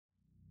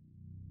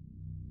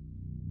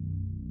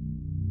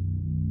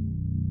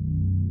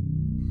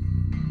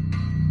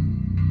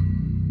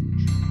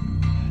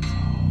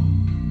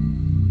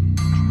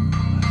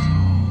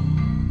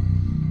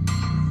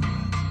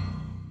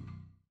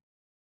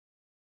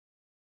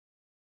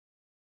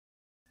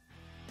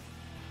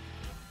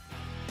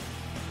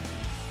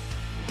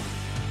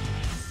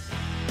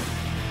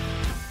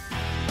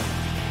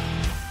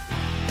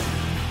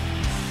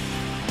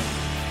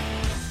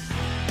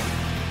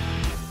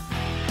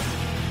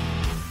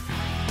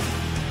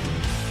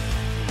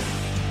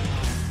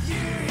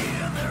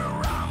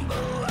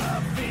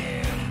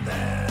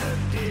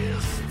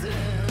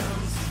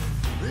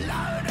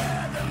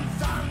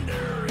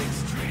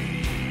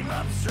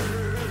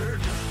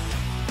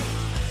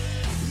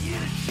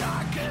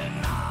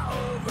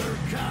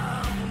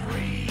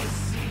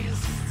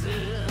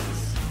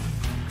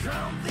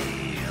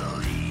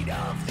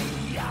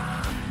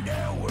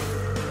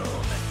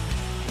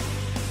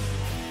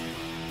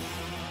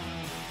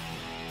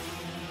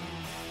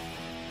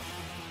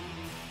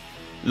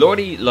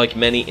Lordi, like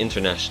many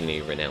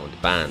internationally renowned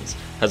bands,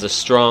 has a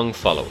strong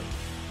following,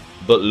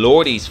 but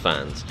Lordi's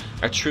fans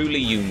are truly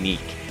unique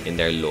in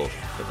their love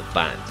for the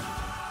band.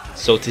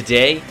 So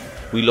today,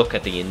 we look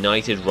at the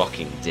United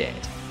Rocking Dead,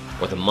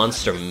 or the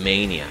Monster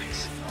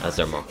Maniacs as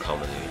they're more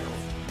commonly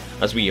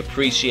known, as we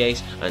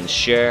appreciate and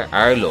share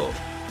our love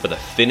for the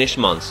Finnish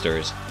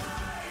monsters,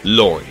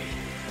 Lordi.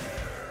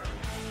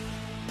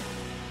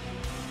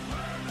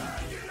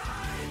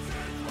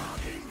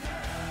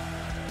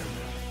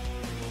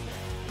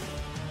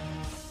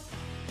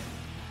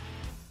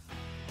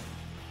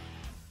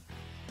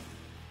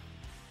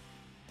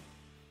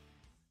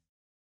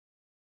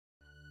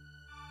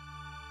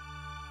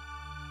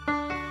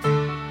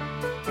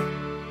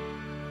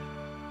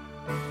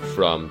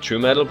 From True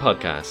Metal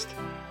Podcast,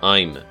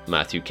 I'm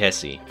Matthew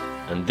Kessie,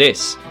 and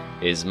this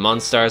is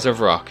Monsters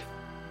of Rock,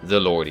 the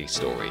Lordi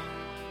story.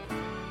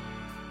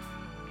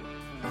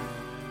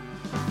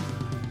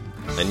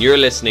 And you're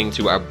listening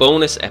to our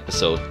bonus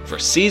episode for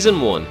Season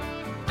 1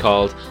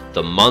 called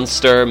The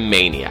Monster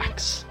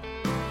Maniacs.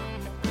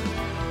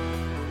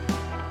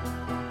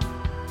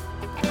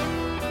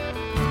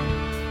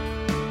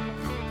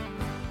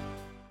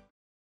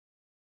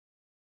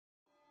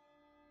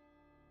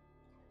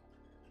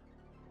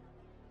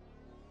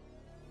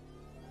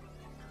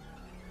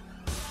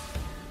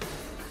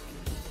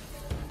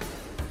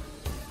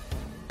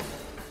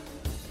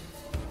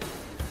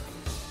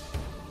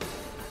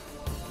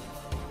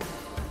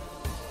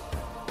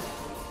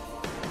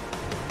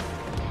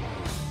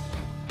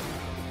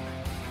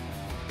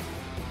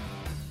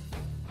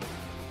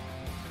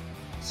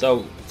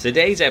 So,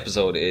 today's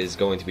episode is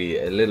going to be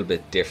a little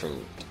bit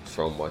different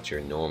from what you're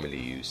normally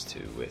used to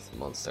with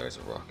Monsters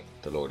of Rock,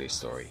 the Lordi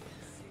story.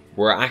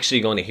 We're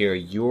actually going to hear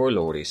your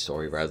Lordi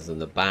story rather than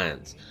the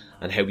band's,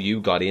 and how you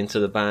got into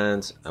the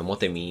band and what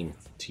they mean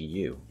to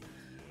you.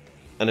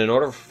 And in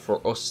order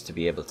for us to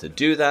be able to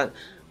do that,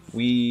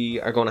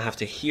 we are going to have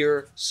to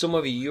hear some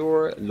of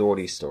your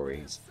Lordi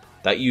stories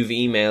that you've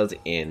emailed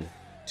in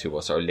to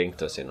us or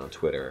linked us in on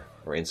Twitter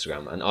or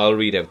Instagram, and I'll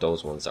read out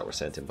those ones that were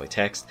sent in by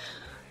text.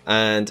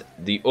 And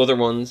the other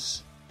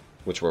ones,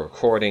 which were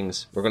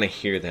recordings, we're going to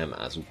hear them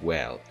as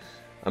well.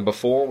 And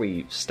before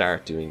we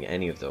start doing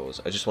any of those,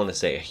 I just want to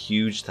say a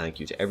huge thank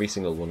you to every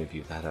single one of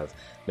you that have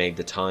made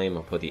the time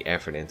and put the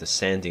effort in to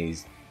send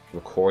these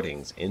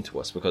recordings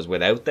into us, because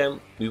without them,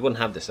 we wouldn't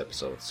have this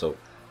episode. So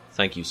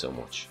thank you so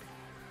much.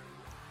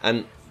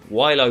 And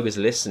while I was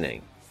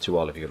listening to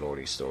all of your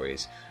Lordi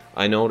stories,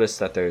 I noticed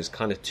that there's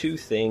kind of two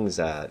things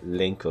that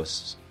link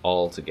us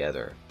all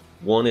together.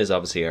 One is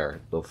obviously our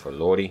love for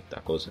Lordi,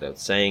 that goes without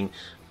saying,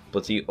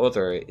 but the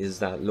other is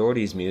that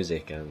Lordi's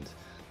music and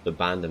the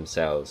band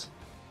themselves,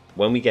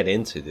 when we get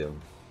into them,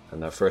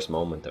 and that first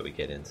moment that we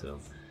get into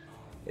them,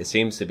 it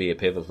seems to be a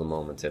pivotal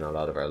moment in a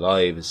lot of our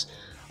lives,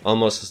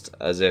 almost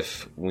as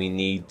if we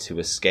need to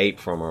escape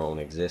from our own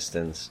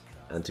existence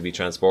and to be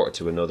transported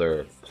to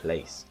another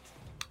place.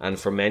 And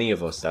for many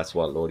of us, that's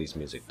what Lordi's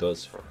music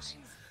does for us.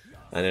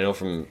 And I know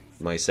from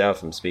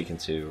myself, I'm speaking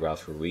to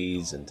Ralph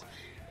Ruiz and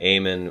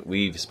Eamon,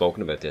 we've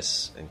spoken about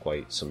this in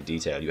quite some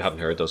detail. You haven't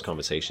heard those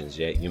conversations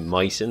yet. You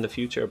might in the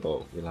future,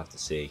 but we'll have to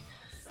see.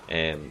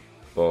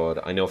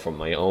 But I know from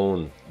my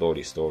own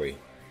Lordi story,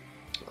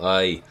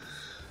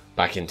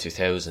 back in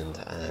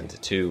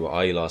 2002,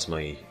 I lost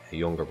my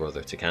younger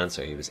brother to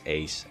cancer. He was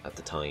 8 at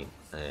the time.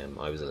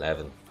 I was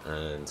 11,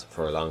 and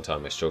for a long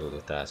time I struggled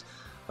with that.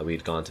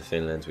 We'd gone to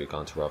Finland, we'd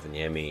gone to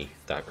Rovaniemi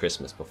that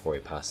Christmas before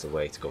he passed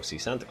away to go see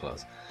Santa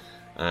Claus.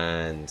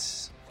 And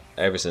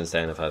ever since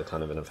then, I've had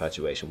kind of an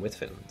infatuation with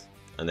Finland.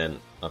 And then,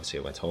 obviously,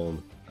 I went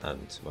home,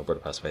 and my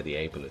brother passed away the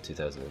April of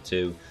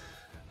 2002.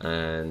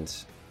 And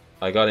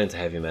I got into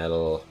heavy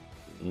metal,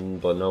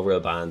 but no real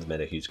band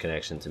made a huge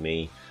connection to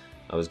me.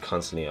 I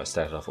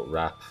started off with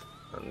rap,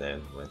 and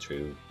then went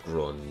through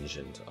grunge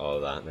and all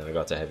that. And then I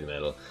got to heavy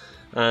metal.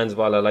 And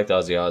while I liked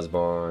Ozzy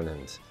Osbourne,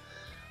 and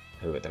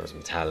there was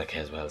Metallica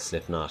as well,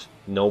 Slipknot,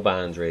 no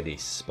band really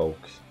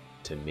spoke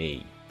to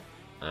me.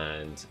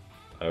 And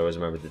I always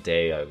remember the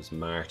day, I was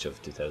March of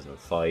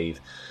 2005.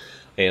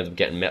 I ended up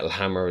getting Metal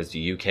Hammer as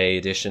the UK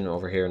edition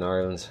over here in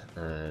Ireland,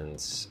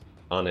 and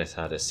on it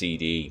had a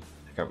CD.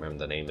 I can't remember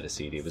the name of the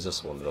CD. It was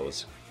just one of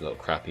those little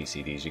crappy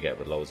CDs you get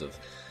with loads of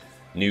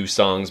new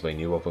songs by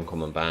new up and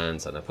coming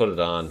bands. And I put it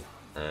on,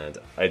 and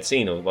I'd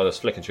seen, while I was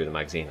flicking through the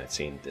magazine, I'd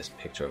seen this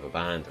picture of a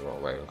band. They were all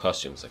wearing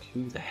costumes. Like,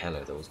 who the hell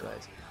are those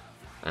guys?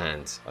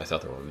 And I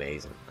thought they were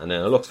amazing. And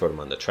then I looked for them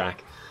on the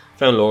track,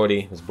 found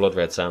Lordi, it was Blood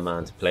Red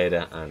Sandman, played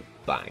it, and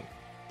bang.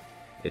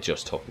 It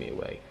just took me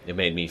away. It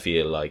made me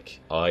feel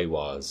like I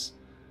was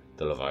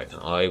the Leviathan.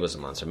 I was a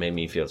monster. It made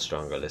me feel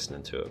stronger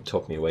listening to it. It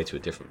took me away to a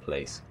different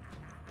place.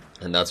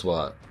 And that's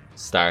what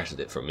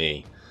started it for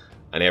me.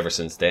 And ever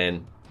since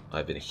then,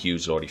 I've been a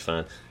huge Lordi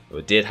fan.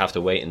 I did have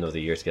to wait another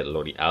year to get a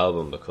Lordi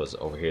album because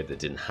over here they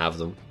didn't have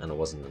them, and it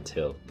wasn't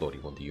until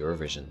Lordi won the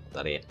Eurovision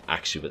that I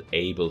actually was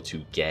able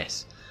to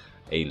get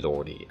a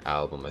Lordi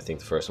album. I think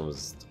the first one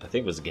was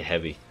Get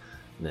Heavy,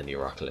 and then the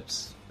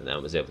Eurocalypse, and then I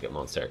was able to get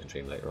Monster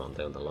Dream later on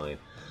down the line.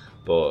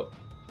 But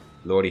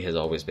Lordi has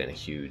always been a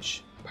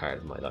huge part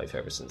of my life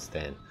ever since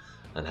then,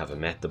 and having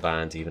met the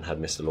band, even had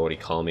Mr. Lordi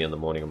call me on the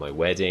morning of my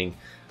wedding.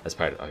 As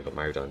part of, I got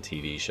married on a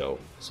TV show,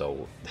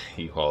 so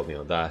he called me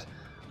on that,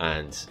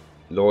 and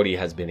Lordi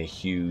has been a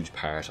huge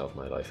part of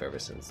my life ever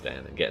since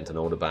then, and getting to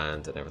know the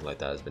band and everything like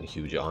that has been a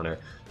huge honour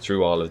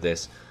through all of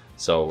this.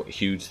 So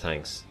huge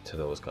thanks to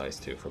those guys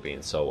too for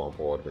being so on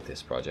board with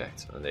this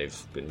project, and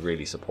they've been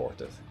really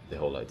supportive, the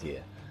whole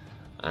idea.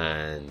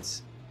 And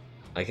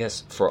I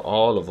guess for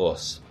all of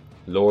us,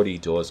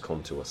 Lordi does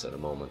come to us at a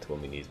moment when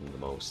we need them the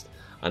most.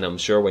 And I'm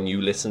sure when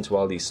you listen to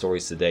all these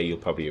stories today, you'll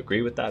probably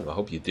agree with that. I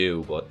hope you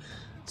do, but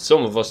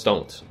some of us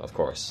don't, of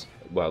course.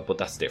 Well, but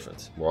that's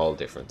different. We're all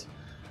different.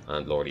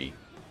 And Lordi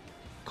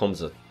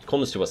comes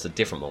to us at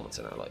different moments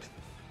in our life.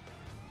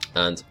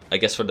 And I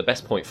guess for the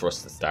best point for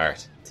us to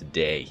start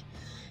today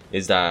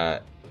is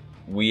that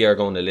we are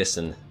going to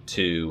listen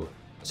to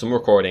some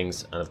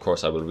recordings, and of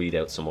course I will read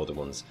out some other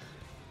ones.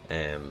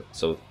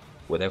 So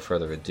without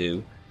further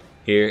ado,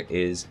 here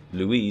is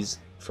Louise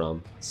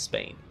from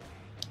Spain.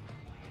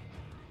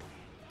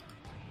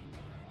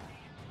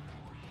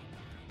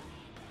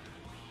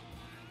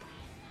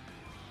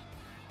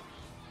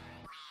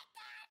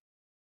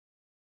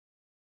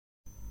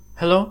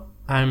 Hello,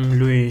 I'm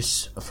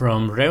Luis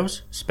from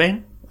Reus,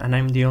 Spain, and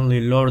I'm the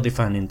only Lordi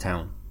fan in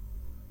town.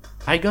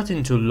 I got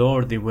into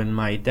Lordi when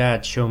my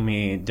dad showed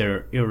me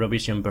their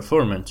Eurovision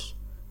performance.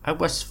 I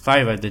was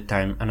 5 at the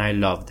time and I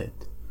loved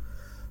it.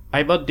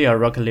 I bought the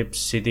Eurocalypse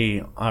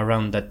CD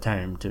around that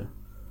time too.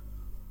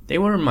 They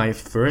were my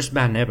first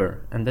band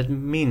ever, and that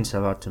means a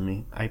lot to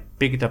me. I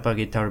picked up a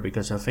guitar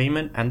because of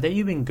Eamon, and they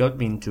even got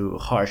me into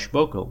harsh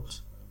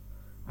vocals.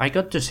 I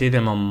got to see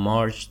them on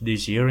March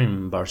this year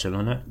in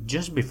Barcelona,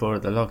 just before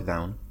the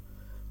lockdown,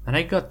 and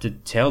I got to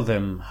tell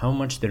them how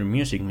much their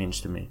music means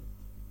to me.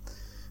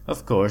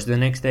 Of course, the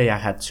next day I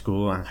had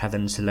school and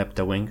hadn't slept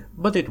a wink,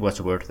 but it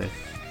was worth it.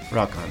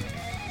 Rock on.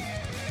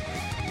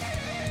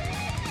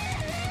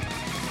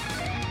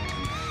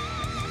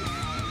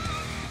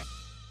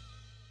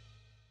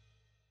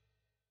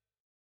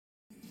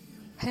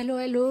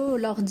 Hello,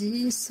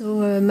 Lordi.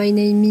 So my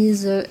name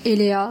is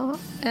Elea.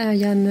 I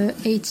am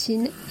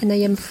 18 and I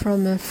am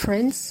from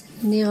France,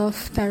 near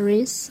of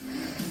Paris.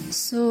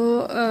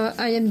 So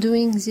I am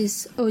doing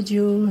this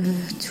audio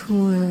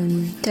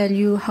to tell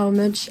you how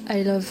much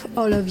I love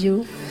all of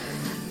you,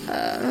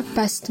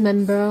 past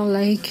member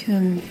like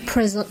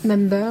present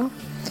member.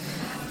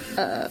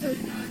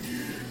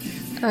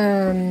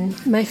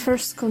 My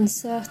first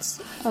concert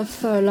of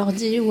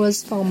Lordi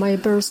was for my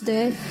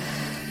birthday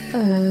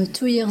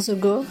 2 years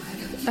ago,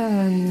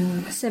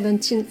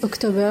 17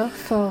 October,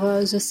 for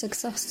the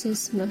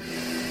Sexorcism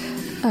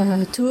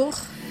tour.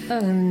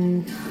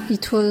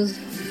 It was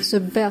the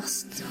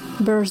best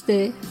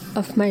birthday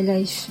of my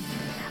life.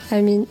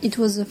 I mean, it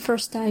was the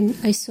first time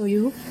I saw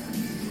you,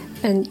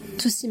 and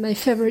to see my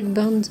favorite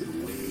band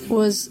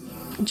was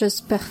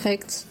just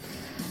perfect.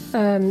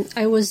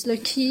 I was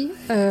lucky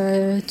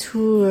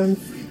to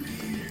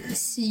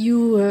see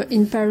you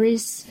in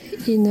Paris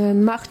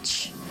in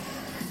March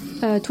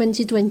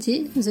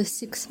 2020, the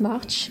 6th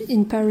March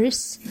in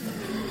Paris.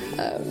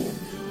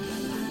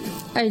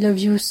 I love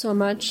you so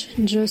much,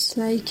 just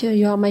like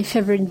you are my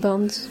favorite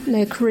band,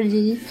 like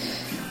really.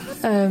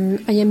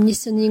 I am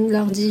listening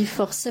Lordi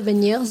for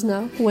 7 years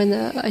now, when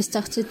I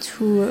started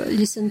to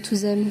listen to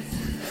them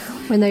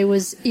when I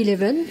was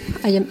 11.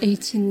 I am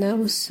 18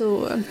 now,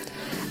 so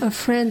a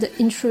friend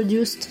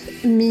introduced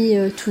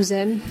me to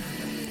them.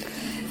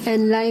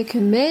 And like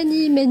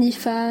many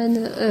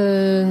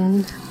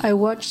fans, I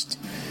watched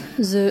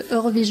the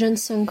Eurovision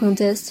Song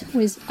Contest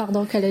with Hard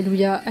Rock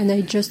Hallelujah, and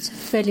I just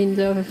fell in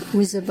love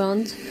with the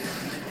band.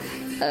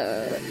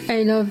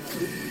 I love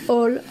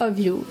all of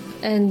you,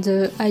 and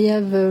I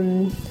have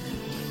a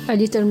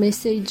little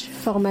message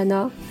for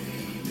Mana.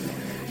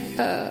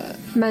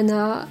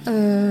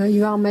 Mana,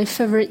 you are my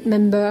favorite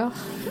member.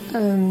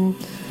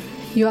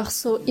 You are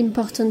so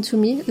important to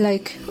me,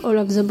 like all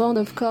of the band,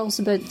 of course,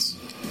 but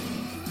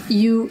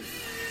you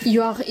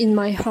are in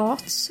my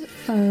heart.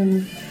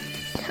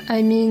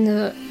 I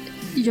mean,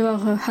 you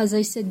are, as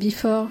I said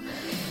before,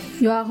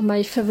 you are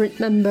my favorite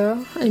member.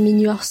 I mean,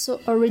 you are so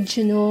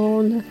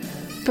original,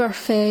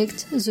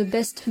 perfect, the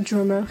best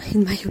drummer,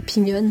 in my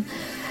opinion.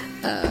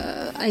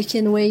 I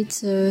can't wait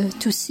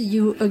to see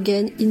you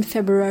again in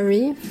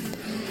February.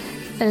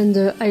 And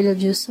I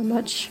love you so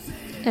much.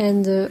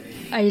 And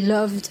I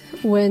loved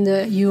when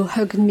you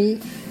hugged me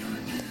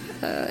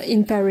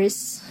in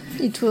Paris.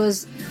 It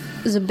was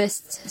the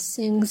best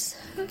things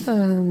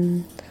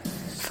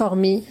for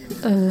me.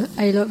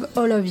 I love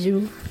all of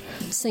you.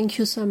 Thank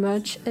you so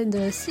much,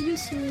 and see you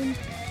soon.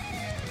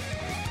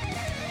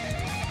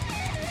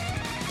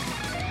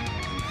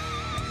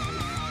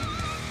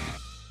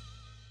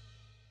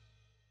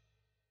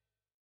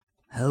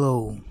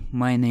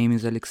 my name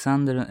is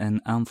Alexander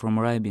and I'm from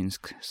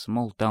Rybinsk,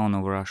 small town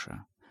of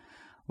Russia.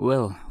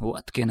 Well,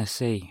 what can I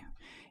say?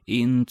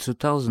 In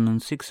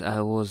 2006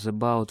 I was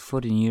about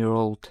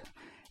 14-year-old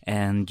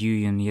and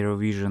during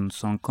Eurovision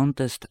Song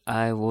Contest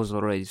I was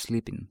already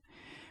sleeping.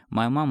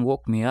 My mom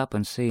woke me up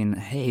and saying,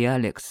 "Hey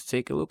Alex,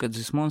 take a look at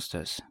these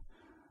monsters."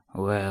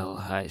 Well,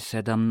 I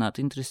said I'm not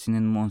interested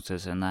in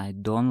monsters and I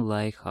don't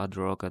like hard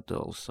rock at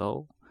all,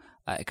 so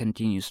I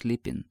continued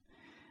sleeping.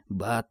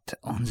 But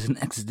on the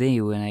next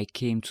day when I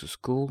came to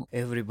school,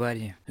 they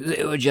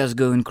were just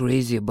going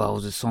crazy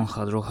about the song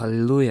Hard Rock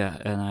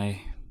Hallelujah, and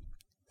I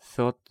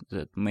thought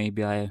that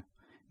maybe I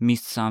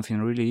missed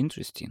something really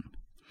interesting.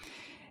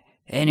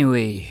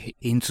 Anyway,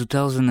 in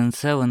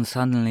 2007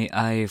 suddenly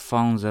I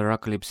found the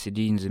Rockalypse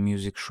CD in the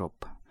music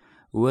shop.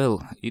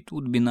 Well, it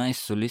would be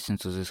nice to listen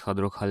to this Hard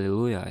Rock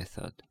Hallelujah, I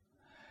thought.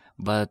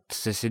 But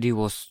the CD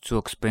was too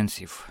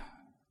expensive,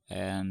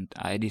 and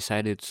I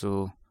decided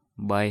to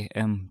buy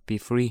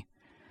MP3,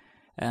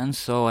 and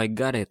so I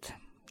got it.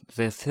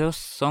 The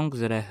first song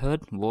that I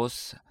heard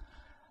was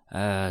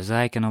The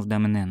Icon of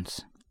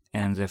Dominance,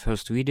 and the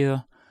first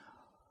video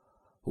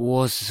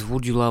was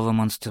Would You Love a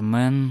Monster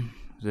Man,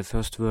 the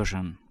first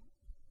version,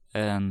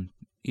 and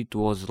it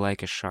was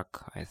like a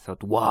shock. I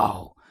thought,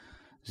 wow,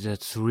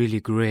 that's really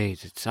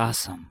great, it's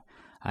awesome.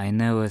 I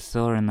never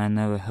thought and I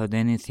never heard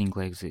anything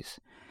like this.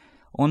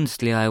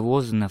 Honestly, I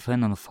wasn't a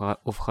fan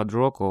of hard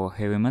rock or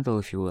heavy metal,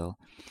 if you will.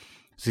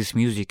 This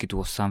music, it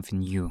was something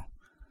new,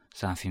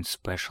 something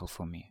special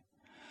for me.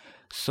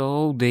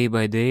 So, day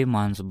by day,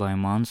 month by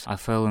month, I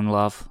fell in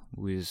love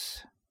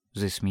with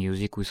this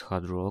music, with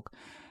hard rock,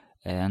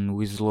 and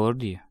with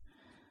Lordi.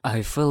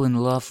 I fell in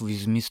love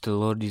with Mr.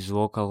 Lordi's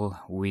vocal,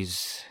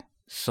 with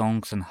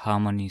songs and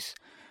harmonies.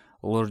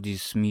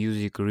 Lordi's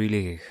music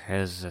really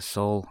has a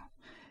soul.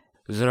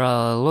 There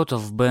are a lot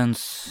of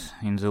bands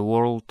in the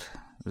world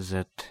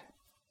that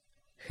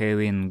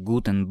having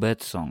good and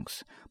bad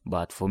songs,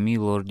 but for me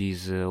Lordi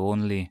is the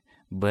only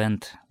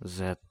band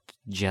that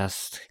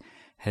just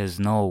has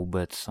no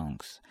bad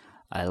songs.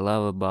 I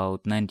love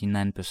about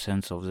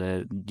 99% of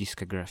their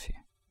discography.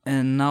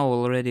 And now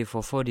already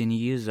for 14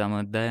 years I'm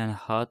a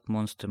die-hard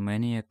Monster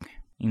Maniac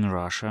in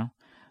Russia.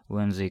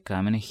 When they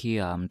come in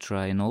here, I'm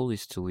trying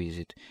always to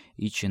visit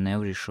each and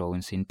every show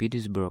in St.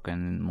 Petersburg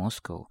and in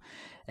Moscow.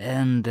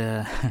 And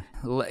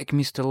like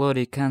Mr.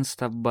 Lordi can't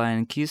stop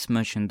buying Kiss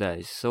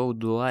merchandise, so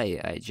do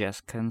I. I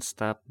just can't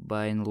stop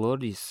buying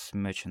Lordi's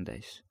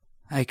merchandise.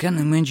 I can't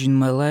imagine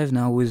my life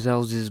now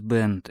without this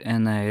band,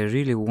 and I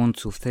really want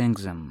to thank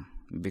them,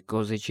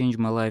 because they changed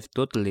my life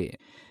totally.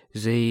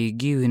 They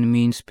given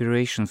me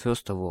inspiration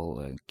first of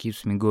all,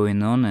 keeps me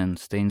going on and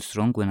staying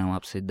strong when I'm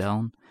upside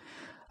down.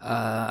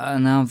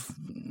 And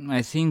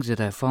I think that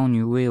I found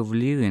new way of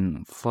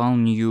living,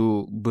 found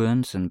new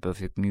bands and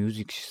perfect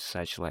music,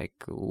 such like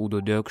Udo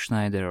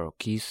Dirkschneider or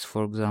Kiss,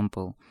 for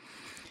example.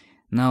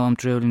 Now I'm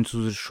traveling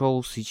to the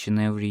shows each and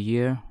every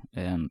year,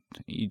 and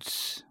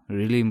it's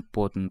really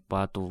important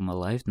part of my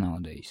life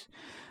nowadays.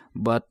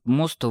 But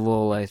most of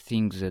all, I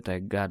think that I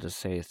gotta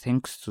say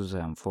thanks to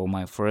them, for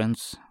my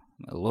friends.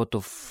 A lot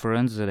of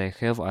friends that I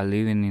have are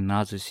living in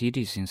other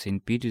cities, in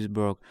St.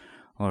 Petersburg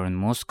or in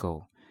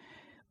Moscow.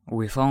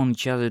 We found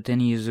each other 10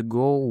 years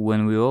ago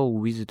when we all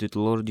visited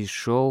Lordi's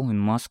show in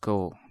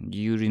Moscow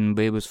during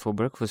Babies for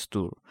Breakfast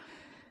tour.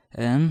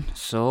 And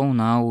so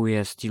now we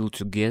are still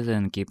together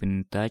and keeping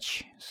in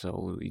touch,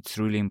 so it's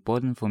really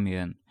important for me,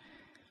 and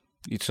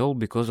it's all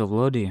because of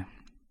Lordi.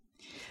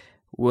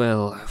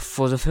 Well,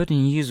 for the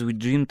 13 years we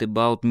dreamed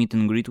about meet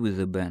and greet with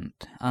the band.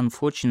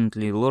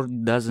 Unfortunately,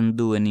 Lordi doesn't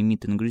do any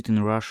meet and greet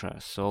in Russia,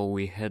 so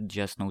we had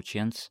just no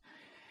chance.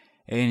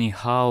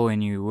 Anyhow,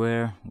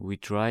 anywhere, we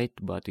tried,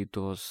 but it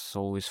was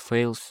always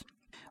fails.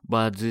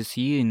 But this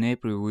year in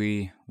April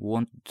we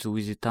wanted to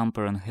visit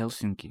Tampere and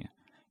Helsinki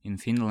in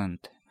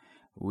Finland.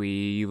 We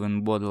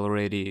even bought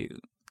already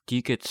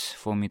tickets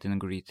for meet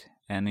and greet,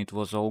 and it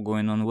was all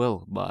going on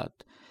well,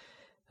 but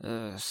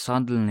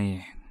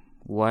suddenly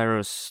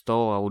virus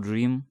stole our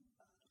dream,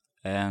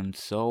 and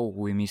so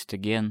we missed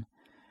again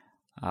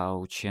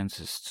our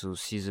chances to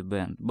see the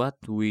band. But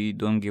we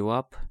don't give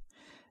up,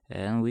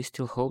 and we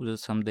still hope that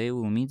someday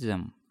we'll meet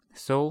them.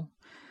 So,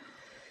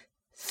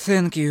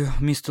 thank you,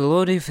 Mr.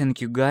 Lordi,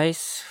 thank you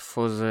guys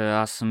for the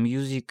awesome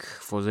music,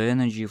 for the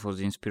energy, for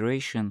the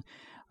inspiration.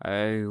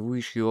 I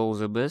wish you all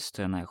the best,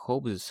 and I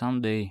hope that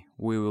someday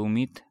we will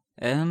meet.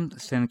 And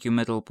thank you,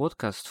 Metal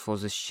Podcast, for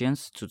this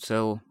chance to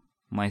tell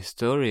my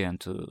story and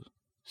to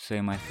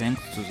say my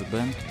thanks to the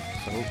band.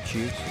 So,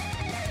 cheers.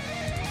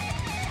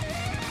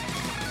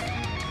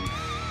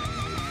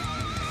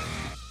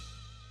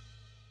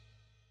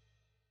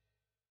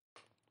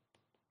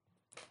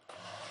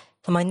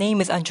 My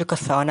name is Andrew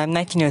Kassan. I'm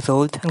 19 years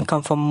old and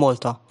come from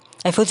Malta.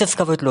 I first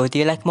discovered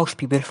Lordi, like most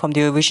people, from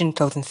the Eurovision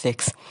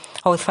 2006.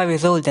 I was 5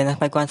 years old then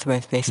at my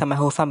grandparents' place, and my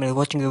whole family was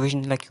watching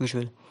Eurovision like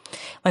usual.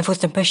 My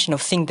first impression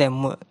of seeing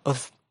them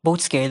was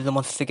both scared and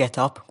wanted to get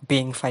up,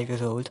 being 5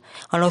 years old,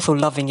 and also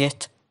loving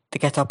it the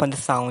get-up and the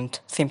sound,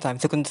 same time,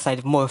 so I couldn't decide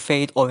if more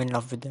afraid or in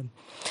love with them.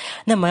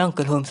 And then my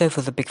uncle, who himself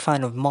was a big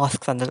fan of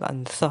masks and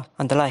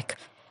the like,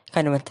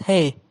 kind of went,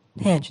 hey,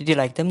 do you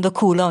like them? They're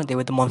cool, aren't they,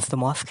 with the monster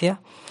masks, yeah?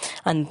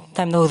 And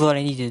that was all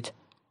I needed.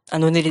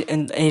 And when it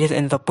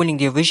ended up winning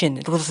the Eurovision,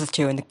 it was just a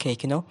cherry on the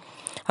cake, you know?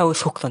 I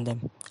was hooked on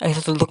them. I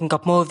started looking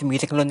up more of the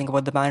music and learning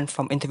about the band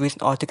from interviews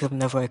and articles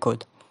whenever I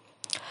could.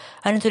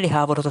 I didn't really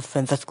have a lot of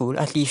friends at school,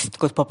 at least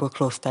good proper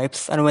close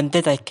types, and when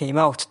Dead Eye came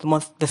out,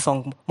 the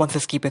song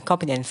Monsters Keeping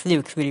Company and its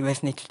lyrics really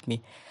resonated with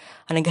me,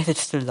 and I guess it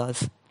still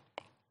does.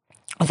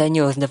 As I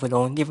knew I was never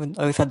alone, even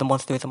I always had the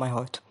monsters in my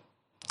heart.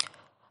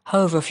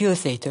 However, a few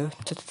years later,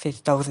 to say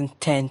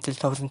 2010 to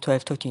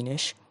 2012,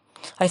 13ish,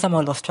 I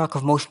somehow lost track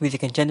of most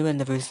music in general and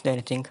never listened to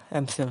anything.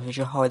 I'm still not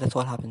sure how that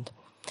all happened.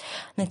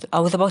 I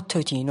was about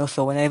 13 or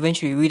so when I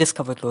eventually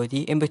rediscovered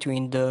Lordi in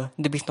between the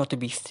Beast Not the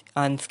Beast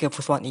and Scale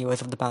for Swan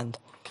eras of the band.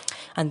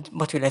 And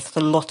but realised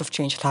that a lot of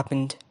change had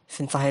happened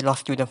since I had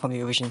last viewed them from the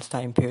Eurovision's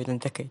time period and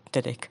decade.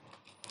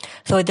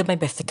 So I did my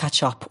best to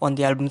catch up on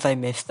the albums I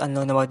missed and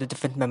learn about the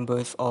different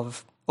members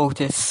of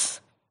Otis,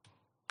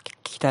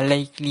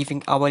 Kita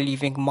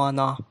leaving,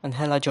 Mana and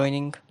Hella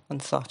joining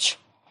and such.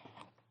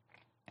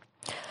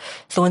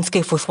 So when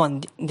Scale for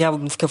Swan, the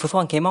album Scale for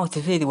Swan came out,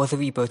 it really was a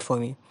rebirth for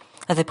me,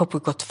 as I probably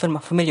got to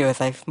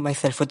familiarize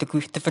myself with the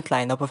different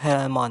lineup of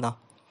Hella and Mana,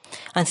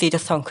 and see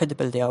just how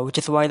incredible they are, which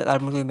is why that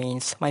album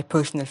remains my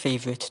personal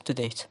favourite to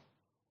date.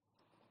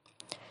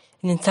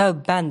 An entire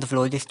band of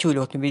Lordi is truly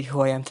what made me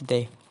who I am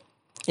today.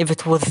 If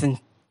it wasn't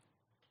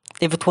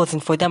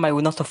for them, I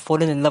would not have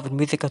fallen in love with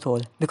music at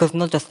all, because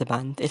not just a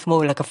band, it's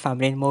more like a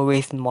family in more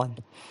ways than one.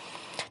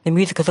 The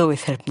music has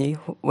always helped me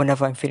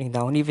whenever I'm feeling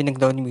down, even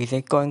ignoring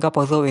music. Growing up,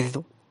 I was always,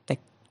 it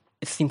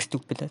seems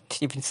stupid that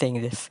even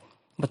saying this,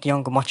 but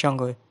much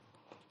younger.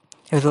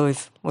 I was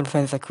always one of the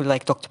friends that could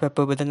like Dr.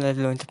 Pepper, but then I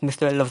learned that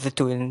Mr. L loves it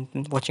too,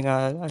 and watching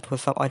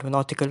an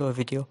article or a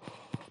video.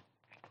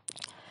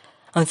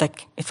 I was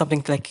like, it's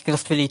something to like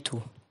just relate to,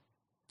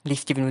 at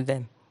least even with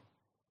them.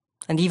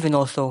 And even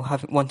also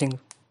wanting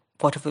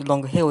part of the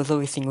longer hair was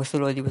always seeing Mr.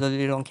 Lordi with a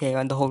really long hair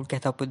and the whole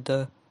get up with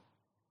the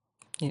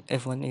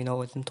everyone, you know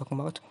what I'm talking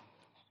about.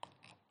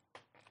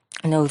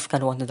 And I always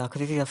kind of wanted that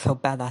because I think that's how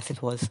badass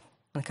it was.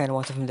 I kind of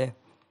wanted him there.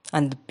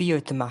 And the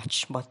beard to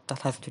match, but that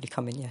hasn't really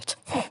come in yet.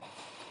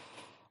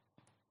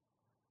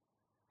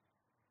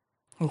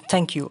 And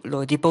thank you,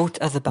 Lordi, both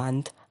as a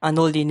band and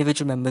all the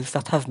individual members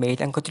that have made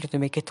and continue to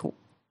make it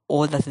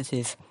all that it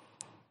is.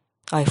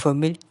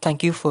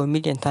 Thank you for a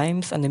million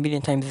times and a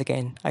million times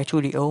again. I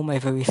truly owe my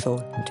very soul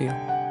to you.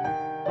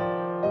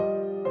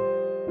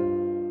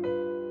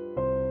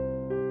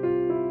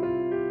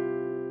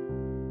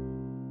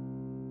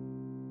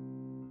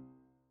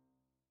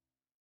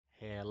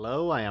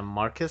 Hello, I am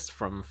Marcus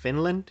from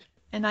Finland.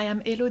 And I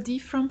am Elodie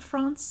from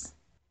France.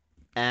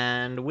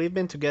 And we've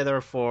been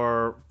together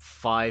for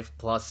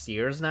 5+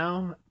 years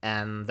now,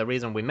 and the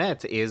reason we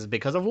met is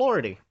because of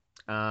Lordi.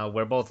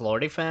 We're both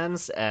Lordi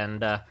fans,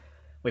 and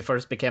we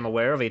first became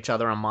aware of each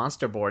other on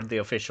Monsterboard, the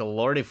official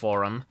Lordi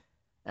forum,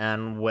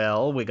 and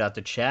well, we got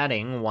to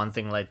chatting, one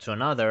thing led to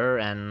another,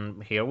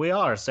 and here we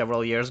are,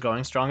 several years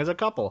going strong as a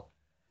couple.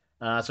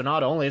 So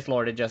not only is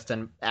Lordi just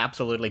an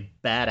absolutely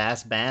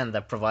badass band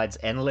that provides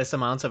endless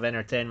amounts of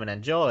entertainment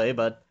and joy,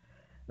 but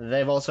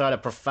they've also had a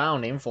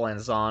profound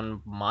influence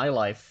on my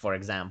life, for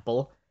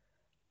example.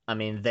 I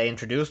mean, they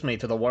introduced me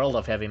to the world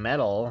of heavy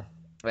metal,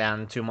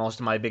 and to most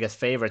of my biggest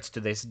favorites to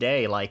this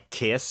day, like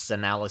Kiss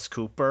and Alice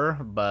Cooper,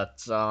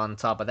 but on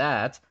top of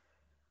that,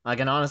 I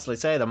can honestly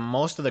say that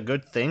most of the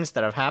good things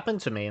that have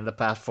happened to me in the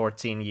past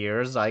 14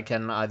 years, I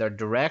can either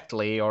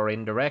directly or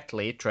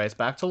indirectly trace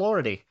back to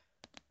Lordi.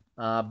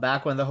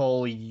 Back when the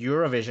whole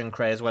Eurovision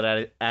craze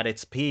was at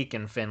its peak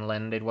in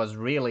Finland, it was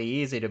really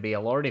easy to be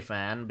a Lordi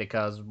fan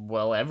because,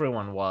 well,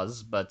 everyone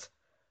was, but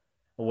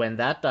when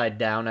that died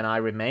down and I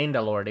remained a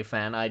Lordi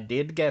fan, I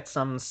did get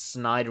some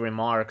snide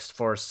remarks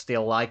for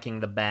still liking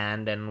the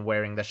band and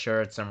wearing the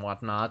shirts and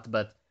whatnot,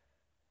 but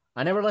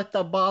I never let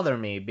that bother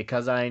me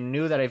because I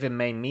knew that if it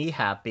made me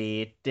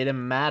happy, it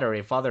didn't matter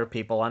if other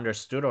people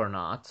understood or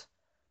not.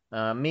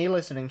 Me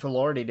listening to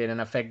Lordi didn't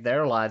affect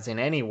their lives in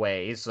any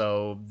way,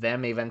 so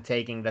them even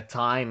taking the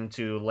time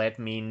to let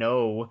me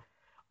know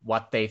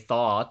what they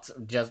thought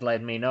just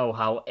let me know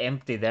how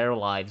empty their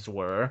lives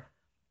were.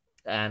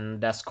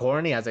 And as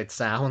corny as it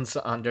sounds,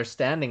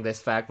 understanding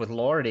this fact with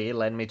Lordi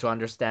led me to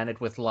understand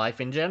it with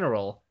life in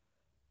general.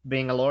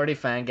 Being a Lordi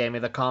fan gave me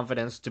the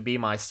confidence to be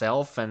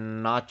myself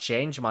and not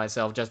change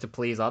myself just to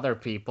please other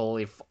people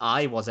if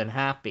I wasn't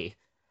happy.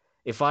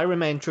 If I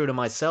remained true to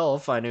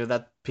myself, I knew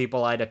that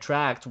people I'd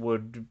attract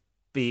would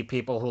be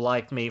people who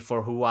liked me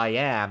for who I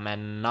am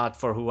and not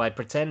for who I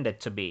pretended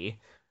to be.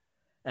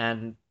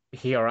 And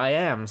here I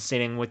am,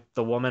 sitting with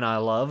the woman I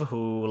love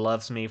who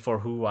loves me for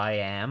who I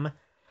am.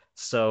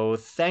 So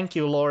thank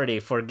you,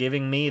 Lordi, for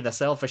giving me the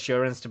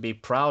self-assurance to be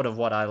proud of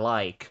what I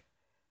like.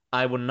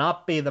 I would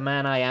not be the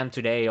man I am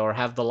today or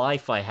have the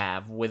life I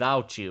have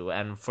without you,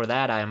 and for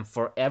that I am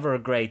forever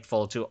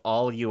grateful to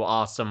all you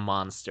awesome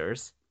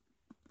monsters.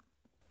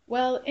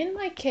 Well, in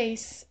my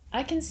case,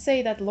 I can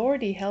say that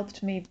Lordy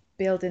helped me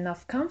build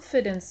enough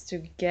confidence to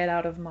get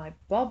out of my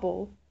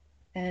bubble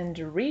and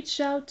reach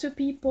out to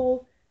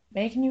people,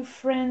 make new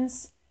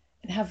friends,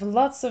 and have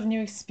lots of new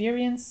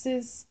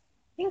experiences,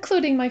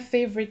 including my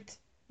favorite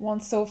one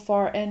so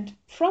far and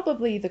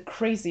probably the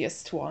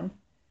craziest one,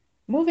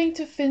 moving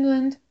to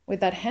Finland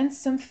with that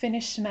handsome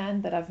Finnish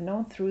man that I've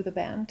known through the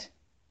band.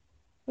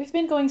 We've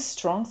been going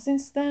strong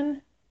since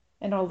then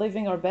and are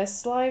living our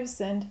best lives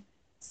and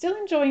still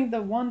enjoying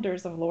the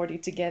wonders of Lordy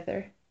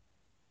together.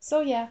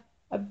 So yeah,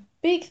 a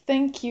big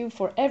thank you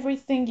for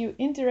everything you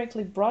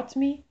indirectly brought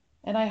me,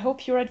 and I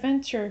hope your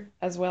adventure,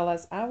 as well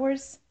as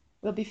ours,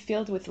 will be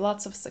filled with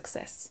lots of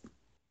success.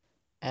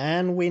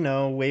 And we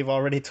know we've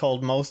already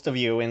told most of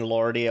you in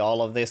Lordy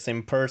all of this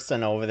in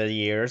person over the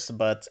years,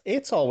 but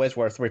it's always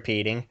worth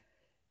repeating,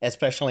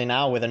 especially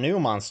now with a new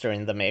monster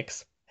in the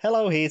mix.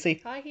 Hello,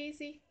 Heezy. Hi,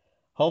 Hazy.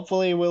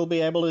 Hopefully we'll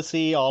be able to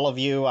see all of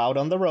you out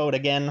on the road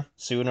again,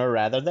 sooner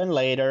rather than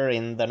later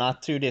in the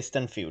not too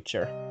distant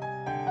future.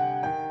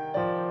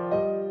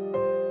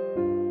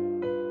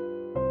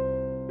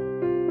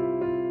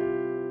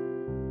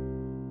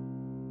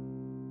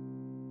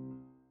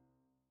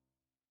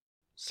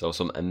 So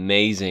some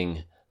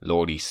amazing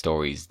Lordy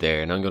stories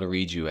there, and I'm going to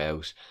read you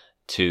out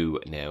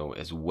two now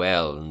as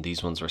well, and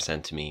these ones were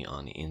sent to me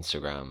on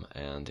Instagram.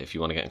 And if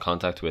you want to get in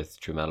contact with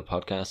True Metal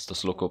Podcast,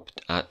 just look up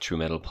at True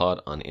Metal Pod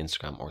on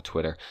Instagram or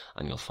Twitter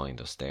and you'll find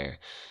us there.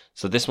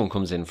 So this one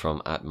comes in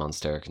from at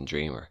Monsteric and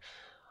Dreamer.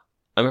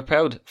 I'm a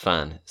proud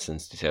fan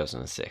since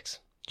 2006.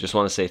 Just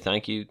want to say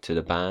thank you to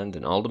the band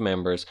and all the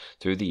members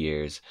through the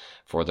years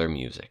for their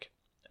music.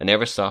 I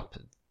never stop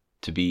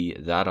to be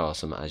that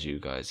awesome as you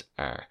guys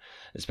are.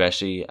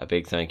 Especially a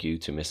big thank you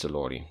to Mr.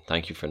 Lordy.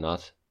 Thank you for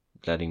not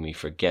letting me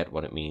forget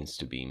what it means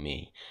to be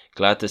me.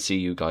 Glad to see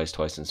you guys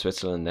twice in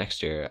Switzerland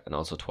next year and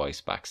also twice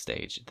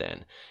backstage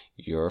then.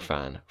 Your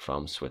fan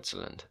from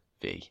Switzerland,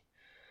 V.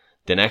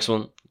 The next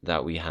one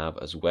that we have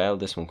as well,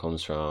 this one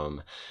comes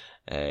from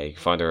you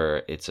find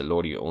her, it's a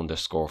Lordy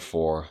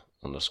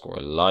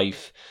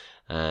 _4_life,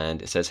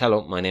 and it says,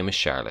 hello, my name is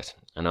Charlotte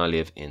and I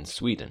live in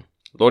Sweden.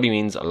 Lordy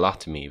means a lot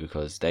to me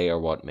because they are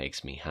what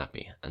makes me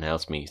happy and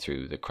helps me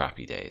through the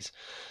crappy days.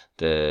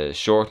 The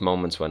short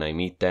moments when I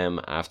meet them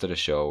after the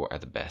show are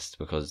the best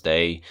because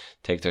they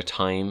take their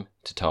time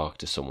to talk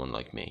to someone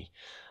like me.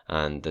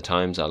 And the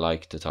times I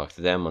like to talk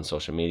to them on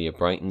social media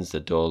brightens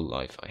the dull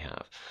life I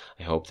have.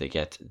 I hope they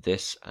get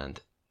this and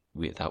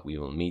that we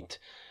will meet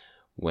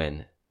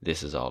when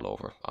this is all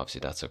over. Obviously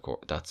that's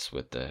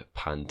with the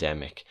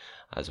pandemic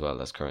as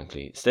well as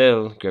currently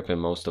still gripping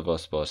most of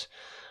us, but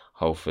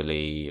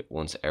hopefully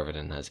once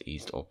everything has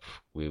eased up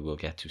we will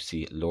get to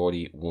see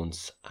Lordy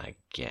once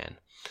again.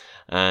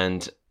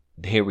 And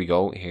here we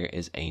go, here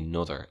is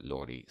another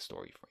Lordy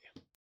story for you.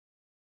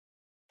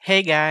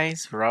 Hey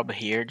guys, Rob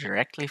here,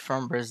 directly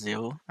from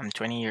Brazil. I'm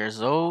 20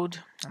 years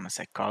old, I'm a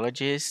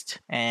psychologist,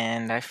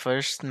 and I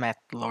first met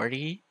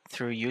Lordy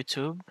through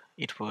YouTube.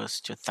 It was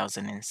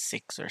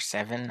 2006 or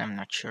 7, I'm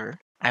not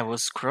sure. I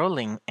was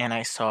scrolling and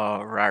I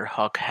saw Rar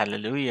Hawk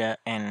Hallelujah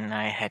and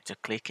I had to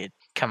click it.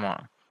 Come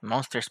on,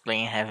 monsters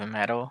playing heavy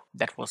metal?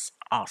 That was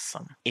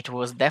awesome. It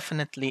was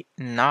definitely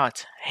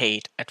not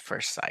hate at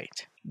first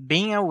sight.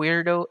 Being a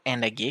weirdo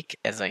and a geek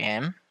as I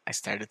am, I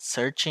started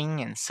searching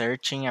and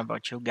searching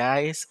about you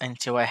guys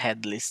until I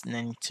had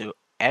listened to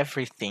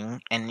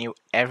everything and knew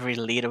every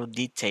little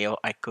detail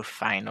I could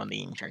find on the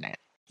internet.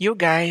 You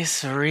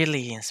guys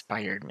really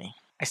inspired me.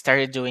 I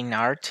started doing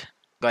art,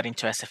 got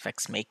into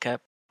SFX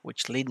makeup,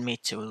 which led me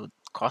to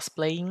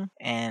cosplaying,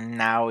 and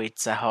now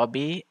it's a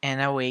hobby and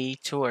a way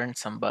to earn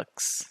some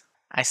bucks.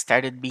 I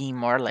started being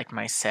more like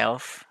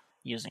myself,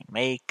 using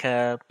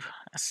makeup,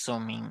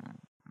 assuming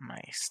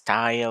my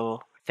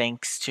style.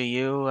 Thanks to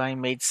you, I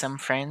made some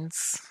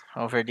friends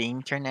over the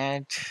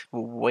internet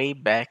way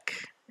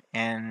back,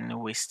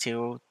 and we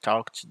still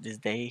talk to this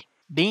day.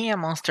 Being a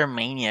monster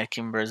maniac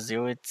in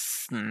Brazil,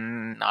 it's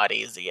not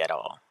easy at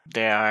all.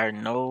 There are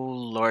no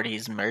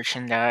Lordy's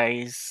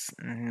merchandise,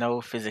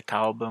 no physical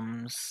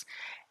albums,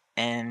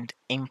 and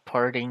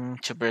importing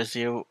to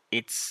Brazil,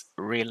 it's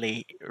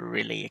really,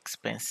 really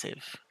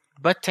expensive.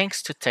 But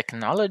thanks to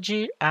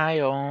technology, I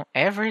own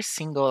every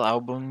single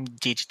album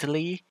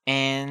digitally,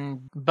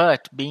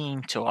 but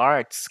being into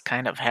arts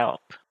kind of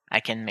help. I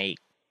can make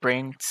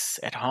prints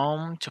at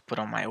home to put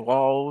on my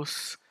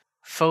walls,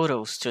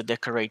 photos to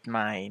decorate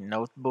my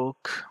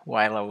notebook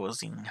while I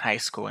was in high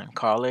school and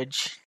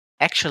college.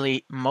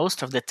 Actually,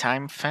 most of the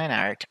time fan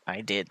art I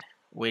did,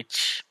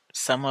 which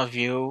some of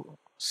you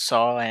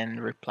saw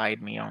and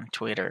replied me on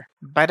Twitter.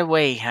 By the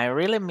way, I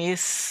really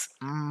miss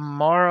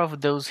more of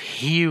those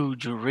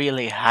huge,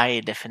 really high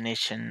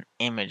definition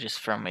images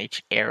from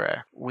each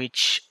era,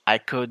 which I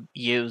could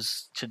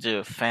use to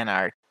do fan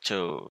art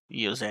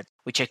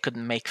which I could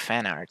make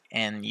fan art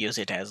and use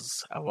it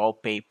as a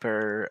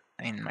wallpaper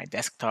in my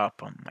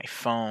desktop, on my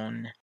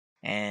phone,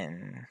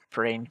 and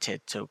print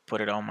it to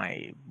put it on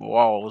my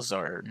walls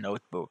or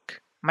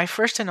notebook. My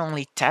first and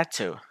only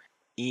tattoo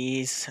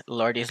is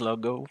Lordy's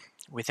logo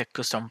with a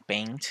custom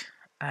paint.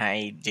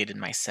 I did it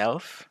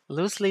myself,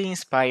 loosely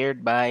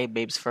inspired by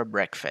Babes for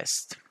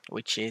Breakfast,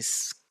 which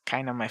is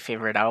kind of my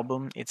favorite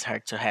album. It's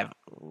hard to have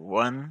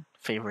one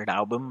favorite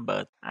album,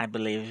 but I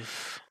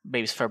believe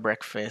Babes for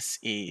Breakfast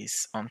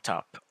is on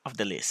top of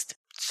the list.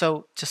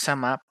 So, to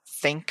sum up,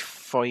 thank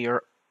for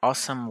your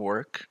awesome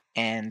work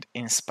and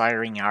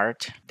inspiring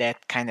art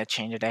that kind of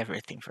changed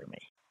everything for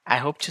me. I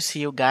hope to see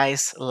you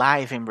guys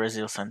live in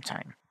Brazil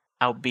sometime.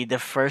 I'll be the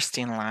first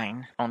in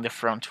line on the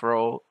front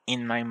row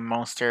in my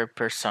monster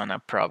persona,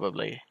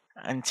 probably.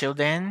 Until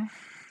then,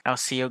 I'll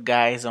see you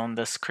guys on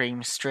the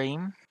Scream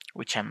stream,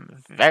 which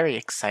I'm very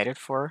excited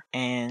for.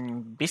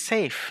 And be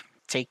safe,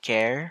 take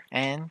care,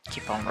 and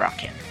keep on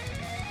rocking.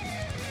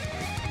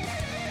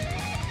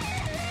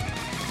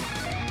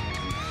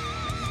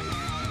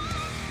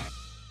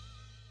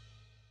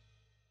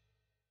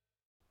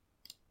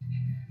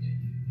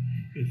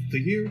 It's the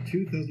year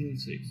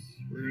 2006.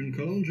 We're in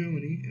Cologne,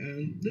 Germany,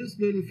 and this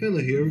little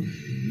fella here,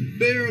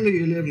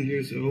 barely 11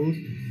 years old,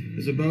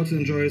 is about to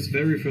enjoy his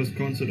very first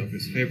concert of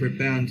his favorite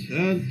band.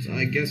 And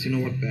I guess you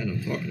know what band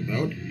I'm talking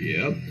about.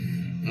 Yep.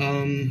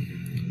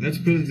 Let's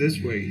put it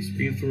this way. He's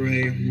been through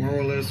a more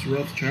or less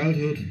rough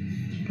childhood,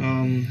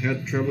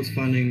 had troubles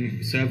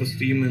finding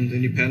self-esteem and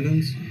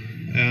independence,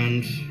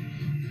 and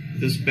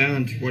this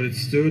band, what it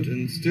stood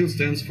and still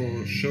stands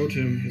for, showed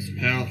him his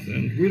path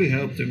and really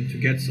helped him to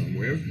get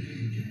somewhere.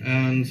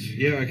 And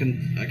yeah, I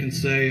can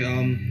say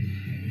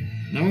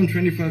now I'm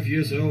 25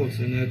 years old,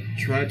 and I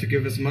try to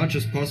give as much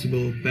as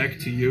possible back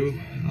to you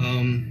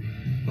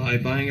by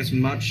buying as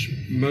much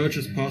merch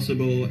as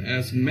possible,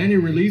 as many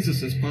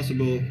releases as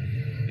possible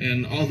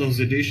in all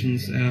those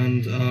editions,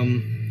 and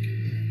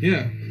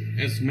yeah,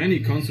 as many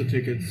concert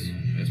tickets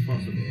as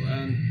possible.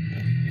 And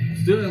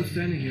still I'm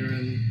standing here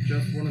and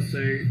just want to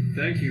say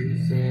thank you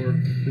for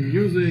the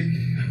music,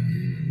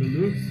 the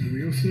looks, the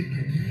music,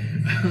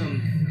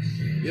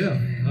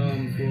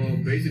 for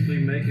basically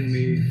making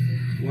me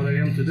what I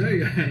am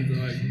today.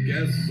 And I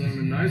guess I'm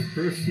a nice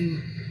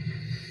person.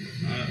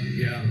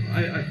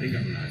 I think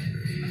I'm a nice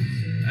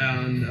person.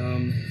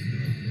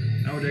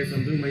 And nowadays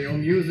I'm doing my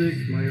own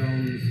music, my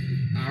own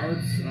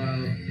arts,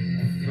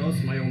 of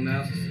course, my own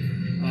masks.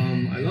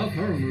 I love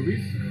horror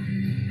movies.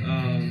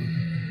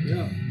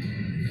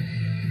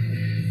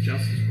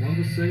 Just want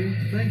to say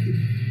thank you.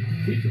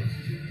 Keep going.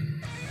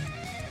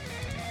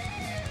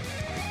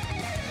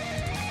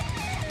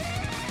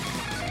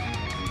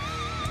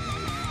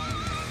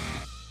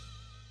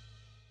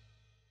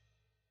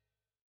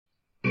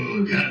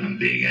 Come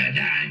bigger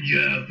than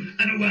you,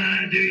 and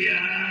why do you?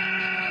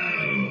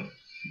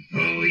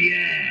 Oh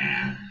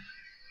yeah.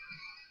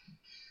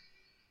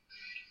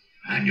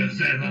 Hang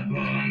yourself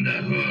upon the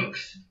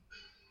hooks.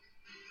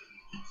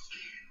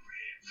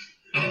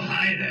 Oh,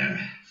 hi there.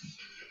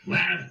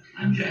 Well,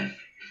 I'm Jeff.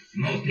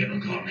 Most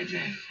people call me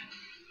Jeff.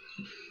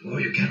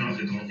 Or you can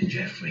also call me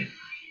Jeffrey.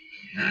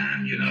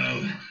 And you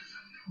know,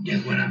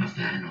 guess what I'm a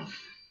fan of?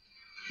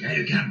 Yeah,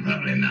 you can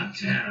probably not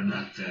tell,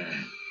 but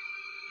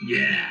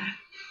yeah.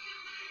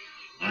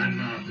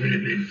 I'm a pretty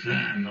big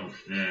fan of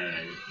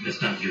the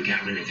stuff you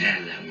can't really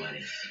tell what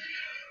is.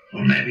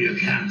 Or maybe you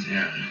can't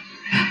tell.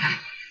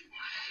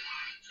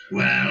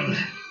 Well,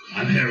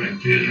 I'm here in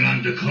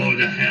Finland, the cold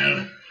of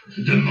hell,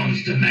 the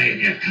Monster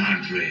Mania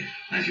country,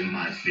 as you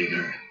might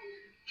figure.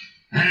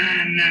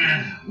 And,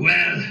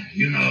 well,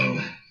 you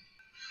know,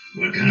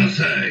 what can I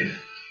say?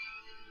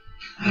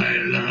 I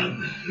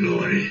love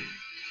Lordi.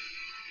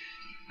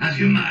 As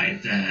you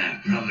might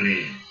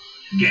probably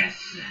guess.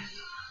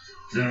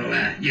 So,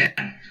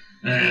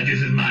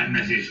 this is my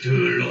message to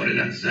Lordi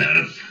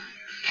themselves.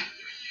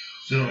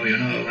 So, you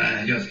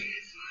know, just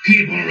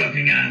keep on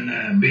rocking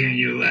and being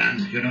you,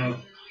 and, you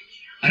know,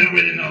 I don't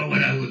really know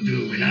what I would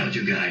do without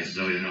you guys,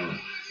 so, you know,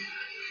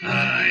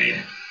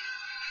 I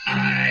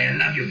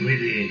love you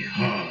pretty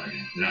hard,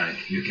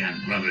 like you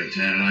can probably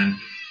tell.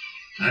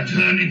 I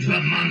turned into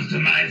a monster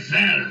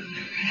myself.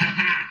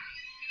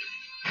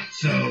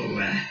 So,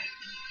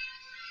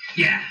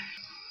 yeah,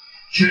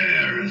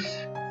 cheers.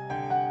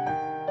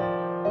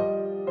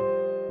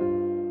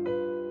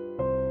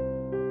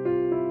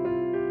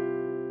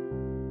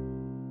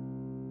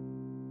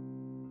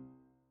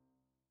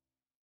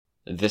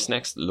 This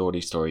next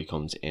Lordi story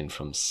comes in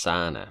from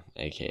Sana,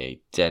 aka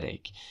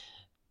Deadache.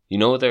 You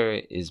know, there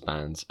is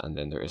bands and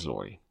then there is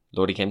Lordi.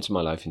 Lordi came to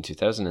my life in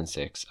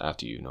 2006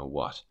 after You Know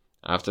What.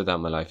 After that,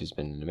 my life has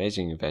been an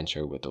amazing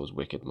adventure with those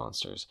wicked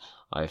monsters.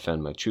 I have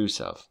found my true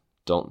self.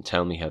 Don't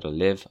tell me how to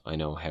live, I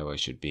know how I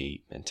should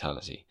be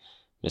mentality.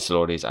 Miss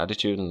Lordi's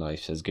attitude in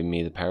life has given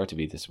me the power to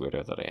be this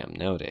weirdo that I am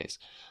nowadays.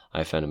 I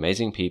have found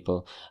amazing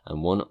people,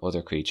 and one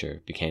other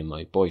creature became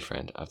my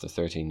boyfriend after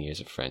 13 years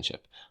of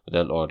friendship.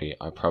 Without Lordi,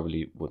 I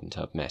probably wouldn't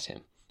have met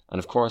him. And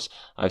of course,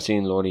 I've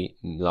seen Lordi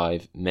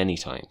live many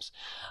times,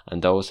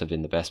 and those have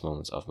been the best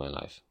moments of my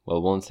life.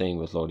 Well, one thing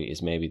with Lordi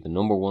is maybe the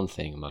number one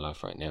thing in my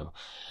life right now,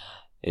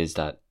 is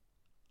that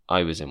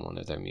I was in one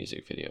of their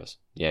music videos.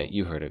 Yeah,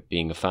 you heard it.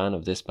 Being a fan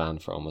of this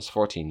band for almost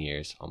 14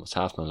 years, almost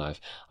half my life,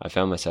 I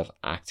found myself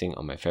acting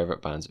on my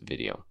favourite band's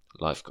video,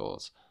 Life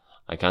Goals.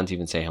 I can't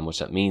even say how much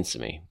that means to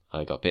me.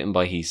 I got bitten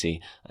by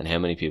Hisi, and how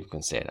many people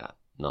can say that?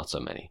 Not so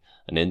many.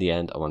 And in the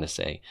end, I want to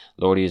say,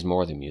 Lordi is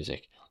more than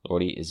music.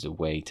 Lordi is the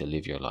way to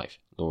live your life.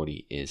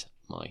 Lordi is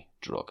my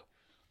drug.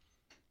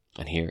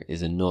 And here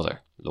is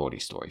another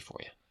Lordi story for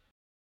you.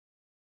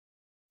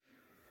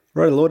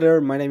 Right, hello there,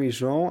 my name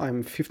is João,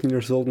 I'm 15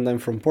 years old and I'm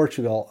from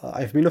Portugal.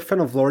 I've been a fan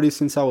of Lordi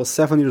since I was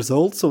 7 years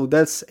old, so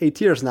that's 8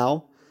 years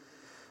now.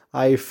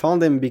 I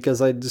found them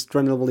because I just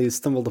randomly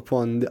stumbled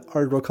upon the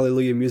Hard Rock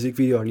Hallelujah music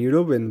video on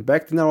YouTube, and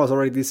back then I was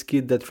already this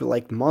kid that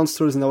liked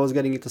monsters and I was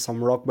getting into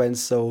some rock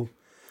bands, so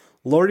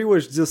Lordi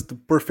was just the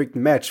perfect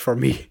match for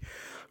me,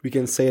 we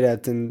can say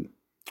that, and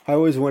I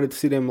always wanted to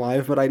see them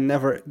live, but I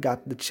never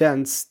got the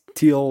chance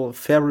till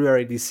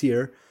February this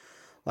year.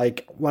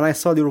 Like, when I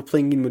saw they were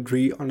playing in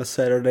Madrid on a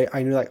Saturday,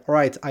 I knew, like,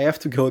 alright, I have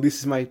to go, this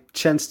is my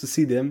chance to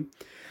see them.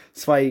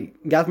 So I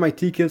got my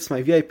tickets,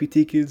 my VIP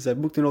tickets, I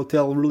booked an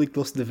hotel really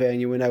close to the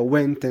venue, and I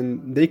went,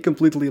 and they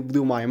completely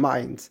blew my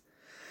mind.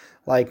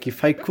 Like,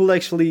 if I could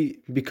actually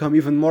become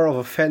even more of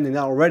a fan than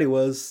I already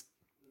was,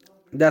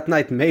 that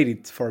night made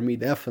it for me,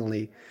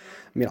 definitely.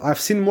 I mean, I've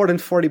seen more than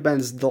 40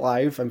 bands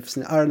live, I've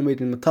seen Iron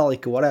Maiden,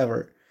 Metallica,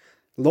 whatever.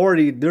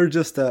 Lordi, they're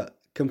just a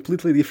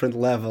completely different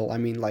level. I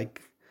mean,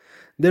 like,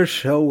 their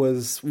show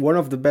was one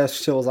of the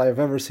best shows I've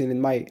ever seen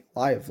in my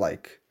life.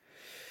 Like,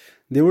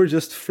 they were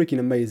just freaking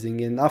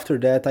amazing. And after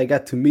that, I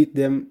got to meet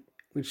them,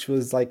 which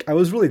was like, I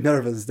was really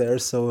nervous there.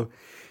 So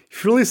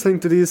if you're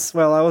listening to this,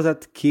 well, I was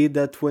that kid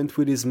that went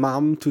with his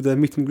mom to the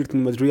meet and greet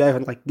in Madrid. I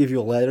even like give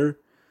you a letter.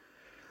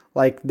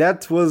 Like,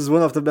 that was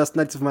one of the best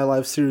nights of my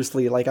life,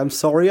 seriously. Like, I'm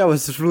sorry, I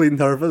was just really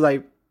nervous.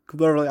 I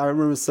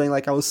remember saying,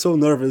 like, I was so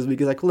nervous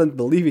because I couldn't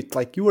believe it.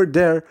 Like, you were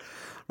there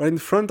right in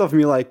front of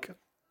me, like,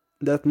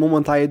 that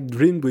moment I had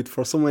dreamed with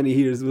for so many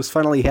years. It was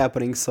finally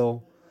happening,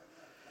 so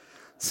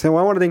I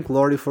want to thank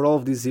Lordi for all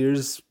of these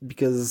years,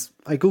 because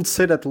I could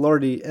say that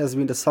Lordi has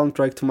been the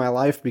soundtrack to my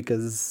life,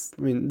 because,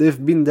 I mean,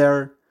 they've been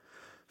there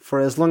for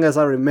as long as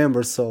I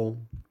remember, so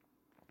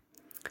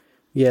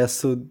yeah,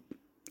 so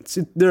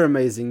they're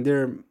amazing.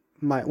 They're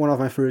one of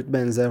my favorite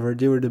bands ever.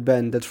 They were the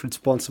band that's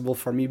responsible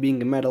for me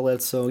being a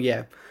metalhead, so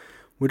yeah.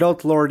 Without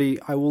Lordi,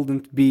 I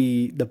wouldn't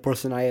be the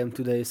person I am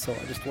today, so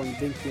I just want to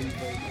thank them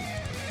very much.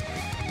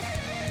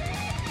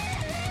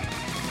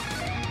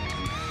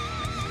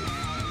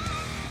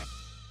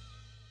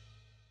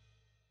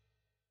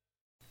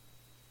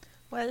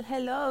 Well,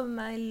 hello,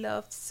 my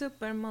loved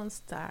super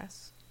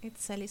monsters.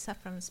 It's Elisa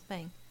from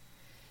Spain.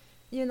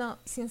 You know,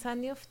 since I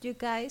knew of you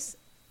guys,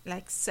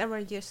 like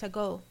several years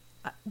ago,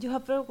 you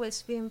have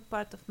always been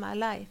part of my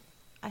life.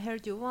 I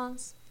heard you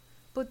once,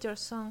 put your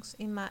songs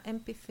in my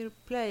MP3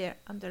 player,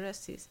 and the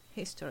rest is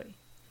history.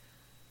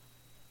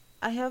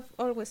 I have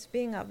always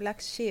been a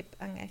black sheep,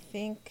 and I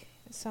think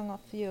some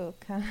of you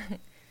can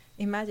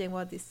imagine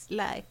what it's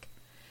like.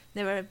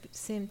 Never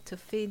seem to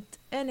fit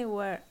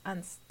anywhere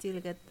and still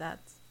get that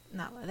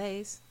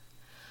nowadays.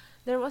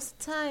 There was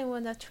a time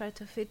when I tried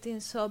to fit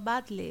in so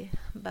badly,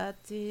 but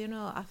you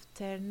know,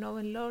 after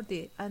knowing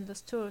Lordi, I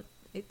understood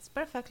it's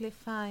perfectly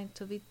fine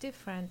to be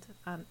different,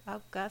 an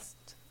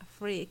outcast, a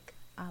freak,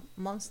 a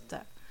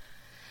monster.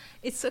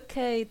 It's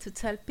okay to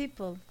tell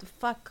people to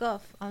fuck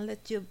off and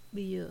let you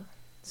be you.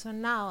 So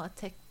now I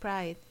take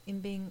pride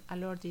in being a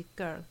Lordi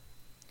girl.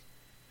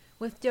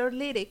 With your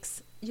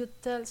lyrics, you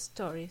tell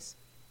stories.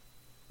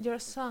 Your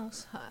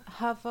songs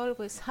have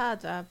always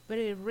had a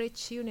very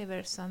rich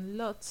universe and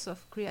lots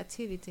of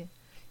creativity.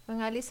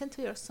 When I listen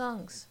to your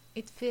songs,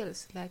 it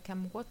feels like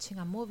I'm watching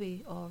a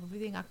movie or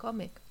reading a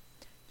comic.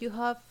 You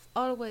have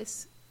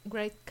always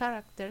great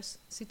characters,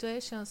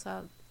 situations,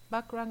 and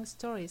background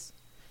stories.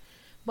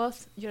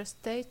 Both your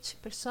stage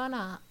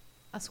persona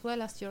as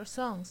well as your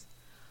songs.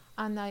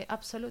 And I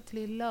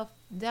absolutely love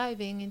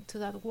diving into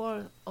that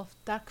world of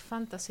dark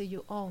fantasy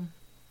you own.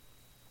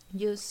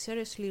 You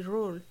seriously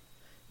rule.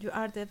 You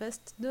are the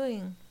best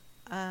doing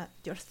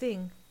your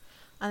thing,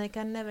 and I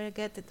can never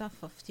get enough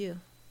of you.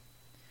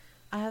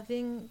 I have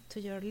been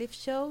to your live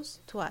shows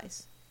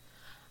twice,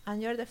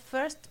 and you're the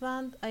first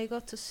band I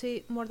got to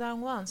see more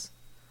than once.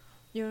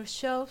 Your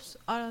shows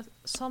are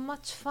so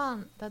much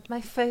fun that my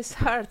face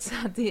hurts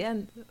at the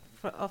end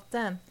of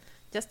them,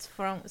 just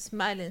from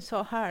smiling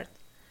so hard.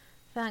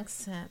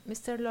 Thanks,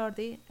 Mr.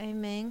 Lordi,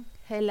 Amen,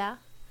 Hela,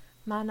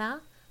 Mana,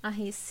 and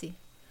Hisi.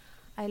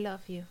 I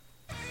love you.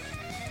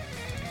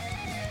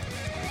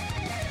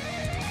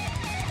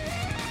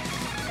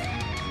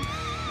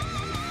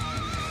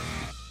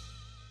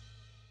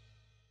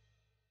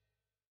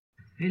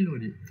 Hey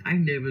Lordi,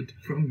 I'm David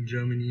from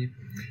Germany,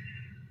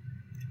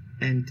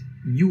 and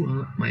you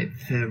are my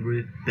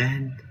favorite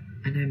band,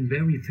 and I'm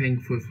very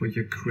thankful for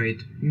your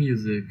great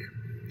music.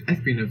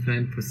 I've been a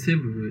fan for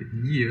several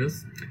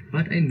years,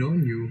 but I've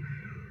known you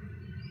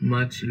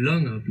much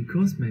longer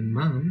because my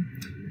mom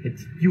had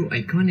your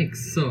iconic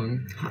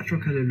song Hard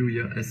Rock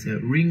Hallelujah as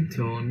a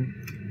ringtone,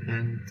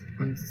 and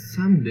on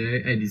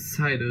Sunday I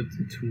decided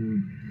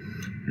to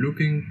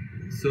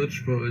search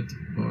for it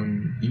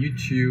on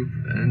YouTube,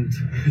 and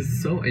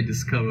so I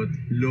discovered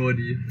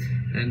Lordi,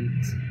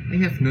 and I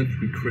have not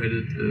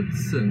regretted it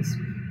since.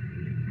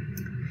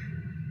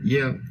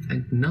 Yeah,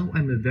 and now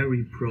I'm a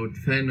very proud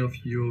fan of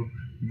your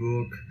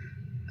work,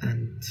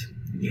 and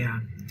yeah,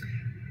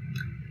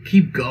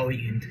 keep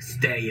going and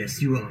stay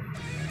as you are.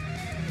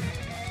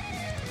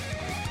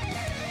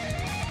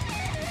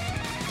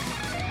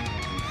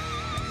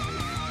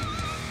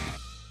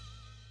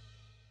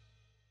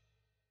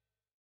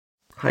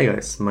 Hi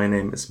guys, my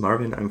name is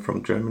Marvin, I'm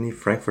from Germany,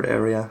 Frankfurt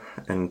area,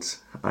 and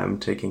I'm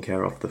taking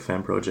care of the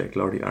fan project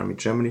Lordi Army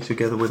Germany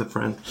together with a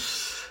friend.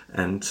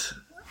 And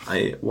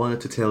I wanted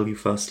to tell you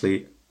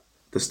firstly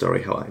the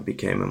story how I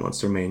became a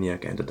monster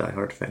maniac and a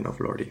diehard fan of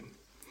Lordi.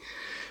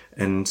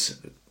 And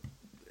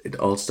it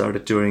all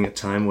started during a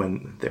time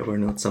when there were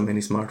not so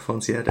many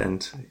smartphones yet,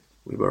 and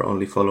we were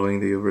only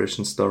following the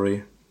Eurovision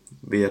story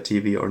via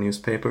TV or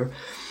newspaper.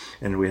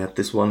 And we had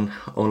this one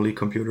only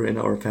computer in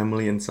our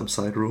family in some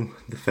side room,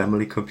 the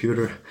family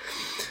computer.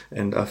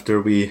 And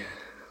after we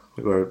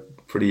were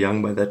pretty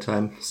young by that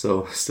time,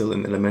 so still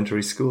in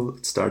elementary school,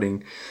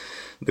 starting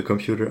the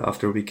computer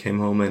after we came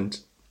home,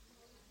 and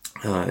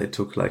it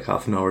took like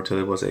half an hour till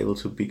it was able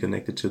to be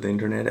connected to the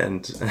internet.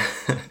 And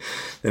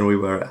then we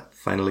were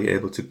finally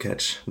able to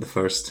catch the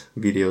first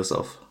videos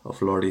of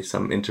Lordi,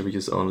 some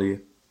interviews only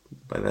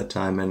by that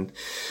time, and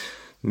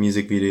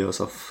music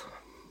videos of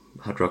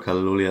Hard Rock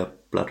Hallelujah,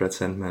 Blood Red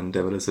Sandman,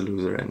 Devil is a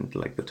Loser, and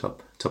like the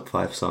top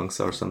 5 songs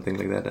or something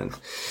like that. And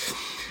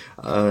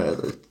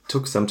it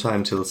took some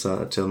time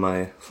till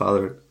my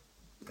father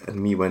and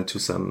me went to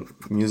some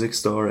music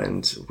store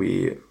and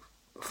we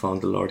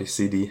found the Lordi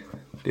CD,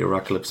 the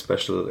Apocalypse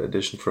Special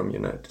Edition from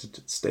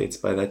United States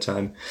by that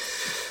time,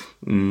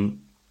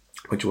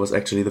 which was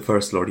actually the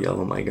first Lordi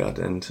album I got.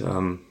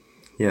 And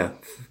yeah,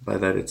 by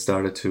that it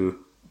started to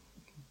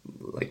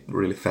like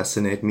really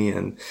fascinate me,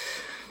 and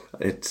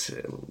it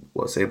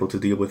was able to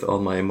deal with all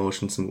my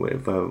emotions. And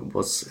if I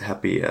was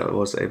happy, I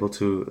was able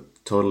to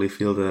totally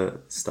feel the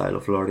style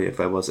of Lordi. If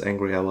I was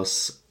angry, I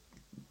was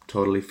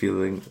totally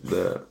feeling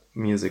the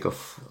music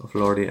of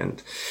Lordi,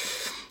 and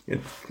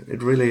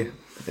it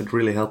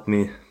really helped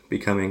me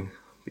becoming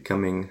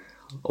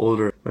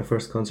older. My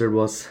first concert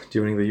was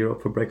during the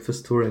Europe for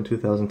Breakfast tour in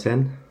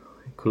 2010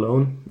 in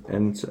Cologne,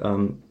 and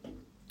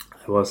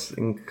I was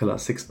in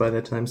class 6 by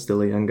that time,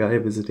 still a young guy,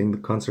 visiting the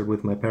concert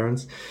with my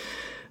parents.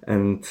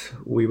 And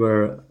we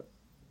were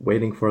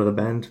waiting for the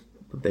band,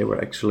 but they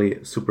were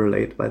actually super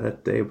late by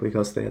that day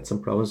because they had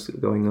some problems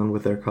going on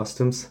with their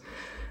costumes.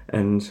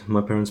 And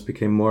my parents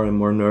became more and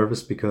more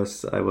nervous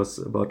because I was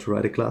about to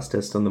write a class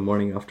test on the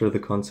morning after the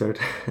concert,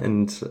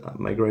 and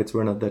my grades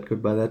were not that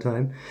good by that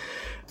time.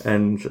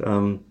 And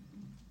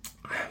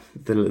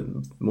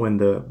when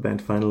the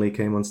band finally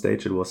came on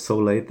stage, it was so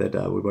late that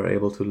we were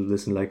able to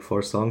listen like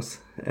 4 songs,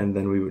 and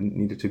then we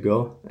needed to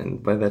go.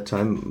 And by that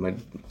time, my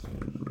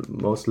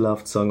most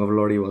loved song of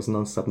Lordi was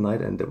Non-Stop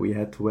Night, and we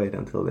had to wait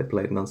until they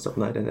played Non-Stop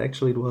Night. And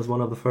actually, it was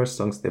one of the first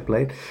songs they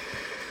played,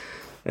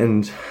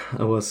 and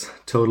I was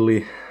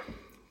totally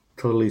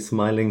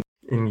smiling.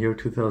 In year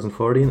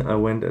 2014, I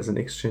went as an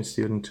exchange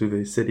student to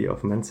the city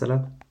of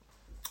Mäntsälä,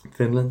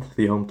 Finland,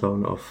 the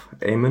hometown of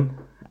Eamon,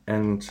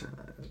 and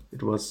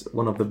it was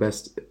one of the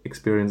best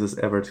experiences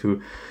ever to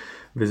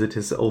visit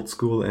his old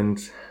school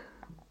and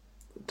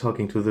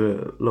talking to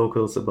the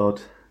locals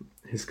about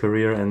his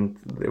career, and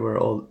they were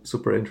all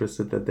super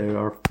interested that they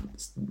are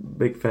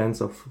big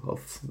fans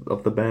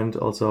of the band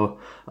also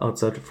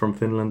outside from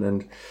Finland.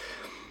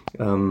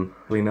 And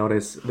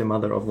nowadays the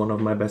mother of one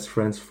of my best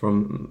friends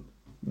from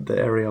the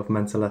area of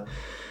Mäntsälä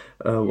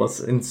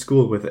was in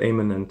school with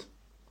Eamon, and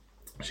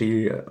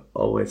she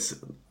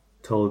always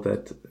told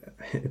that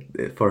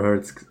for her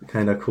it's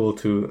kind of cool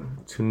to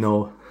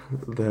know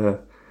the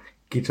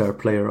guitar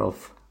player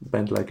of a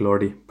band like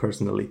Lordi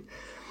personally.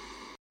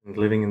 And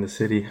living in the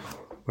city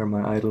where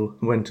my idol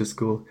went to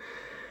school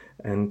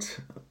and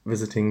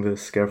visiting the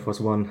Scareforce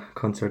One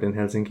concert in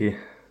Helsinki,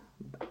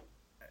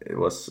 it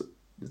was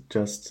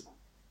just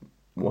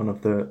one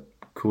of the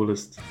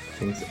coolest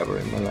things ever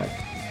in my life.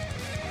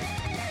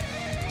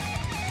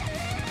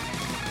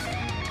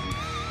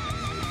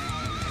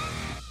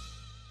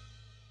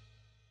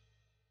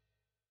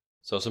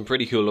 So some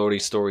pretty cool Lordi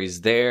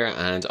stories there,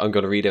 and I'm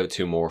going to read out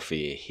 2 more for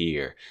you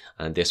here.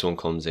 And this one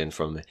comes in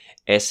from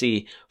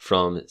Essi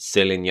from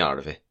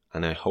Siilinjärvi,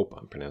 and I hope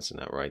I'm pronouncing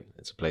that right.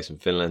 It's a place in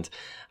Finland,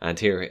 and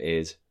here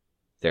is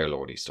their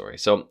Lordi story.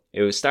 So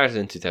it was started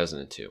in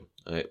 2002.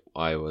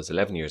 I was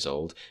 11 years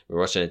old. We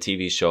were watching a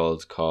TV show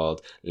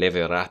called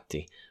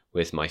Leveratti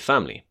with my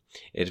family.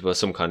 It was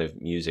some kind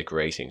of music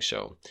rating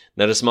show.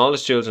 Now, the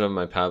smallest children of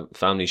my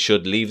family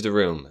should leave the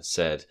room,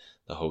 said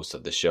the host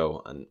of the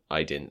show, and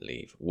I didn't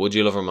leave. Would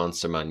You Love Her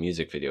Monster Man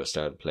music video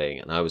started playing,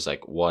 and I was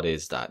like, what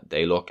is that?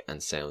 They look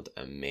and sound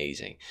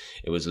amazing.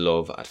 It was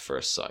love at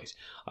first sight.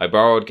 I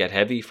borrowed Get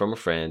Heavy from a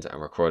friend and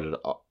recorded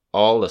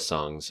all the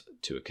songs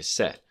to a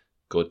cassette.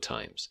 Good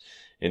times.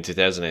 In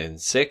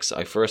 2006,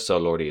 I first saw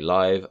Lordi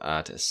live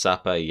at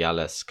Sapa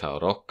Jalles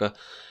Kaurokka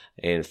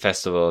in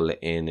festival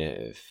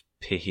in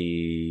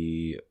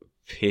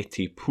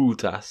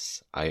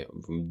Pitiputas. I'm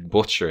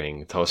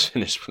butchering those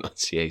Finnish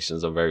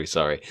pronunciations, I'm very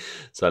sorry.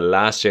 So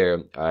last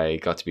year I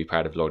got to be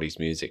part of Lordi's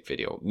music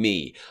video,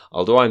 me.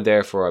 Although I'm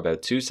there for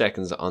about 2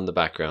 seconds on the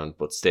background,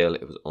 but still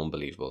it was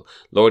unbelievable.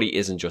 Lordi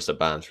isn't just a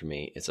band for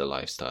me, it's a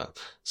lifestyle.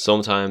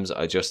 Sometimes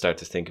I just start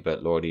to think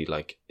about Lordi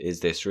like, is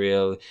this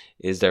real?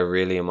 Is there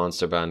really a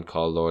monster band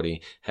called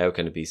Lordi? How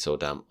can it be so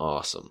damn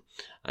awesome?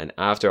 And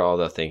after all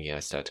that thinking, I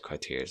start to cry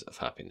tears of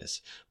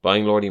happiness.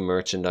 Buying Lordi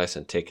merchandise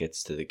and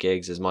tickets to the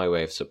gigs is my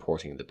way of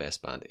supporting the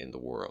best band in the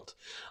world.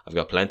 I've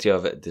got plenty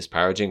of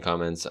disparaging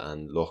comments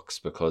and looks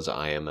because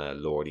I am a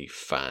Lordi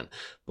fan.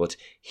 But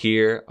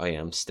here I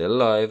am still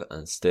alive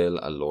and still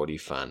a Lordi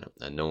fan,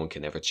 and no one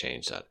can ever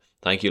change that.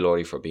 Thank you,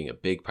 Lordi, for being a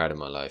big part of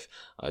my life.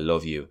 I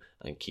love you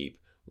and keep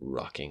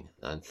rocking.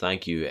 And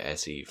thank you,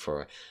 Essie,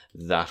 for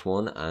that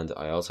one. And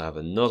I also have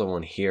another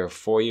one here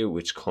for you,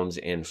 which comes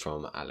in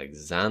from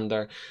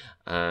Alexander.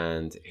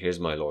 And here's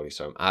my Lordi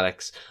story. I'm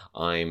Alex.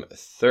 I'm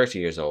 30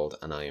 years old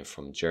and I am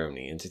from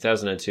Germany. In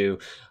 2002,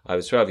 I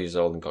was 12 years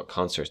old and got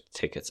concert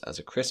tickets as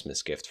a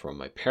Christmas gift from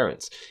my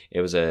parents.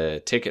 It was a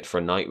ticket for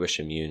Nightwish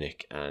in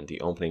Munich, and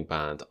the opening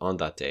band on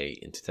that day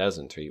in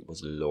 2003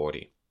 was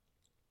Lordi.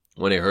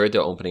 When I heard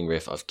the opening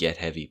riff of Get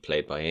Heavy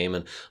played by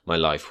Eamon, my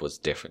life was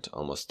different.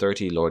 Almost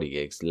 30 Lordi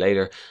gigs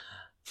later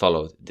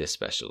followed this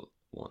special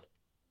one.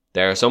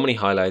 There are so many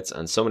highlights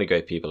and so many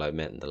great people I've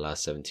met in the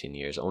last 17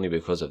 years only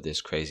because of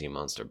this crazy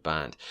monster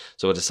band.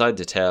 So I decided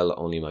to tell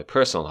only my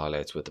personal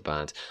highlights with the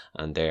band,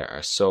 and there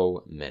are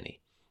so many.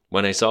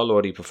 When I saw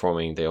Lordi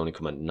performing They Only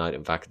Come at Night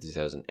in Vaca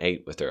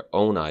 2008 with their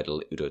own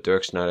idol, Udo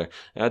Dirkschneider,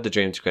 I had the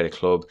dream to create a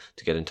club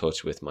to get in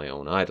touch with my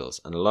own idols.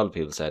 And a lot of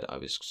people said I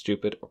was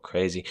stupid or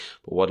crazy,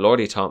 but what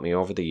Lordi taught me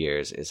over the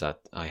years is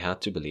that I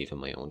had to believe in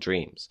my own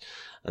dreams.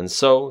 And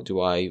so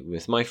do I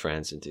with my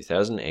friends. In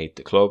 2008,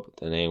 the club,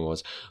 the name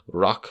was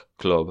Rock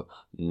Club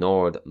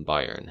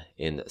Nordbayern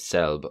in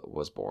Selb,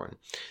 was born.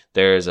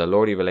 There's a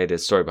Lordi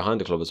related story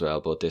behind the club as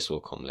well, but this will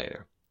come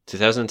later.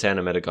 2010,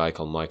 I met a guy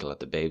called Michael at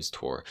the Babes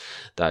tour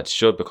that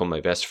should become my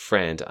best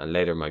friend and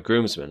later my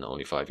groomsman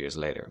only 5 years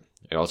later.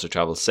 I also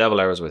travelled several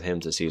hours with him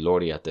to see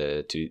Lordi at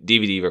the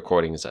DVD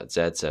recordings at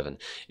Z7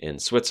 in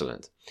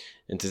Switzerland.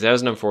 In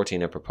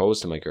 2014, I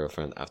proposed to my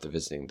girlfriend after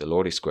visiting the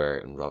Lordi Square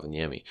in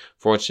Rovaniemi.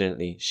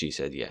 Fortunately, she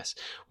said yes.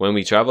 When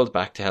we travelled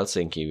back to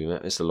Helsinki, we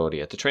met Mr.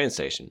 Lordi at the train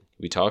station.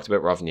 We talked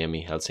about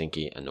Rovaniemi,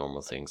 Helsinki and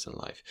normal things in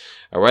life.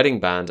 Our wedding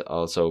band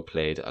also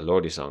played a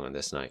Lordi song on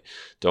this night.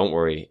 Don't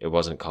worry, it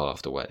wasn't Call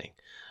Off the Wedding.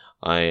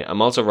 I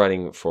am also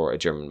writing for a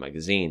German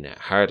magazine,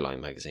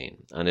 Hardline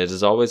magazine, and it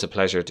is always a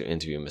pleasure to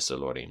interview Mr.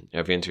 Lordi.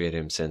 I've interviewed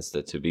him since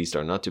the To Beast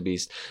or Not To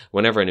Beast,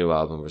 whenever a new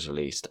album was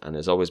released, and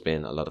it's always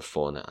been a lot of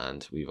fun,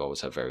 and we've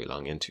always had very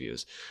long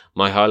interviews.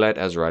 My highlight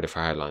as a writer for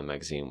Hardline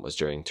magazine was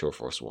during Tour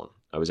Force 1.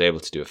 I was able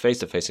to do a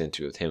face-to-face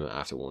interview with him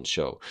after one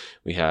show.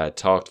 We had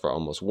talked for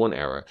almost 1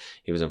 hour.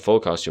 He was in full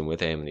costume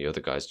with him, and the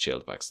other guys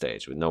chilled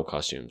backstage with no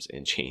costumes,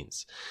 in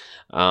jeans.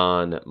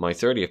 On my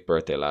 30th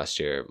birthday last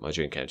year, my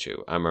dream came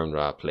true. Amar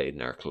Ra played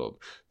in our club,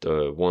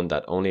 the one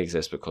that only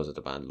exists because of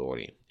the band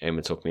Lordi.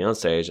 Eamon took me on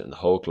stage and the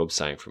whole club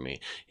sang for me.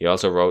 He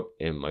also wrote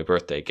in my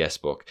birthday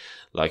guest book,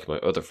 like my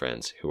other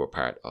friends who were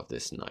part of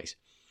this night.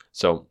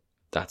 So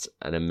that's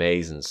an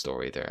amazing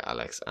story there,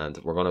 Alex, and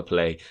we're going to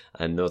play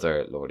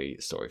another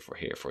Lordi story for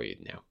you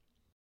now.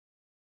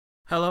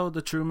 Hello,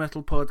 the True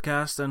Metal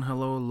Podcast, and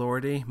hello,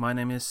 Lordi. My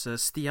name is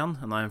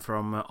Stian, and I'm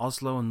from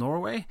Oslo,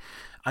 Norway.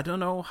 I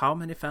don't know how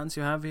many fans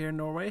you have here in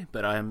Norway,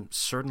 but I am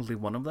certainly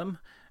one of them.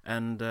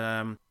 And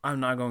I'm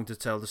now going to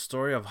tell the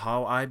story of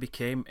how I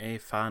became a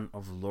fan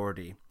of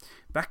Lordi.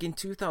 Back in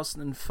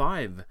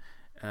 2005,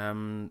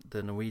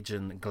 the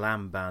Norwegian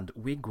glam band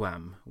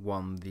Wigwam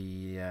won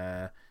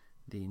the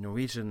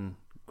Norwegian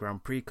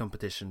Grand Prix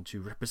competition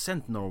to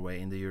represent Norway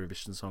in the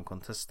Eurovision Song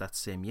Contest that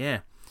same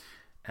year.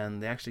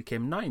 And they actually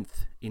came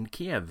 9th in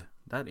Kiev.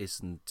 That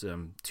isn't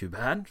too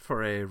bad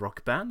for a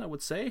rock band, I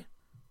would say.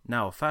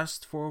 Now,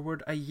 fast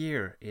forward a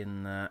year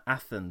in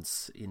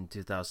Athens in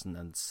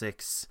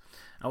 2006.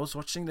 I was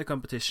watching the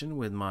competition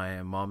with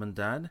my mom and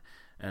dad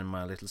and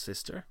my little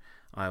sister.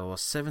 I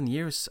was 7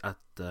 years at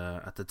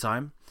the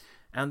time.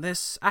 And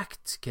this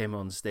act came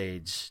on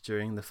stage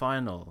during the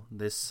final.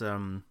 This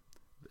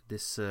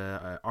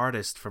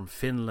artist from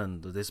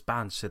Finland, or this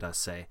band should I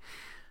say.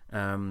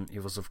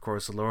 It was of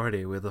course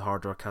Lordi with the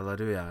Hard Rock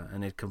Hallelujah,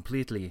 and it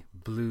completely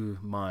blew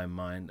my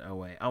mind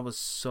away. I was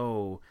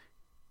so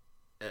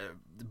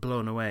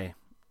blown away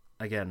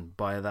again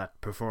by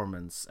that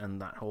performance and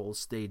that whole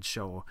stage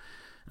show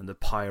and the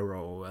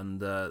pyro and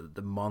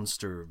the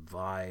monster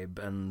vibe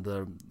and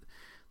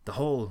the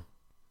whole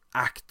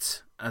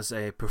act as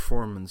a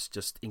performance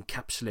just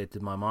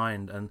encapsulated my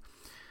mind. And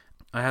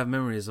I have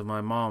memories of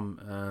my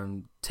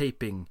mom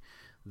taping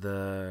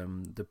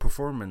the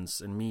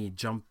performance and me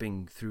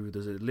jumping through the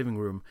living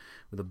room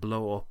with a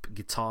blow up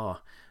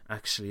guitar,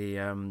 actually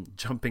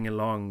jumping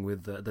along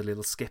with the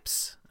little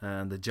skips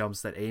and the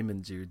jumps that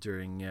Eamon do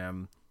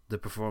during the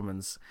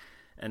performance.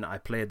 and I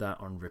played that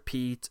on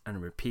repeat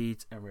and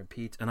repeat and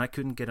repeat, and I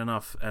couldn't get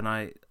enough, and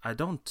I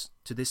don't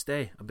to this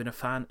day. I've been a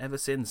fan ever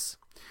since.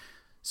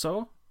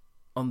 So,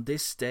 on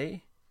this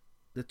day,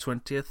 the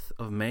 20th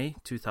of May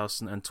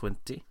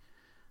 2020,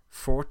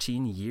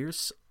 14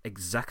 years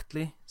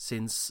exactly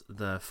since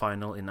the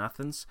final in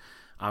Athens,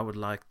 I would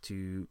like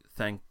to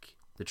thank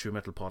the True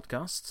Metal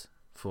Podcast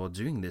for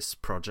doing this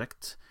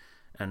project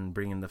and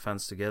bringing the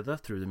fans together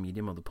through the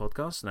medium of the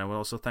podcast. And I will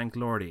also thank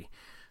Lordi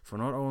for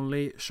not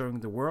only showing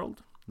the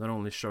world, not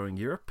only showing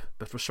Europe,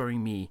 but for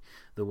showing me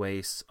the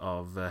ways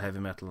of heavy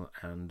metal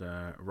and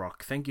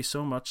rock. Thank you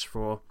so much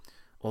for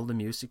all the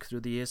music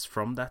through the years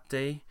from that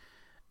day,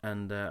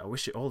 and I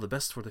wish you all the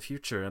best for the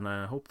future, and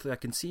I hope that I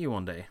can see you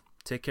one day.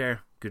 Take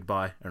care,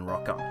 goodbye, and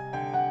rock on.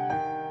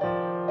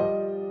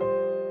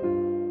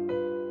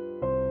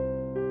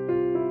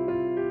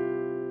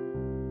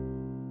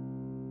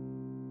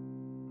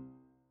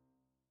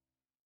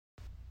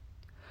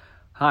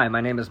 Hi,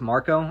 my name is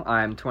Marco.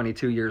 I'm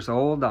 22 years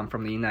old. I'm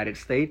from the United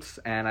States,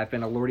 and I've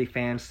been a Lordi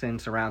fan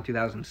since around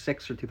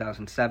 2006 or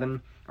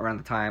 2007, around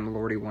the time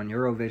Lordi won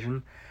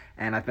Eurovision,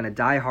 and I've been a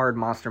die-hard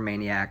Monster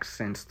Maniac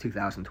since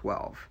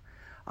 2012.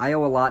 I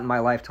owe a lot in my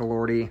life to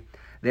Lordi.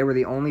 They were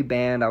the only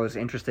band I was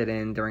interested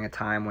in during a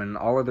time when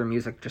all of their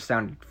music just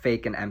sounded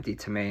fake and empty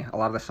to me. A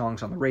lot of the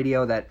songs on the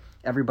radio that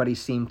everybody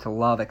seemed to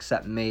love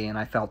except me, and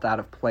I felt out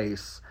of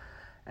place,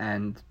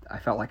 and I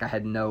felt like I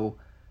had no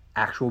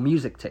actual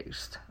music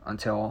taste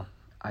until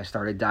I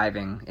started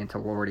diving into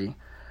Lordi.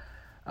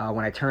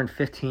 When I turned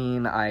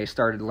 15, I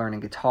started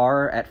learning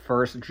guitar, at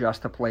first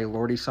just to play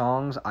Lordi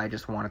songs. I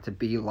just wanted to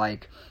be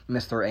like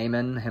Mr.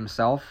 Amen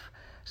himself,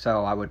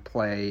 so I would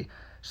play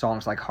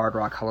songs like Hard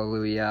Rock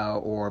Hallelujah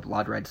or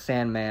Blood Red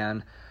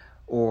Sandman,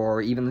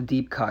 or even the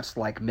deep cuts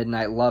like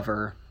Midnight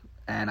Lover,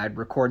 and I'd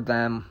record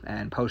them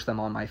and post them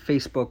on my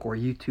Facebook or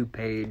YouTube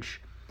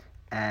page,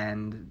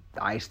 and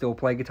I still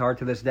play guitar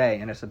to this day,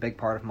 and it's a big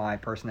part of my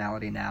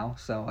personality now.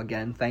 So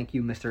again, thank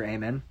you, Mr.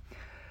 Amen.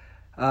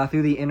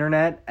 Through the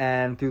internet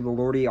and through the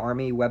Lordi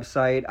Army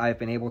website, I've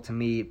been able to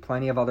meet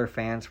plenty of other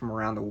fans from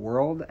around the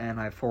world, and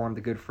I've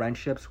formed good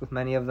friendships with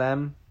many of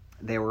them.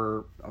 They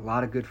were a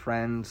lot of good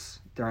friends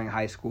during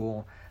high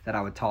school that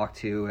I would talk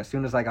to. As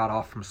soon as I got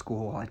off from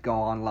school, I'd go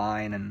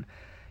online and,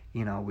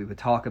 we would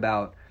talk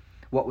about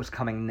what was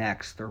coming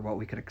next or what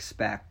we could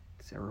expect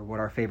or what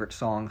our favorite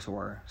songs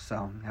were.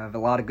 So I have a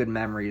lot of good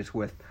memories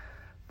with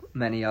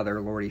many other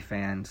Lordi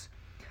fans.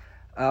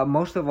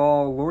 Most of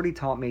all, Lordi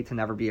taught me to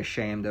never be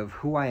ashamed of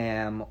who I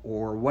am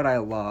or what I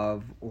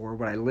love or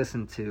what I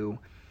listen to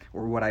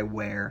or what I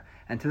wear.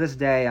 And to this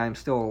day, I'm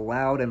still a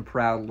loud and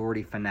proud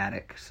Lordi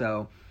fanatic.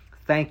 So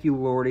thank you,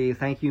 Lordi.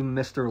 Thank you,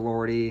 Mr.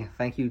 Lordi.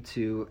 Thank you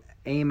to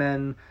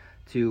Amen,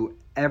 to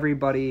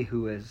everybody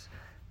who has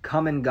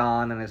come and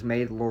gone and has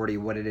made Lordi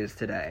what it is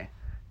today.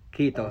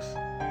 Kiitos.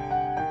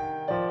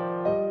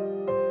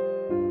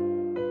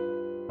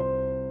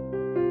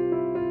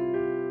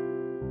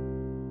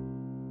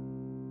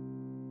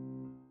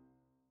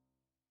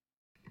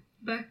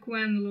 Back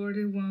when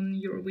Lordi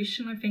won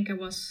Eurovision, I think I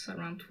was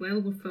around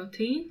 12 or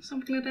 13,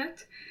 something like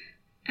that.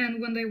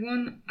 And when they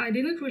won, I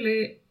didn't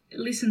really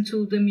listen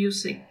to the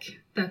music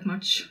that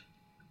much,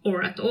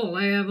 or at all.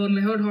 I have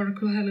only heard Hard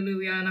Rock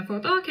Hallelujah, and I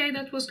thought, okay,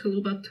 that was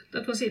cool, but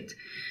that was it.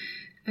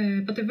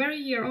 But the very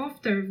year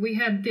after, we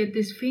did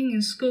this thing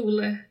in school,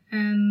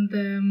 and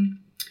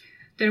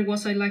there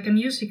was a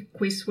music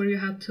quiz where you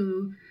had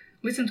to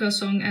listen to a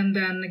song and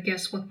then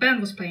guess what band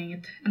was playing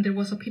it. And there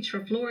was a picture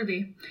of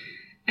Lordi,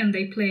 and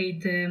they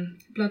played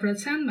Blood Red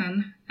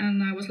Sandman,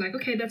 and I was like,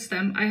 okay, that's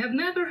them. I have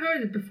never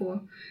heard it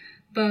before,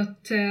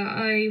 but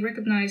I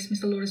recognized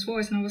Mr. Lordi's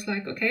voice, and I was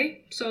like,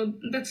 okay, so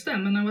that's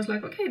them. And I was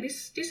like, okay,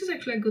 this is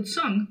actually a good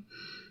song.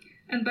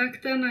 And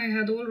back then I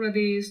had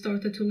already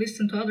started to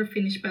listen to other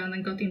Finnish bands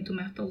and got into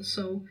metal,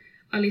 so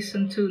I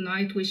listened to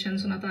Nightwish and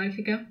Sonata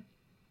Arctica.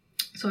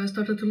 So I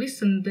started to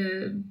listen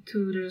to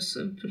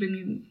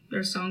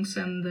their songs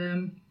and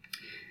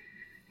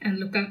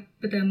look up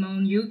them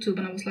on YouTube,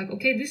 and I was like,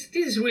 okay, this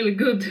is really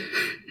good.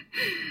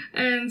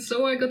 And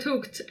so I got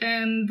hooked,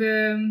 and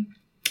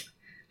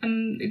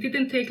it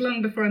didn't take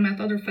long before I met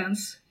other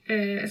fans.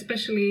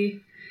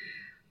 Especially,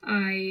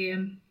 I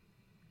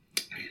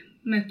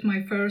met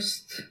my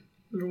first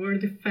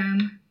Lordi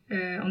fan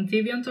on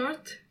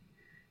DeviantArt,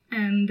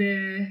 and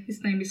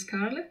his name is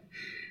Karle.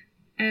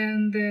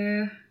 And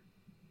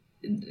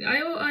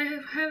I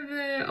have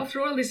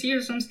after all these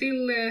years, I'm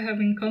still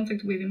having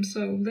contact with him.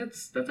 So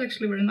that's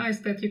actually very nice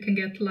that you can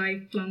get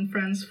lifelong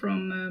friends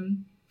from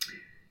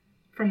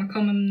a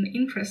common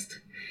interest.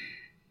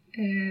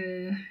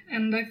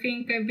 And I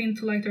think I've been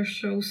to their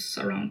shows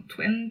around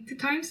 20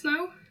 times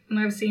now, and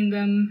I've seen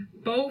them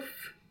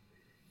both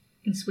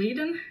in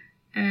Sweden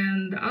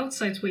and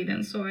outside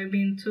Sweden. So I've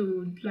been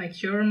to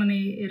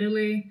Germany,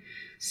 Italy,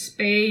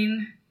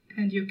 Spain,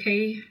 and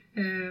UK.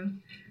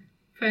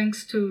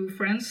 Thanks to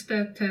friends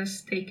that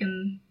has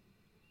taken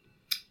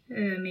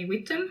me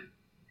with them.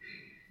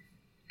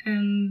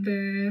 And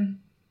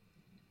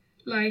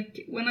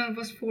when I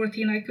was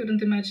 14, I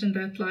couldn't imagine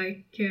that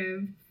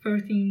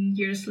 13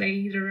 years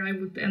later I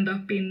would end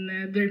up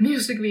in their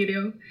music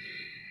video.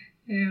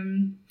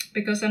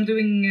 Because I'm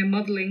doing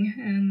modeling,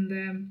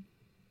 and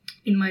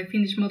in my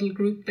Finnish model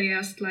group they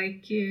asked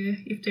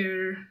if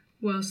there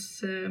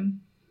was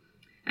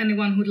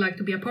anyone who'd like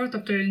to be a part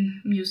of their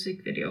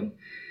music video.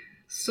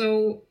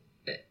 So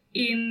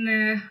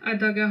I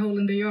dug a hole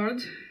in the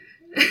yard.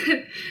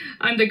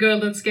 I'm the girl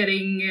that's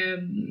getting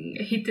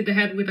hit in the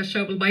head with a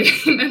shovel by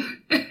Eamon.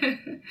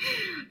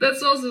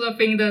 That's also a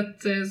thing that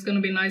is going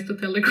to be nice to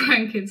tell the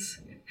grandkids.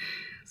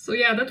 So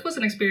yeah, that was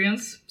an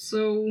experience.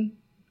 So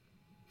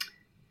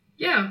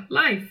yeah,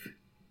 life.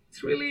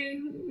 It's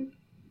really,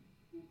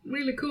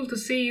 really cool to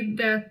see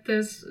that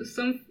there's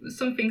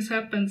some things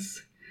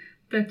happens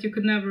that you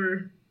could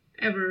never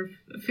ever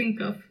think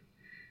of.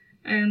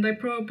 And I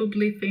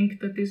probably think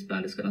that this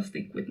band is gonna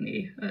stick with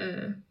me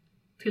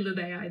till the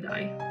day I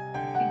die.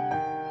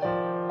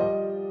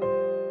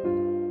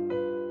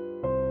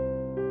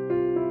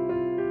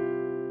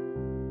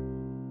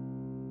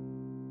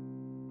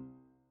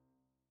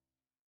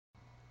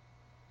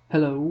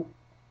 Hello,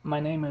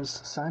 my name is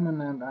Simon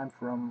and I'm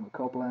from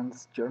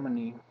Koblenz,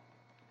 Germany.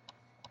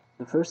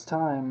 The first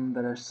time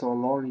that I saw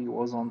Lordi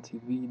was on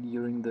TV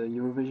during the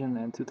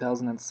Eurovision in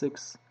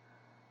 2006.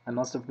 I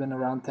must have been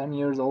around 10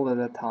 years old at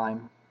that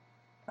time.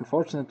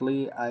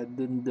 Unfortunately, I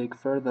didn't dig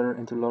further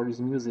into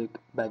Lordi's music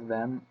back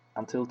then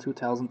until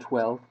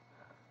 2012,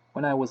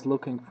 when I was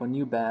looking for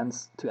new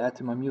bands to add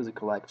to my music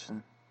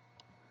collection.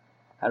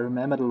 I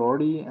remembered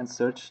Lordi and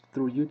searched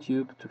through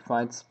YouTube to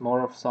find more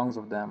of songs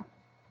of them.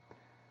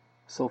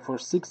 So for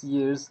 6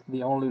 years,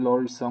 the only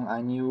Lordi song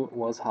I knew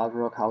was Hard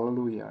Rock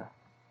Hallelujah.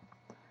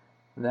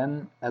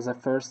 Then, as I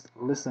first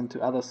listened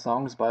to other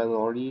songs by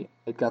Lordi,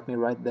 it got me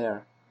right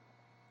there.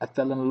 I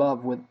fell in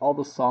love with all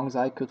the songs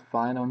I could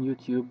find on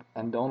YouTube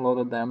and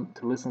downloaded them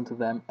to listen to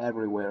them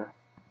everywhere.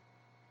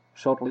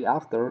 Shortly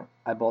after,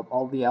 I bought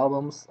all the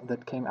albums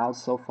that came out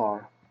so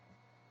far.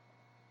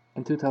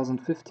 In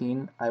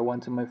 2015, I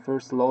went to my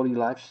first Lordi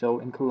live show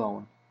in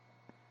Cologne.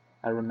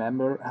 I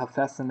remember how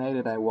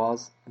fascinated I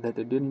was that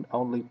they didn't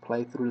only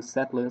play through the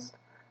setlist,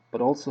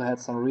 but also had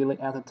some really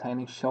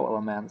entertaining show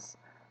elements,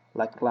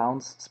 like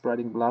clowns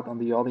spreading blood on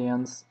the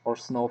audience or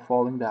snow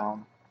falling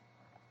down.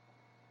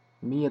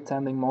 Me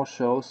attending more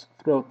shows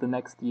throughout the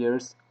next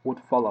years would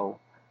follow,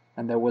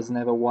 and there was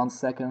never 1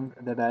 second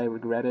that I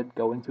regretted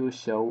going to a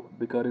show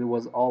because it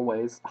was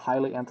always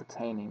highly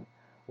entertaining,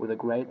 with a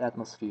great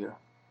atmosphere.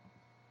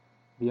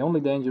 The only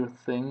dangerous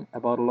thing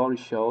about Lordi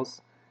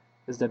shows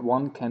is that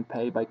one can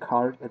pay by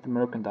card at the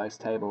merchandise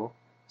table,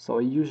 so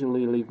I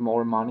usually leave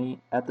more money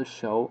at the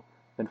show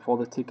than for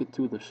the ticket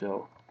to the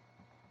show.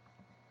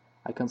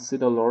 I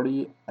consider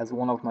Lordi as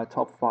one of my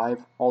top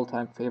 5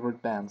 all-time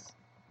favorite bands.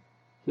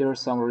 Here are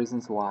some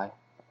reasons why.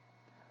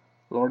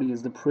 Lordi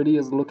is the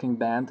prettiest looking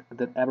band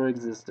that ever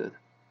existed.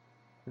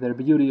 Their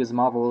beauty is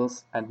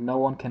marvelous and no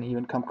one can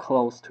even come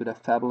close to their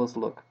fabulous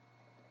look.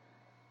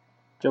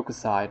 Joke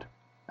aside,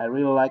 I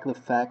really like the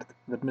fact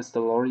that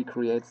Mr. Lordi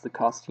creates the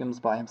costumes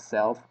by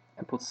himself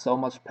and puts so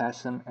much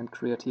passion and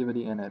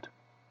creativity in it.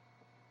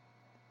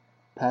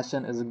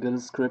 Passion is a good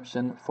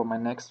description for my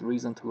next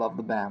reason to love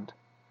the band.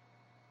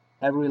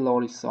 Every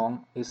Lordi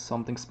song is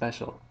something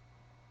special.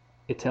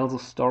 It tells a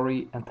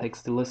story and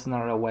takes the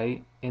listener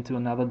away into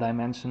another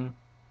dimension.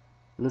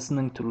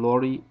 Listening to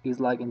Lordi is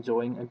like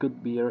enjoying a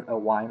good beer, a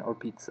wine or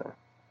pizza.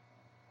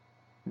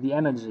 The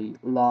energy,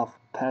 love,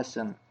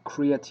 passion,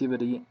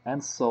 creativity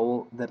and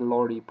soul that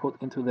Lordi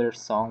put into their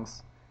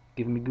songs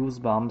give me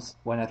goosebumps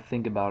when I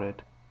think about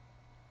it.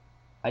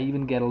 I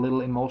even get a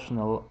little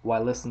emotional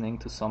while listening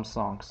to some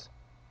songs.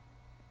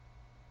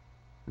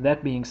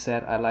 That being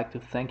said, I'd like to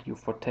thank you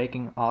for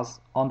taking us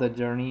on that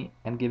journey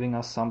and giving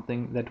us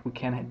something that we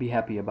can be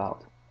happy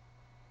about.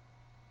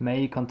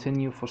 May you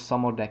continue for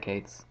some more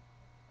decades.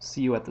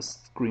 See you at the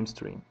Scream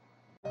Stream.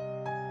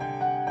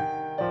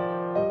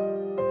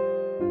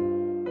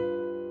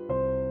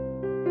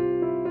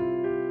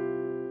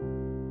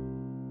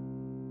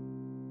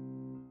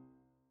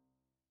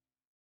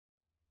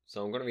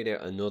 So I'm going to read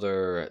out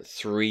another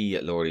 3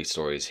 Lordi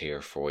stories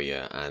here for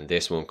you, and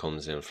this one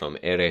comes in from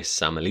Eres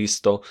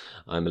Samalisto.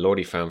 I'm a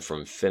Lordi fan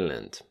from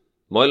Finland.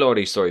 My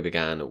Lordi story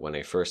began when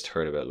I first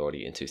heard about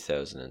Lordi in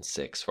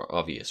 2006 for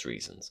obvious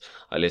reasons.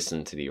 I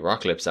listened to the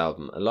Rockalypse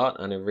album a lot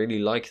and I really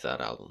liked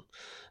that album.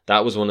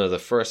 That was one of the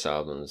first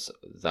albums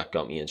that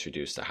got me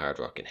introduced to hard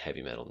rock and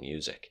heavy metal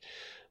music.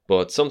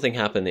 But something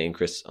happened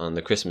on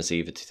the Christmas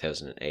Eve of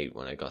 2008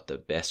 when I got the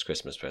best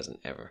Christmas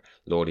present ever,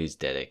 Lordi's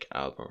Dedic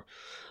album.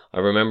 I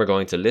remember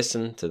going to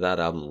listen to that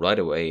album right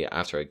away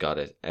after I got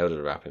it out of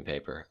the wrapping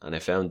paper, and I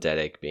found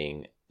Dedic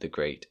being a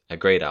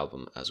great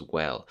album as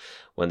well.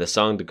 When the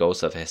song The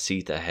Ghost of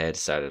Hecita Head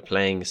started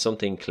playing,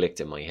 something clicked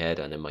in my head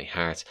and in my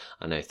heart,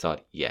 and I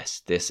thought,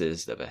 yes, this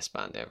is the best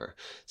band ever.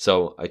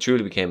 So I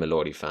truly became a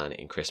Lordi fan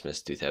in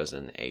Christmas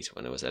 2008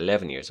 when I was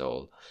 11 years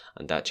old,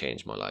 and that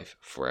changed my life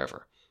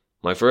forever.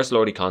 My first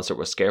Lordi concert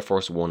was Scare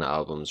Force 1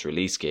 album's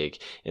release gig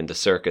in the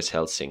Circus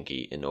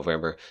Helsinki in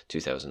November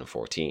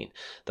 2014.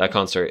 That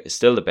concert is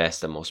still the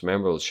best and most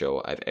memorable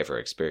show I've ever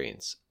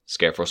experienced.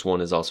 Scare Force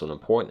 1 is also an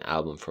important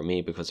album for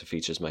me because it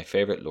features my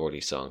favourite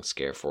Lordi song,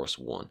 Scare Force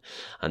 1,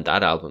 and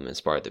that album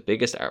inspired the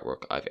biggest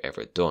artwork I've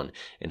ever done.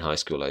 In high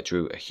school I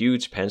drew a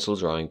huge pencil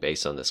drawing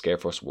based on the Scare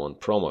Force 1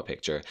 promo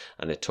picture,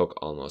 and it took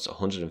almost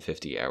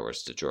 150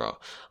 hours to draw.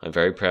 I'm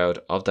very proud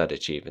of that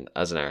achievement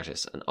as an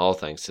artist, and all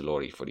thanks to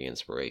Lordi for the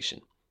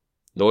inspiration.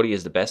 Lordi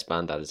is the best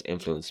band that has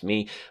influenced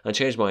me and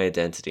changed my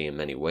identity in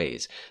many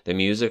ways. Their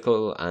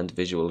musical and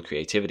visual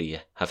creativity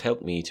have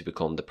helped me to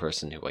become the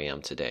person who I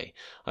am today.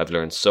 I've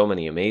learned so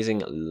many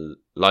amazing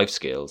life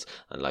skills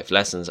and life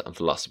lessons and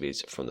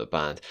philosophies from the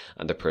band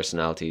and their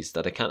personalities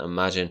that I can't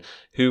imagine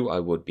who I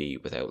would be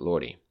without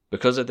Lordi.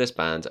 Because of this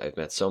band, I've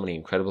met so many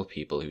incredible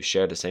people who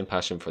share the same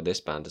passion for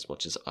this band as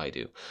much as I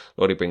do.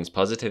 Lordi brings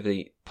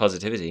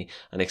positivity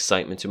and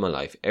excitement to my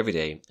life every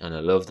day, and I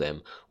love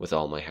them with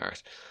all my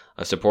heart.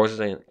 I've supported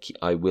and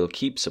I will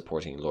keep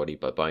supporting Lordi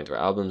by buying their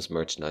albums,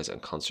 merchandise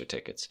and concert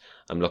tickets.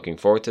 I'm looking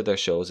forward to their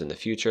shows in the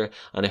future,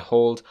 and I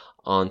hold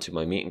on to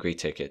my meet and greet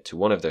ticket to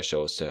one of their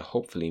shows to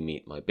hopefully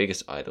meet my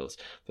biggest idols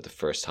for the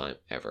first time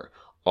ever.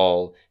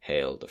 All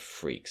hail the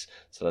Freaks.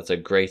 So that's a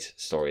great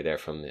story there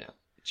from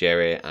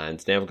Jerry,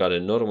 and now we've got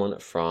another one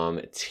from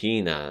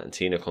Tina, and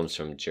Tina comes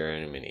from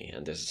Germany,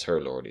 and this is her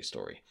Lordi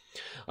story.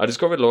 I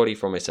discovered Lordi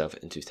for myself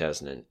in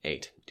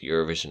 2008, the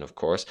Eurovision of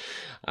course,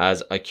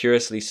 as I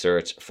curiously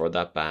searched for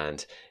that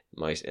band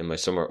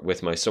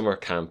with my summer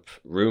camp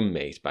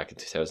roommate back in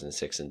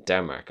 2006 in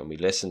Denmark, and we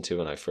listened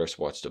to and I first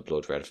watched the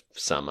Blood Red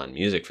Salmon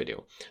music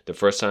video. The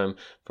first time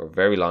for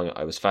very long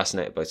I was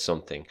fascinated by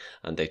something,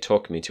 and they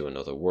took me to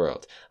another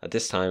world. At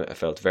this time I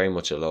felt very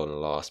much alone and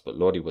lost, but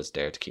Lordi was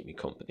there to keep me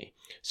company.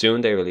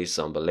 Soon they released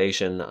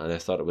Zombulation, and I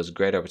thought it was a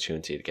great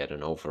opportunity to get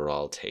an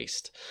overall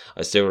taste.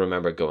 I still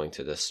remember going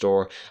to the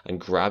store and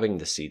grabbing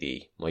the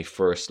CD, my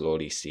first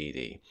Lordi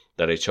CD,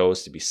 that I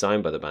chose to be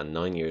signed by the band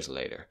 9 years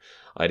later.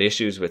 I had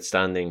issues with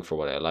standing for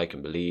what I like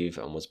and believe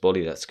and was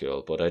bullied at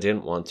school, but I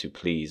didn't want to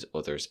please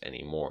others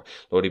anymore.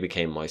 Lordi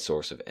became my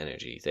source of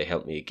energy. They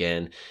helped me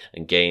again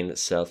and gain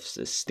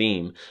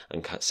self-esteem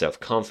and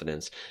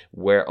self-confidence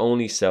where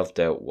only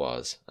self-doubt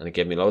was, and it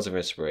gave me loads of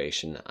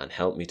inspiration and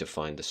helped me to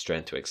find the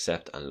strength to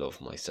accept and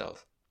love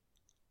myself.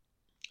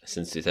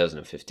 Since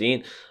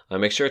 2015, I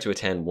make sure to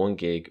attend one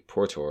gig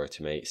per tour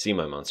to see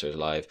my monsters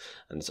live,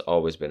 and it's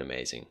always been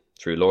amazing.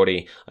 Through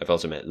Lordi, I've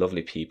also met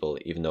lovely people,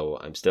 even though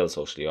I'm still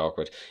socially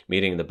awkward.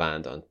 Meeting the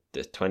band on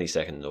the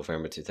 22nd of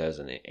November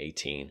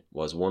 2018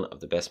 was one of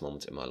the best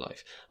moments in my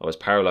life. I was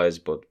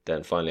paralysed, but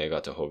then finally I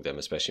got to hug them,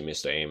 especially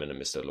Mr. Eamon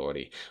and Mr.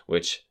 Lordi,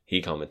 which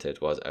he commented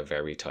was a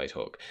very tight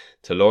hug.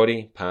 To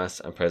Lordi,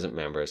 past and present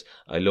members,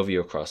 I love you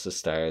across the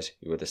stars.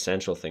 You are the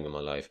central thing in my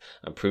life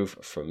and proof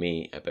for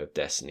me about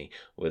destiny.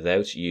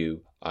 Without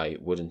you, I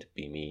wouldn't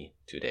be me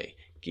today.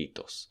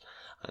 Gitos.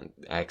 And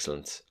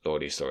excellent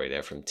Lordi story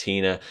there from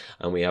Tina.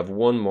 And we have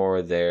one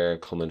more there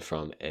coming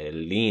from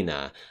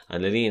Elina.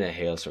 And Elina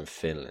hails from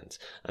Finland.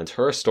 And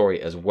her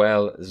story as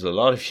well, as a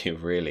lot of you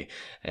really,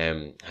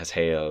 has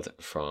hailed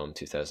from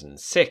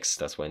 2006.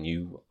 That's when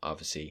you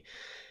obviously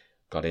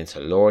got into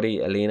Lordi,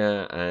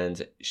 Elina,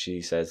 and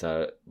she says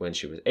that when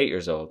she was 8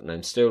 years old, and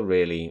I'm still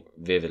really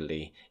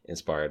vividly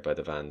inspired by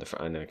the band,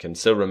 and I can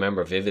still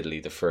remember vividly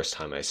the first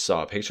time I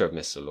saw a picture of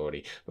Mr.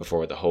 Lordi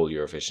before the whole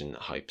Eurovision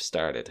hype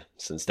started.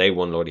 Since day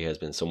one, Lordi has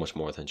been so much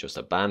more than just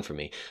a band for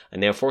me,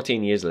 and now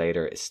 14 years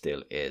later, it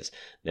still is.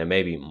 Now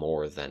maybe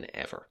more than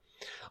ever.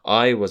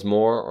 I was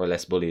more or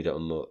less bullied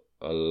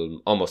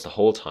almost the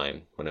whole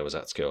time when I was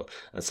at school,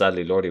 and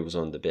sadly Lordi was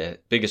one of the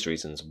biggest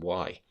reasons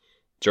why.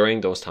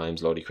 During those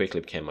times, Lordi quickly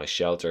became my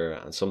shelter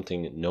and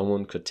something no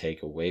one could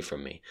take away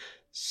from me,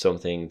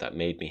 something that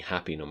made me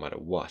happy no matter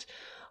what.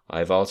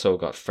 I've also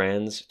got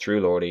friends through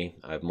Lordi.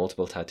 I have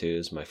multiple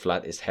tattoos. My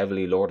flat is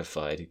heavily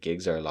Lordified.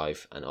 Gigs are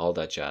life and all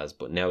that jazz.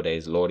 But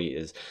nowadays, Lordi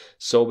is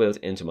so built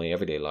into my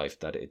everyday life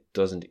that I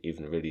don't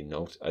even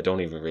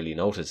really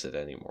notice it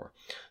anymore.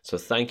 So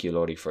thank you,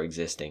 Lordi, for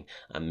existing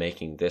and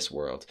making this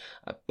world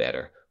a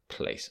better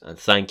place. And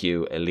thank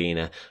you,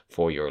 Elena,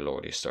 for your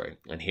Lordi story.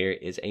 And here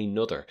is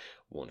another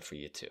one for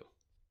you too.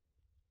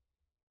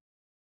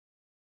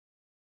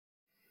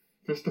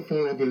 First of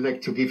all, I would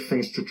like to give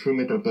thanks to True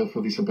Metal Bell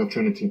for this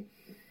opportunity.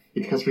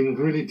 It has been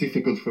really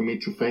difficult for me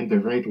to find the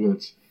right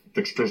words to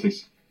express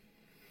this.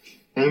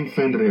 I'm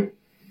Fenrir.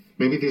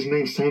 Maybe this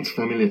name sounds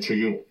familiar to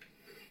you.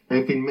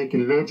 I've been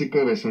making Lordi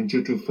covers on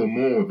YouTube for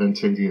more than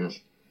 10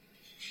 years.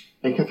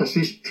 I have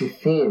assisted to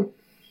 4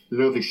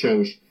 Lordi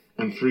shows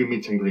and 3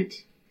 meet and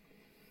greets.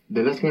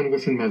 The last one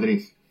was in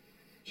Madrid,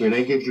 where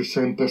I gave you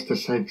some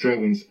poster-side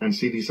drawings and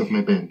CDs of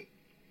my band.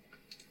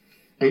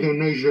 I don't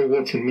know if you're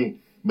watching me,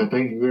 but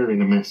I'm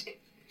wearing a mask,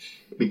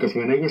 because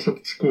when I was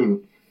at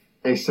school,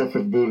 I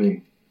suffered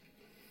bullying,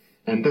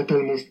 and that's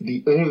almost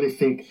the only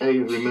thing I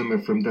remember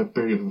from that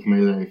period of my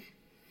life.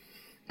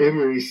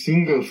 Every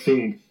single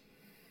thing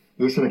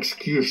was an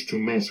excuse to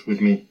mess with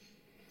me.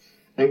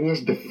 I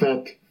was the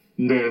fat,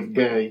 nerd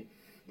guy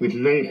with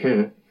long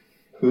hair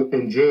who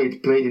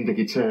enjoyed playing the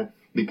guitar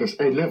because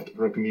I loved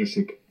rock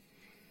music.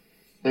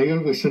 I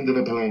always ended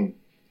up alone,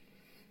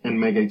 and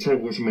my guitar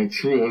was my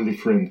true only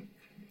friend.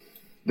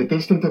 The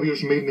constant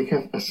abuse made me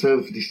have a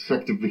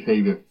self-destructive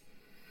behavior,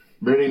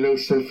 very low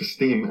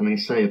self-esteem and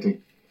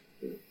anxiety.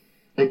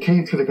 I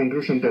came to the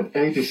conclusion that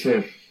I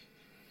deserved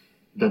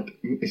that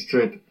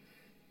threat,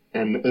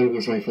 and all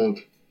was my fault,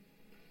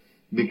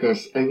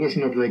 because I was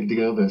not like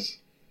the others,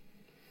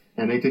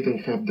 and I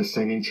didn't have the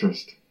same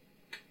interest.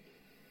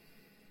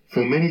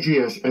 For many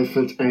years I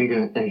felt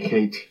anger and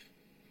hate,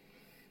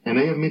 and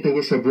I admit I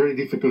was a very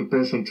difficult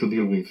person to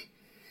deal with.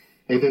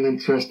 I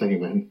didn't trust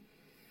anyone.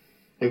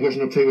 I was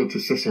not able to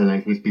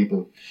socialize with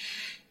people.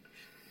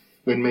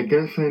 When my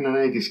girlfriend and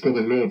I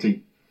discovered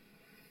Lordi,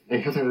 I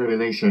had a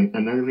revelation,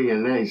 and I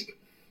realized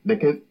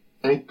that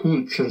I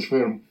could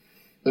transform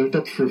all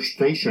that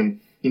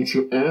frustration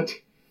into art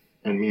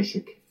and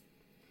music.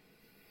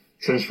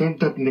 Transform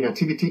that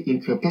negativity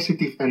into a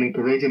positive and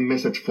encouraging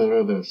message for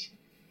others,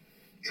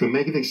 to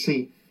make them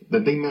see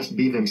that they must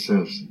be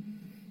themselves.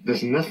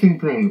 There's nothing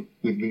wrong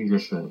with being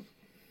yourself,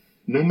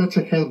 no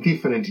matter how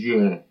different you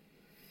are,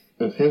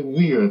 or how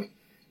weird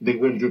they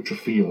want you to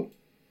feel.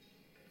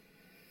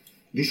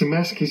 This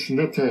mask is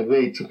not a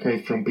way to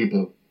hide from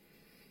people.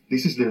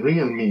 This is the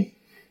real me,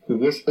 who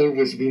was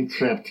always being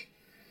trapped,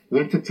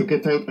 wanted to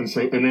get out and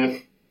say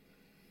enough.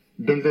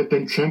 Don't let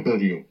them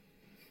trample you,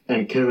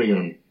 and carry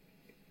on.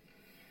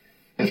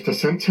 After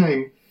some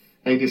time,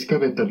 I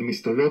discovered that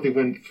Mr. Lordi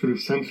went through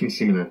something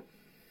similar,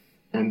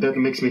 and that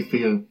makes me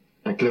feel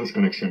a close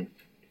connection.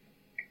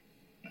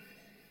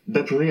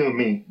 That real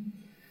me,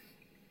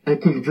 I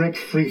could break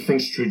free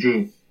thanks to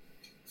you.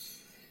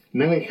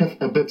 Now I have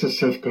a better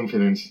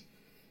self-confidence.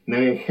 Now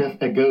I have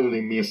a goal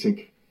in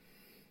music.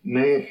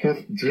 Now I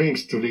have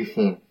dreams to live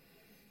for,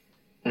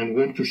 and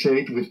want to share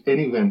it with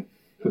anyone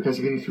who has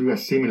been through a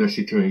similar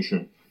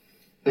situation.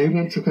 I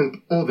want to help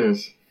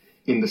others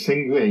in the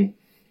same way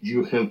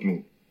you helped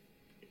me.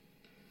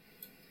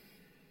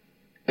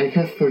 I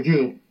have for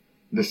you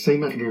the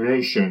same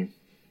admiration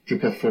you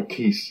have for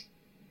Kiss.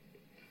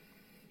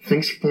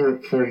 Thanks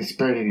for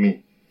inspiring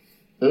me,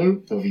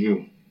 all of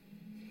you.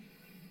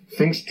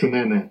 Thanks to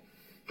Nana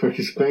for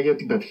his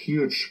quiet but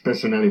huge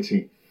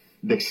personality,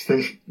 the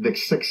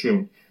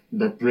exception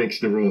that breaks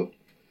the rule.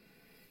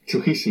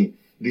 To Hissy,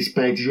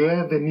 despite you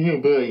are the new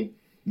boy,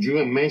 you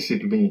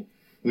amazed me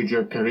with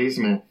your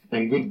charisma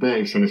and good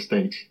vibes on the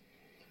stage.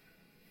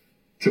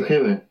 To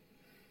Hela,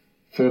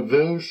 for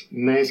those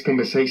nice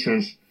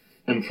conversations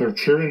and for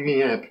cheering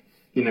me up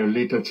in our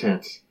little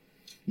chats.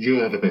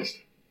 You are the best.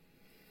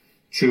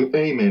 To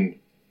Amen,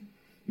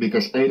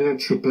 because I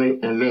learned to play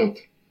a lot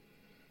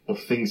of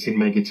things in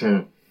my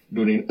guitar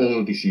during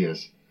all these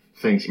years.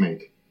 Thanks,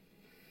 mate.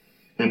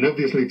 And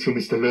obviously to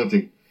Mr.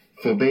 Lordi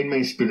for being my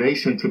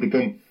inspiration to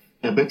become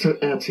a better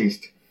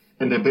artist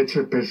and a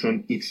better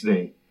person each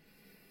day,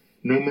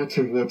 no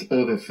matter what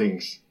other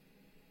things.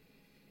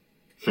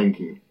 Thank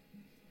you.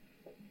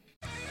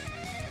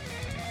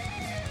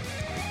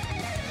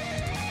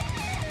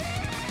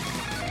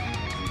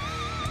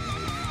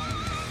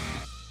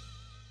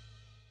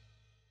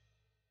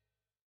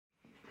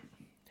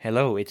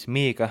 Hello, it's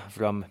Mika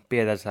from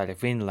Pietarsaari,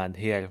 Finland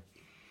here.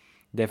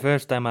 The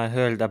first time I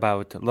heard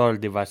about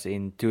Lordi was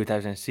in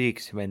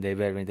 2006 when they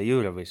were in the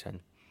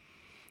Eurovision.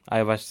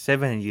 I was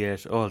 7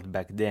 years old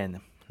back then,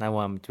 now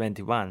I'm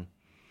 21,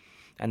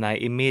 and I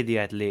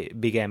immediately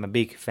became a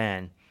big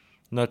fan,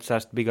 not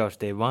just because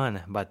they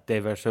won, but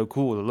they were so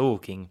cool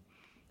looking,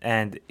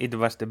 and it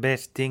was the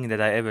best thing that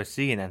I ever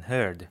seen and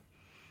heard.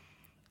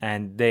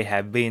 And they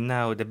have been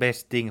now the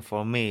best thing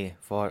for me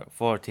for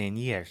 14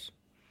 years.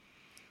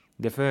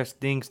 The first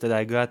things that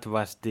I got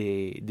was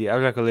the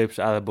Apocalypse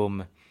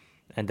album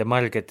and the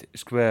Market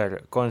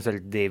Square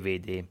concert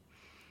DVD,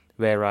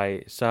 where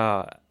I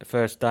saw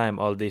first time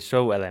all these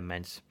show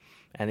elements,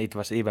 and it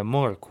was even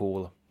more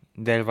cool.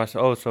 There was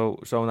also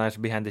so nice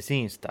behind the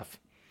scenes stuff,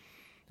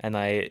 and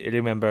I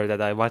remember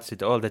that I watched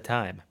it all the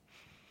time.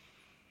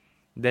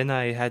 Then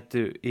I had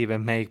to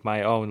even make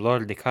my own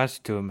Lordi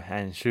costume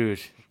and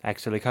shoes,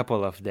 actually a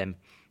couple of them,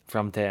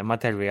 from the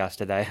materials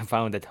that I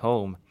found at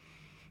home.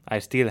 I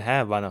still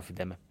have one of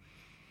them.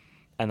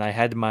 And I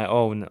had my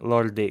own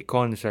Lordi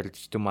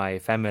concerts to my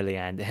family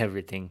and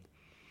everything.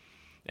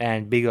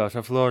 And because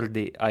of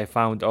Lordi, I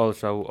found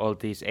also all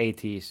these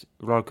 80s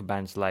rock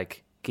bands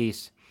like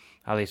Kiss,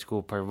 Alice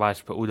Cooper,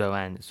 Wasp, Udo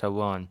and so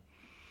on.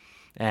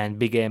 And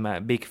became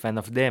a big fan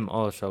of them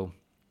also.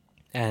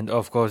 And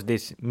of course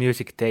this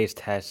music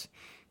taste has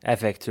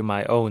effect to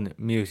my own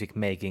music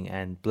making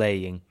and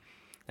playing.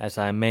 As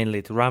I'm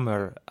mainly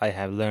drummer, I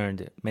have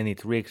learned many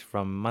tricks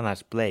from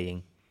Mana's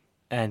playing.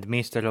 And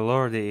Mr.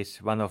 Lordi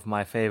is one of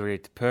my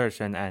favorite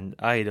person and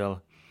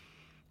idol.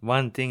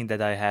 One thing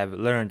that I have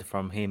learned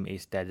from him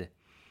is that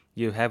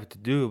you have to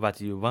do what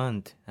you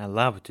want and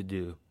love to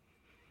do,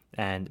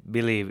 and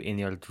believe in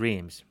your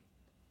dreams.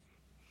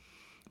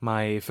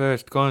 My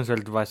first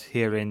concert was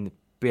here in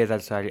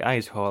Pietarsaari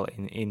Ice Hall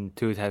in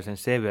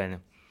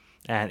 2007,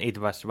 and it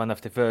was one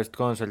of the first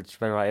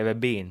concerts where I ever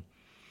been.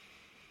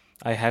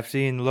 I have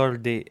seen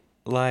Lordi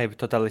live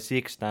totally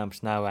 6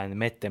 times now and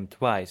met them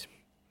twice.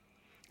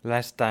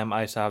 Last time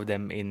I saw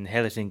them in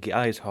Helsinki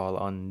Ice Hall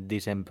on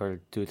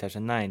December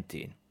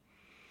 2019.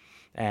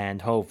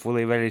 And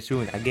hopefully very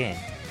soon again.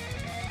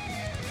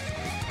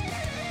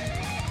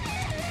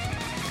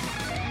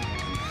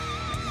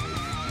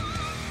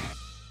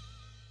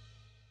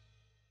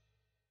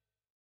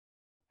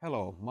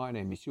 Hello, my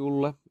name is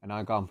Julle and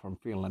I come from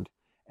Finland,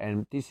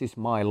 and this is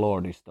my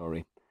Lordi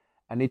story.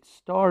 And it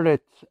started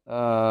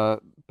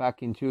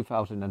back in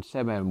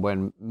 2007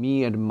 when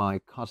me and my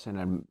cousin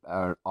and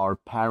our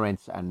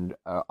parents and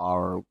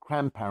our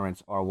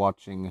grandparents are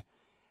watching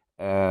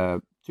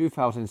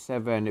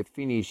 2007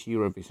 Finnish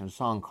Eurovision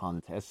Song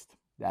Contest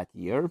that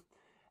year.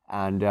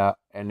 And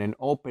an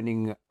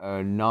opening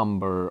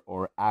number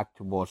or act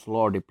was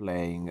Lordi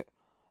playing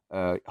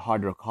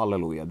Hard Rock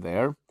Hallelujah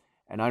there.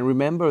 And I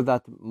remember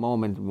that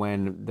moment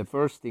when the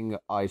first thing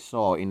I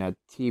saw in a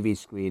TV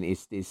screen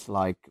is this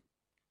like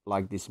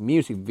this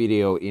music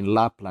video in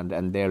Lapland,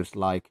 and there's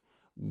like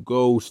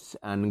ghosts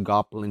and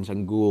goblins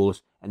and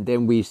ghouls, and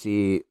then we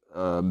see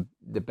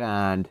the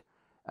band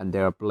and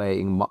they're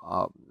playing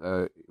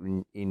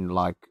in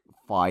like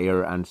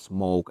fire and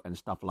smoke and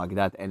stuff like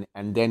that, and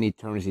then it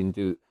turns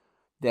into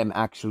them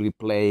actually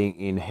playing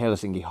in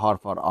Helsinki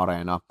Hartwall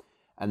Arena,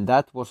 and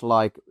that was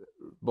like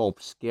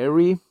both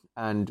scary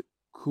and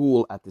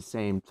cool at the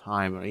same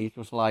time. It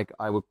was like,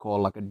 I would call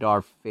like a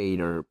Darth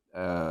Vader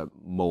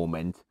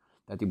moment,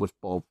 that it was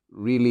both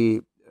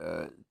really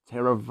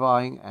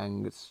terrifying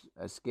and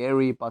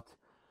scary, but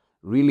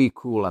really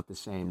cool at the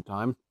same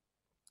time.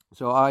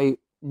 So I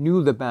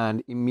knew the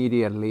band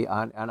immediately,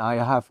 and I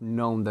have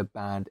known the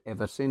band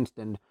ever since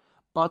then,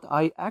 but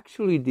I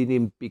actually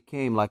didn't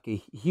become like a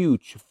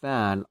huge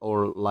fan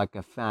or like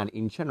a fan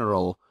in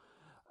general,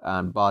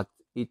 but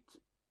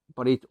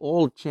it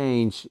all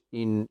changed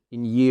in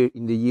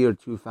the year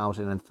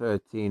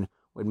 2013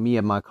 when me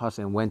and my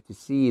cousin went to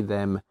see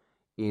them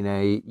in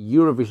a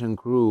Eurovision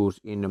cruise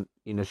in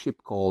a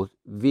ship called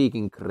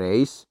Viking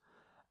Grace,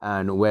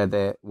 and where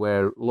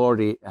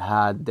Lordi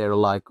had their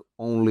like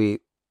only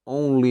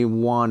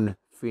one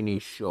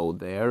Finnish show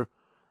there,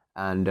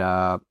 and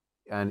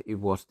it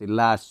was the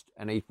last,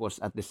 and it was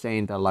at the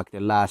same time like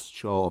the last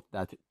show of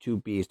that Two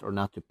Beast or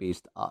Not Two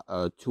Beast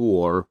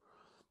tour.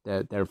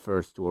 Their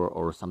first tour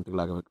or something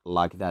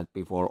like that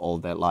before all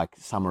the like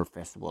summer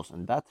festivals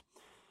and that,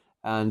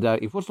 and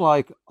it was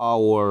like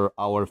our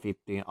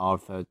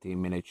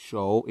 13-minute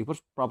show. It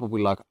was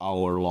probably like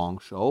hour long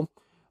show,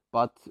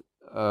 but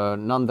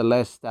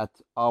nonetheless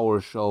that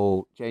hour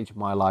show changed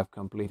my life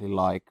completely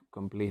like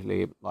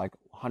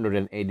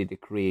 180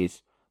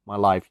 degrees. My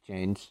life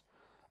changed,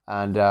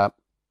 and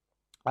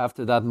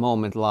after that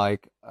moment,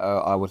 like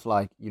I was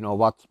like, you know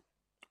what,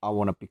 I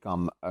want to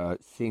become a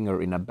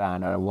singer in a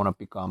band. I want to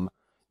become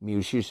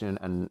musician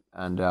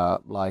and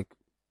like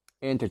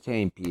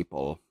entertain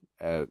people.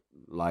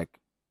 Like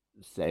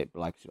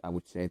I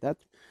would say that,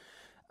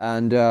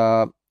 and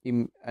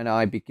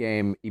I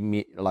became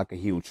like a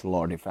huge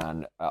Lordi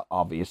fan,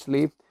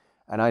 obviously,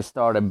 and I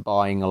started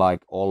buying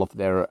like all of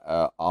their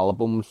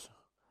albums,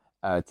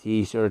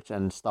 T-shirts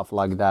and stuff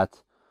like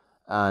that,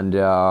 and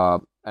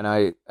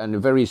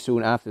very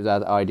soon after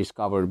that I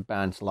discovered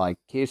bands like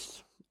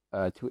Kiss,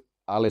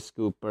 Alice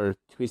Cooper,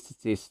 Twisted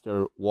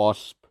Sister,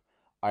 Wasp,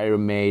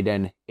 Iron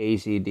Maiden,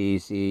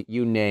 AC/DC,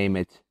 you name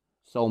it.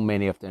 So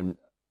many of them.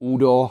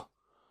 Udo,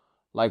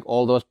 like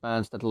all those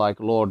bands that like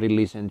Lordi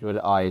listened to,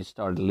 I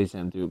started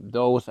listening to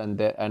those, and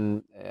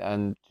to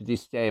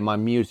this day my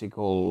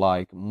musical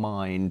like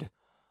mind,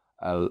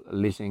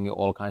 listening to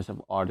all kinds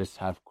of artists,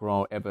 have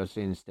grown ever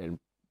since then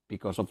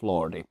because of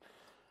Lordi,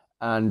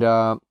 and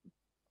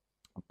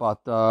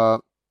but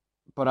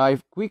I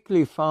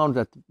quickly found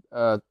that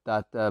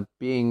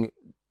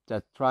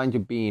trying to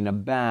be in a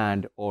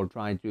band or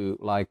trying to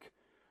like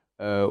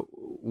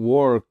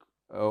work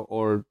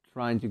or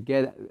trying to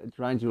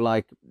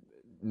like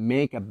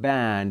make a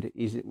band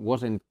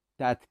wasn't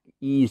that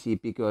easy,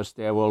 because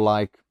there were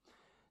like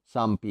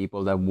some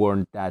people that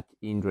weren't that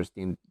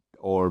interesting,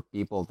 or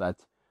people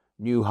that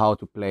knew how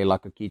to play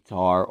like a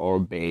guitar or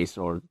bass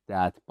or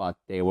that, but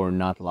they were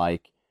not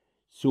like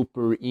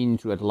super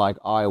into it like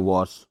I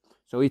was.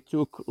 So it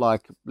took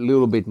like a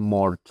little bit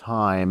more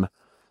time,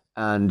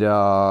 and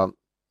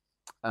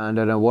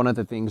then one of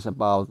the things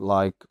about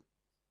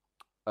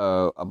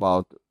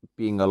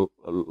being a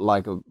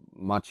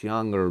much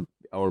younger,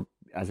 or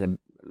as a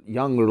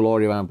younger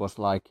Lordi fan, was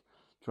like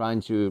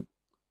trying to,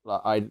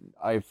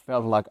 I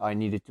felt like I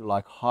needed to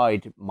like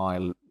hide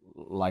my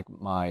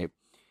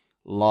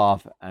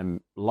love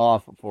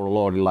for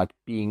Lordi, like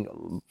being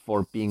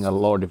a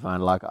Lordi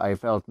fan. Like I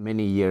felt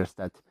many years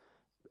that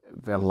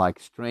felt like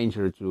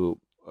stranger to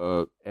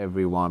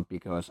everyone,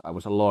 because I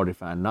was a Lordi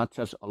fan, not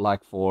just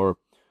like for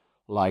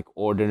like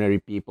ordinary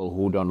people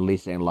who don't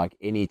listen like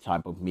any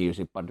type of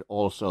music, but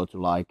also to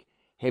like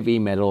heavy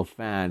metal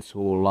fans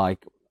who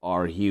like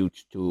are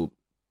huge to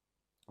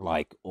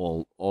like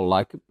all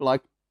like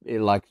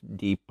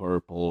Deep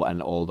Purple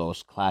and all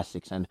those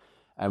classics, and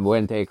And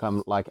when they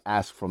come like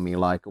ask from me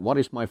like, what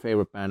is my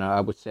favorite band? I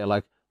would say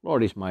like,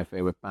 Lord is my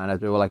favorite band. And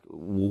they were like,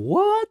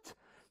 what?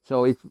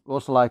 So it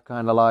was like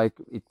kind of like,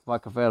 it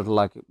like I felt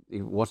like,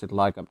 was it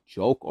like a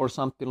joke or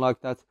something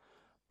like that?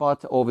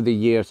 But over the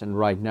years and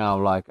right now,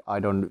 like I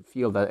don't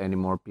feel that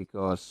anymore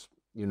because,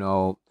 you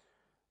know,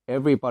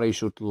 everybody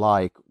should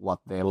like what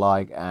they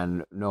like,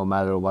 and no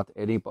matter what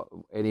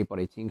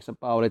anybody thinks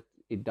about it,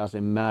 it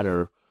doesn't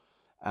matter.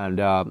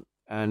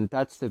 And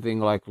that's the thing,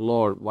 like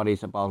Lord, what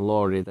is about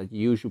Lord is that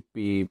you should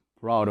be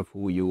proud of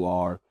who you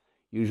are.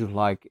 You should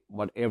like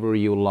whatever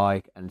you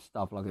like and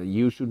stuff like that.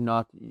 You should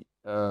not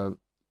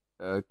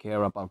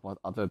care about what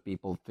other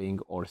people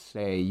think or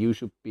say. You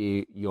should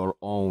be your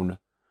own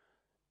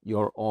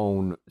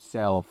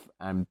self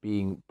and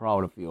being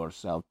proud of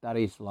yourself. That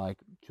is like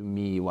to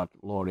me what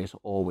Lord has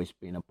always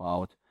been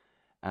about.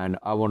 And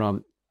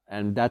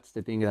and that's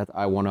the thing that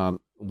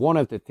one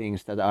of the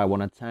things that I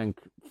wanna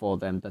thank for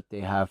them, that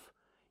they have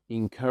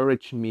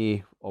encouraged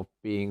me of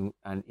being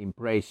and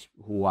embrace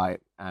who I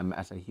am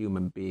as a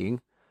human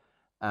being.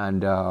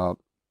 And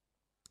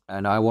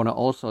I want to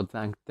also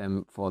thank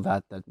them for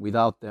that. That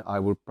without them, I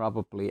would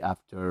probably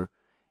after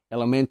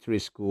elementary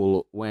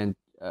school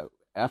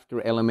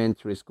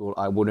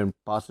I wouldn't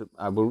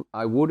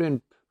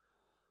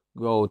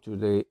go to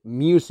the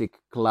music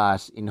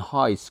class in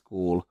high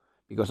school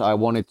because I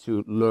wanted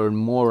to learn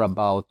more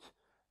about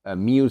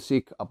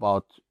music,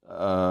 about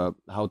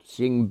how to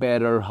sing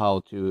better, how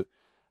to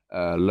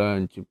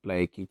learn to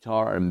play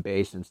guitar and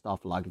bass and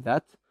stuff like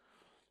that.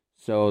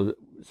 So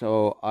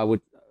I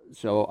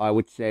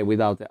would say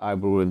without it, I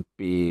wouldn't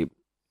be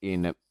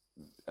in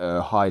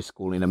high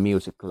school in a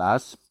music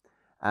class.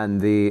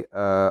 And the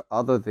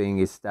other thing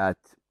is that,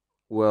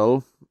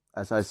 well,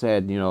 as I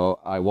said, you know,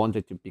 I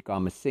wanted to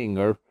become a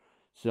singer.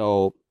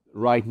 So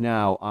right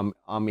now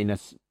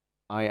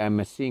I am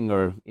a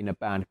singer in a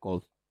band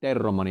called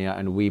Terromania,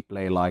 and we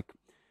play like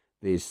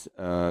this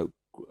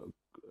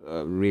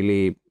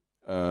really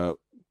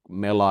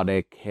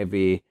melodic,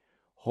 heavy,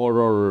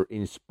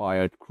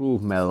 horror-inspired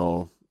groove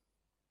metal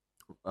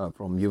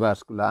from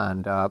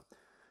Jyväskylä,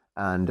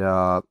 and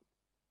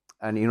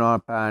in our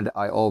band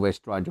I always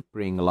try to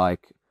bring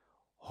like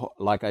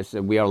I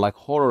said, we are like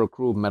horror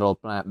groove metal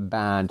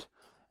band,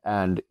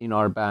 and in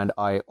our band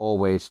I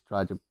always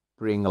try to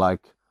bring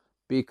like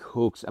big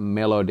hooks and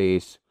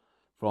melodies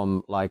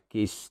from like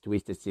Kiss,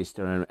 Twisted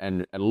Sister,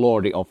 and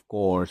Lordi, of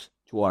course,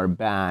 to our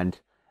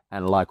band,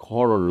 and like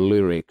horror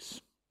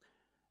lyrics,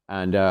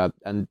 and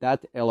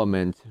that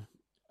element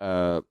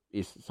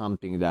is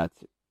something that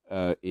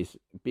is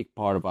a big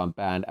part of our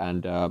band,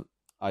 and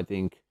I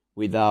think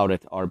without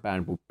it our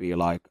band would be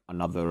like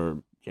another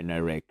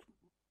generic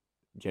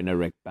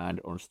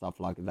band or stuff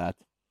like that.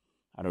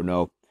 I don't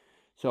know.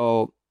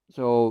 So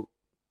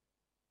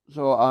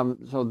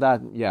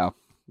that, yeah.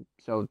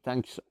 So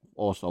thanks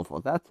also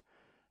for that.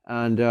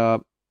 And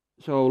so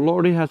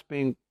Lordi has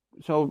been,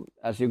 so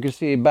as you can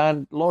see,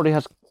 Lordi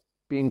has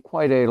been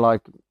quite a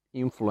like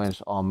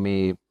influence on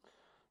me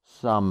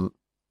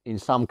in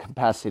some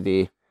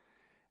capacity,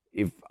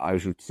 if I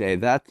should say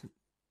that.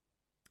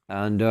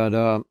 And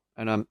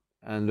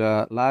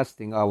last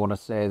thing I want to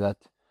say that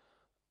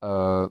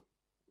I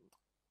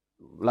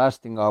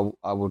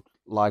would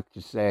like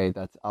to say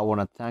that I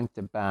want to thank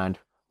the band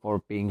for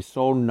being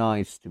so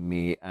nice to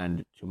me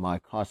and to my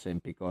cousin,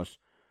 because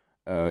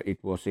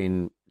it was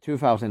in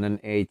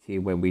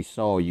 2018 when we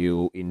saw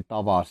you in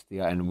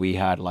Tavastia, and we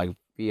had like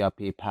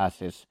VIP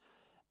passes,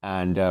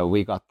 and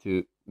we got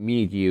to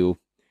meet you.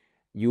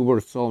 You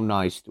were so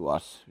nice to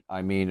us.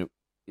 I mean,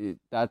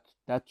 that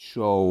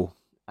show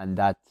and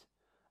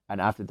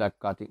after that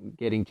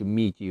getting to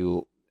meet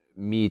you,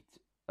 getting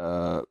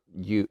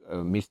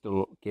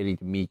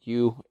to meet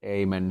you,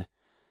 Eamon,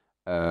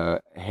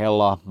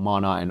 Hella,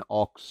 Mana, and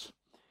Ox.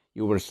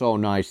 You were so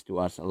nice to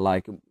us.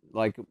 Like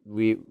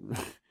we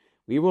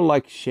we were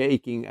like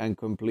shaking and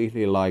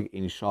completely like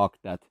in shock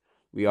that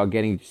we are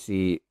getting to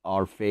see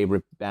our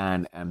favorite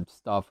band and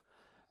stuff,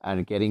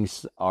 and getting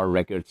our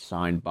record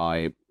signed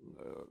by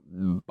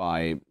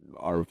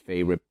our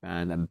favorite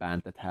band, and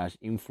band that has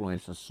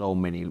influenced us so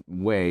many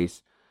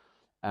ways.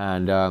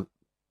 And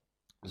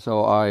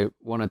so I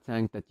want to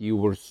thank that you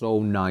were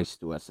so nice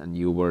to us, and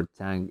you were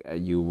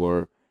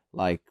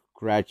like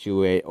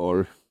graduate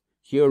or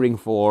cheering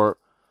for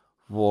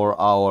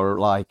our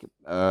like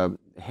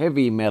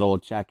heavy metal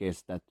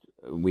jackets that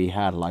we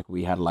had like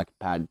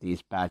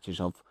these patches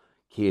of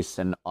Kiss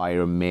and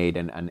Iron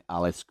Maiden and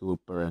Alice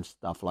Cooper and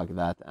stuff like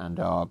that, and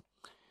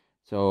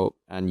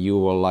you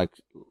were like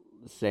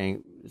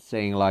saying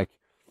like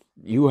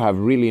you have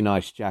really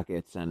nice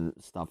jackets and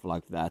stuff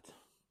like that.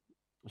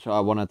 So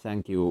I want to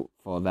thank you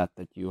for that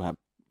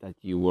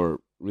you were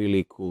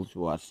really cool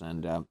to us,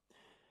 and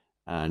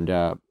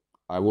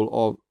I will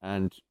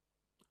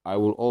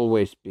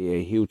always be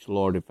a huge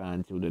Lordi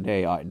fan till the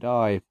day I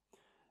die,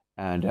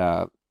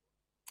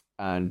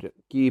 and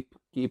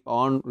keep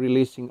on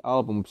releasing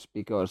albums,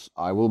 because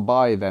I will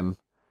buy them,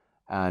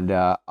 and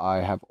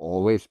I have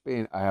always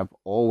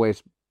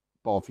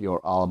bought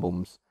your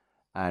albums,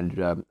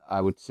 and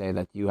I would say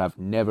that you have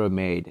never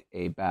made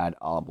a bad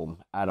album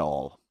at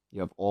all.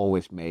 You have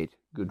always made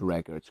good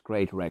records,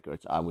 great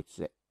records, I would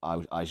say.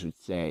 I should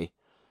say.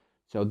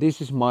 So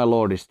this is my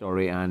Lordi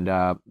story, and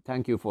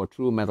thank you for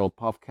True Metal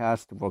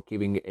Podcast for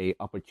giving a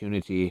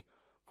opportunity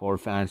for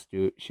fans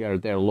to share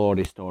their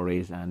Lordi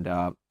stories, and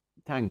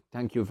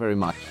thank you very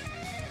much.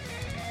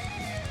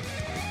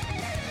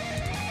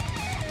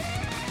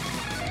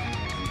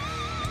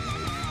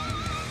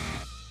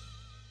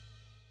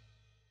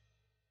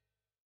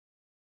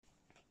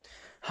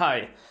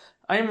 Hi,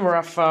 I'm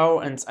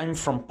Rafał and I'm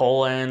from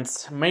Poland.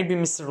 Maybe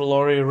Mr.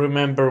 Lori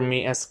remember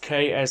me as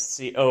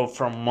KSCO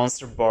from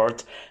Monster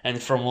Board and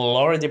from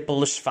Lori the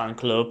Polish fan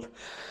club.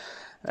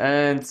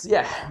 And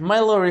yeah, my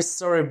Lori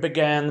story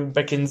began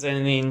back in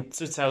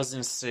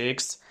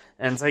 2006,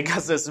 and I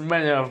guess as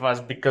many of us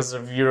because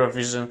of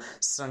Eurovision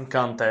Song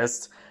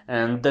Contest,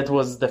 and that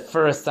was the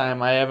first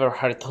time I ever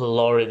heard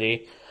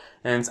Lordi,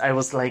 and I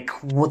was like,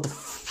 what the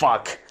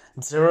fuck?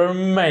 They're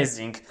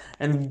amazing,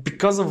 and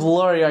because of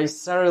Lori I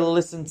started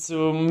listening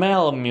to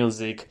metal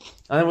music.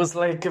 I was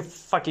like a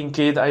fucking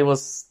kid, I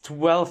was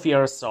 12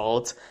 years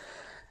old,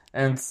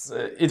 and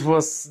it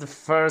was the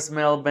first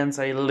metal band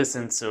I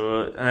listened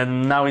to,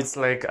 and now it's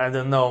like, I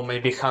don't know,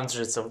 maybe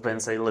hundreds of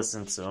bands I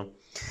listen to.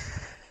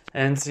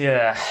 And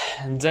yeah,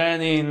 and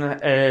then in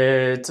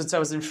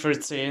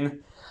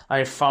 2013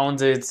 I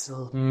founded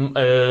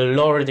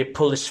Lori the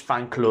Polish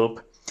fan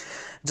club,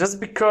 just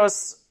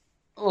because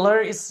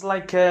Lori is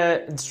like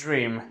a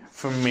dream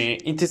for me.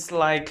 It is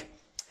like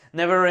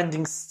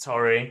never-ending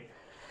story,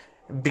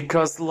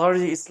 because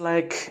Lori is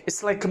like,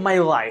 it's like my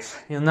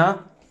life, you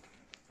know?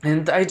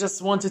 And I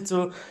just wanted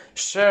to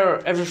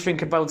share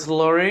everything about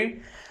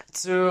Lori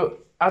to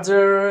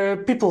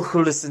other people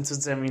who listen to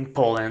them in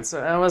Poland.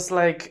 So I was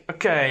like,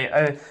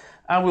 okay,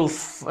 I will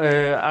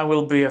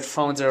be a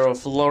founder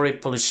of Lori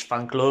Polish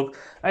fan club.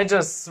 I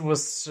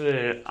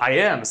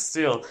am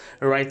still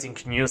writing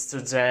news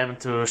to them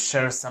to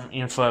share some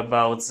info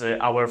about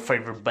our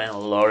favorite band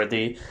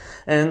Lordi,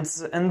 and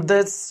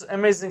that's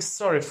amazing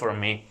story for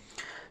me,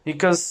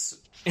 because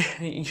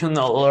you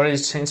know, Lori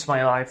changed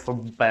my life for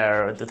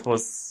better. That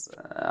was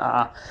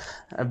a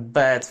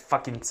bad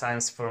fucking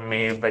times for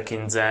me back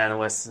in then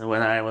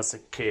when I was a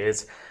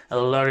kid.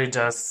 Lori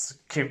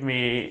just kept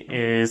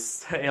me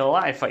stay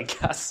alive, I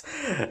guess,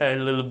 a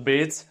little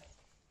bit.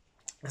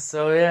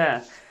 So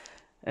yeah,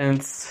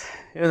 and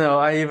you know,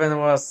 I even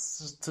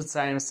was 2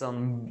 times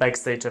on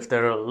backstage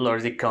after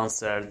Lordi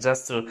concert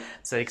just to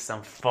take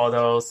some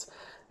photos.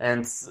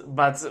 And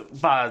but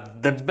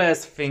the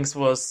best things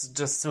was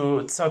just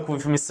to talk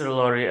with Mr.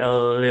 Lori a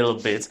little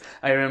bit.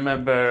 I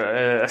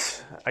remember,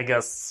 I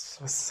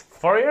guess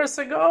 4 years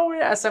ago,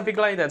 yeah, something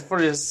like that.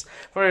 4 years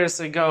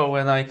ago,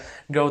 when I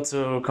go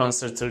to a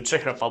concert to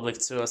Czech Republic,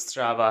 to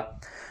Ostrava,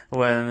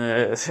 when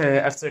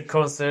after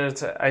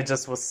concert I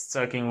just was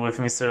talking with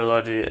Mr.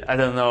 Lori. I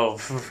don't know,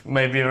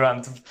 maybe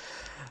around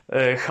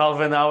half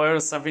an hour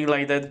or something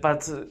like that.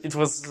 But it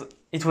was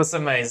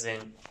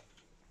amazing.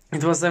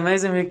 It was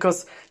amazing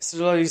because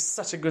Lori is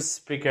such a good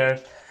speaker.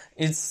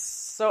 It's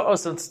so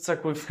awesome to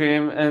talk with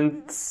him,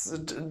 and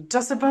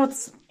just about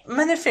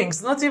many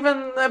things, not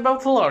even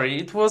about Lori.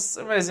 It was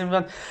amazing,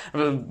 but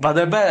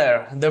the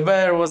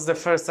bear was the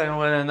first time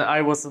when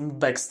I was on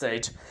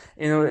backstage.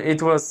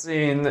 It was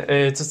in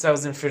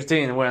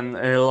 2013 when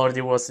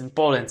Lordi was in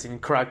Poland, in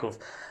Krakow.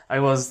 I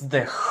was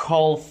the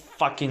whole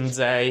fucking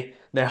day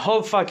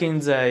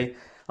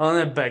on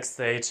a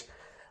backstage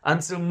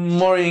until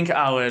morning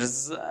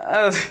hours.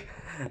 I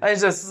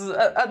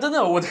don't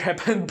know what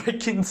happened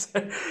back in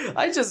there.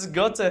 I just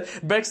got a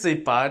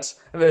backstage pass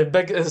from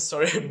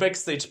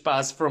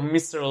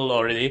Mr.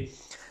 Lordi,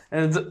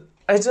 and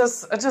I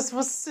just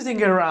was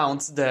sitting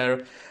around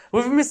there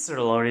with Mr.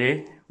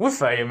 Lordi, with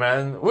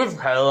Ayman, with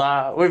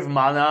Hella, with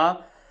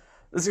Mana,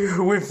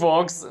 with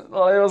Fox.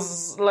 I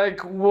was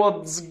like,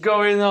 what's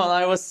going on?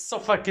 I was so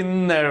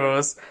fucking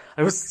nervous.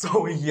 I was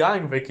so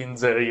young back in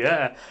there,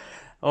 yeah.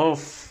 Oh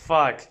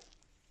fuck.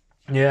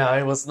 Yeah,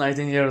 I was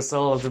 19 years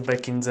old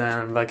back in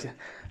then, but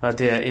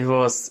yeah, it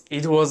was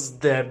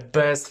the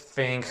best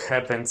thing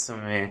happened to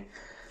me.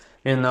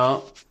 You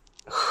know,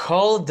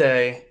 whole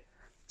day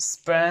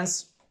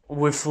spent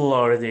with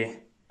Lordi,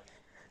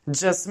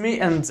 just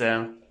me and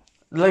them.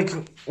 Like,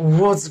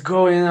 what's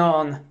going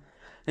on?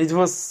 It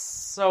was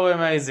so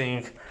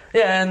amazing.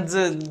 Yeah, and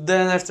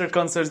then after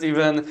concert,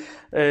 even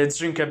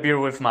drink a beer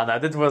with Mana.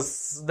 That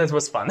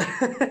was fun.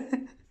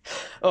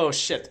 Oh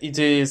shit, it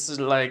is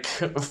like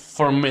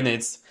 4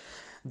 minutes,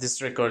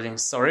 this recording.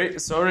 Sorry,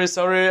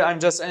 I'm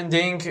just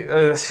ending.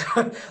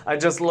 I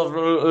just love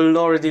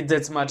Lordi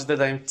that much that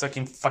I'm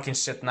talking fucking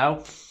shit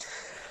now.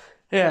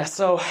 Yeah,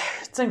 so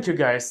thank you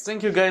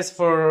guys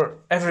for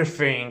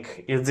everything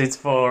you did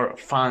for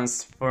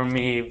fans, for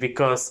me,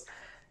 because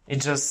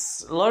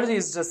Lordi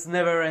is just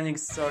never ending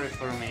story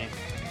for me.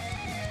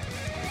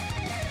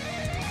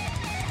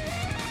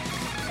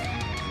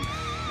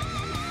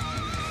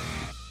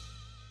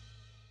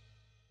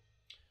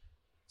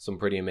 Some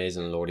pretty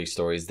amazing Lordy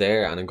stories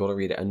there, and I'm going to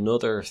read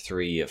another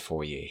 3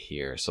 for you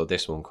here. So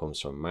this one comes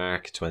from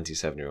Mark,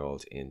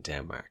 27-year-old in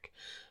Denmark.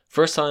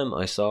 First time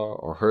I saw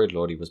or heard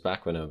Lordy was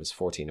back when I was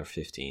 14 or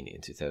 15 in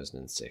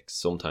 2006,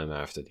 sometime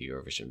after the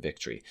Eurovision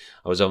victory.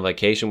 I was on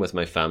vacation with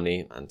my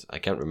family, and I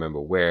can't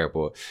remember where,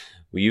 but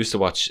we used to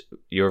watch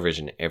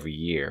Eurovision every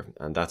year,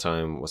 and that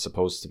time was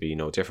supposed to be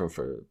no different,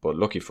 but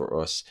lucky for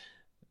us,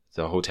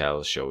 the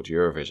hotel showed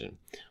Eurovision.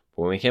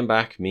 But when we came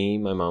back, me,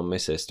 my mom, my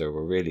sister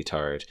were really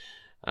tired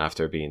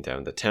after being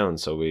down the town,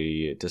 so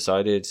we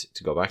decided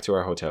to go back to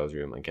our hotel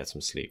room and get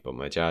some sleep, but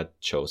my dad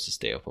chose to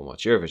stay up and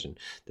watch Eurovision.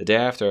 The day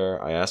after,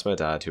 I asked my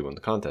dad who won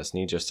the contest, and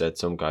he just said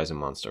some guys in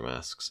monster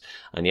masks.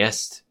 And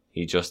yes,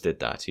 he just did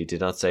that. He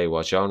did not say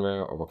what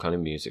genre or what kind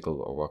of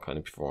musical or what kind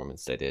of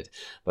performance they did.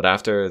 But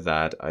after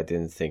that, I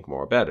didn't think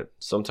more about it.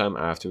 Sometime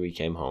after we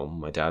came home,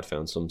 my dad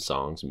found some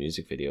songs,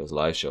 music videos,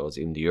 live shows,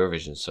 even the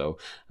Eurovision show.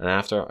 And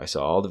after, I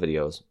saw all the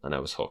videos and I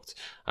was hooked.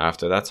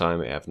 After that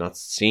time, I have not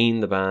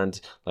seen the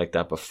band like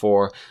that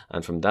before.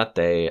 And from that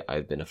day,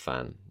 I've been a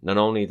fan. Not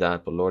only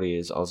that, but Lordy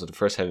is also the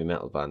first heavy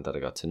metal band that I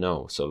got to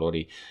know. So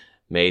Lordy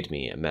made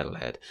me a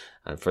metalhead.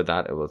 And for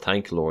that, I will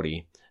thank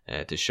Lordy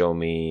to show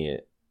me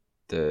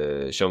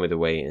the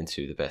way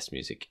into the best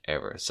music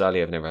ever.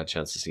 Sadly, I've never had a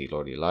chance to see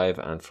Lordy live,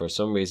 and for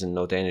some reason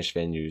no Danish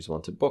venues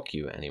want to book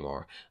you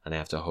anymore, and I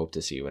have to hope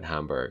to see you in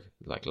Hamburg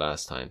like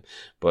last time.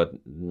 But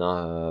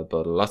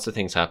lots of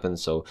things happen,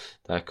 so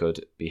that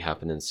could be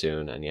happening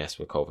soon, and yes,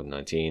 with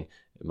COVID-19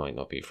 it might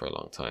not be for a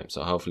long time.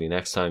 So hopefully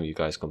next time you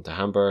guys come to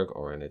Hamburg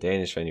or in a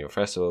Danish venue or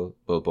festival,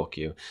 we'll book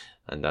you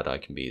and that I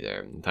can be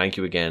there. And thank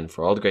you again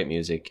for all the great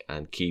music,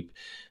 and keep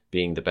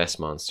being the best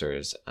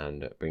monsters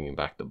and bringing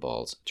back the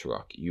balls to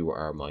rock. You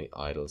are my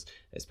idols,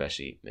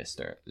 especially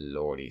Mr.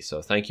 Lordy.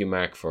 So thank you,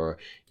 Mark, for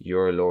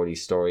your Lordy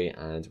story.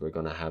 And we're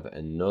going to have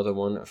another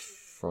one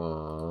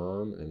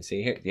from, let me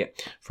see here. Yeah,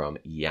 from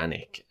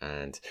Yannick.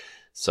 And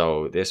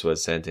so this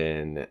was sent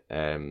in,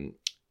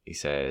 he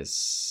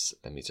says,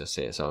 let me just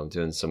say it. So I'm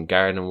doing some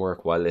gardening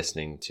work while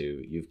listening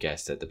to, you've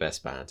guessed it, the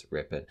best band,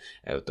 ripping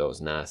out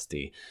those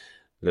nasty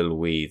little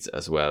weeds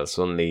as well.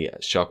 Suddenly,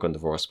 shotgun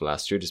divorce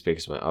blast through the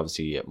speakers.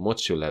 Obviously,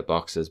 much too loud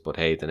boxes, but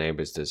hey, the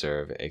neighbours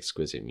deserve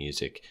exquisite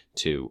music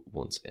too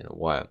once in a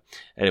while.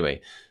 Anyway,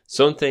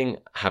 something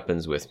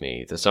happens with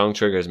me. The song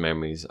triggers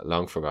memories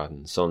long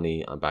forgotten.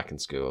 Suddenly, I'm back in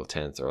school,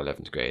 10th or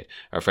 11th grade.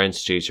 Our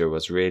French teacher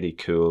was really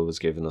cool, was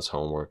giving us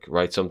homework.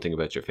 Write something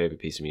about your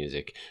favourite piece of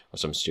music or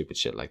some stupid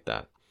shit like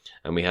that.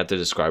 And we had to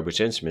describe which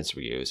instruments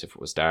we use. If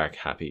it was dark,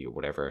 happy, or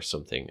whatever,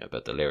 something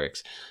about the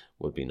lyrics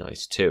would be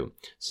nice too.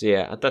 So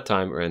yeah, at that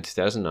time, around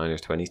 2009 or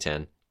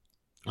 2010,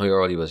 I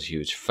already was a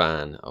huge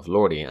fan of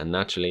Lordy, and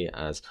naturally,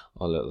 as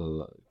all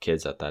little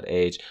kids at that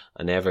age,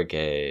 I never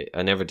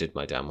did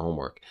my damn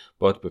homework.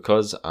 But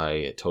because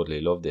I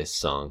totally loved this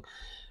song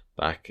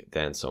back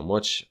then so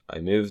much, I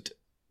moved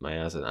my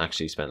ass and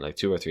actually spent like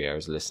 2 or 3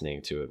 hours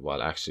listening to it,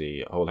 while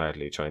actually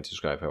wholeheartedly trying to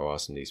describe how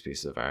awesome these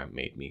pieces of art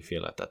made me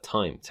feel at that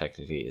time.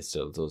 Technically, it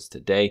still does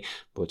today,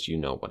 but you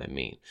know what I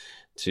mean.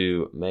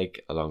 To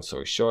make a long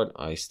story short,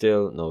 I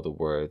still know the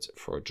words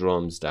for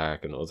drums,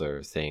 dark, and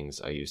other things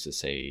I used to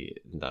say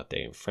that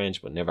day in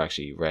French, but never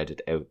actually read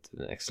it out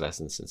the next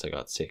lesson since I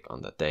got sick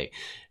on that day.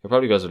 It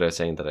probably goes without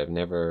saying that I've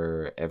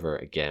never ever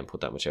again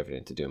put that much effort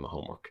into doing my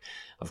homework.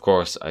 Of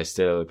course, I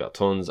still got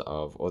tons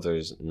of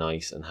others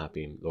nice and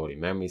happy Lordy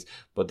memories,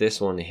 but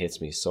this one hits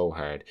me so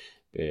hard,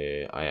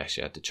 I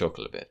actually had to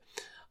chuckle a bit.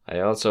 I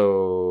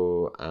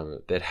also am a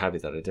bit happy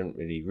that I didn't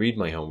really read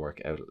my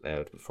homework out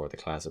loud before the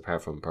class,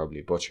 apart from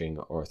probably butchering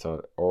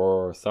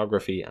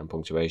orthography and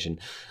punctuation,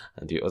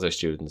 and the other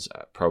students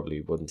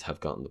probably wouldn't have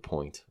gotten the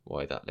point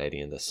why that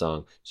lady in the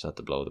song just had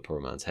to blow the poor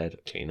man's head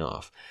clean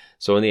off.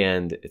 So in the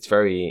end, it's a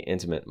very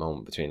intimate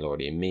moment between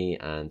Lordy and me,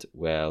 and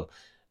well,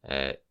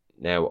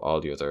 now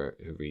all the other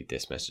who read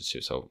this message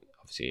too, so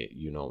obviously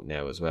you know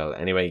now as well.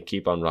 Anyway,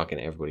 keep on rocking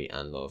everybody,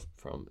 and love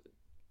from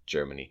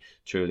Germany.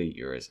 Truly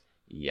yours,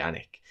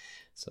 Yannick.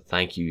 So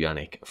thank you,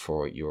 Yannick,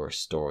 for your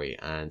story.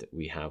 And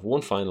we have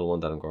one final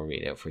one that I'm going to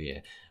read out for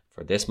you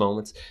for this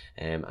moment,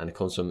 and it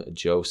comes from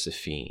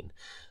Josephine.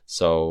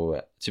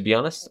 So to be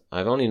honest,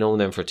 I've only known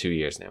them for 2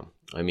 years now.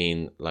 I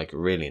mean, like,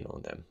 really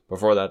known them.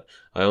 Before that,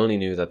 I only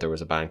knew that there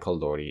was a band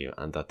called Lordy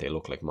and that they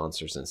looked like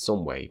monsters in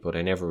some way, but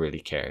I never really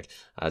cared,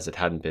 as I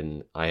hadn't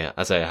been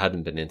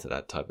into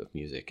that type of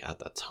music at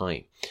that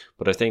time.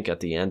 But I think at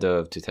the end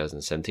of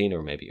 2017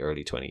 or maybe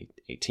early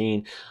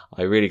 2018,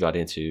 I really got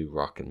into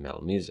rock and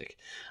metal music.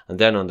 And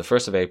then on the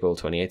 1st of April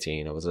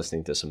 2018, I was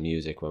listening to some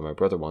music when my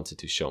brother wanted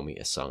to show me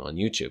a song on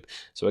YouTube.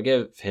 So I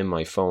gave him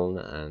my phone,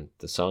 and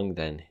the song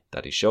then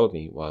that he showed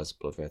me was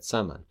Blood Red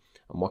Sandman.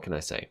 And what can I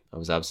say? I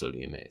was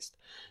absolutely amazed.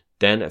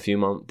 Then a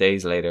few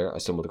days later, I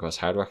stumbled across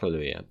Hard Rock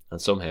Hallelujah, and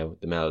somehow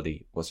the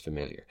melody was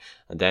familiar.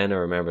 And then I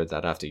remembered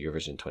that after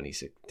Eurovision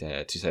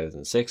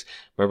 2006,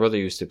 my brother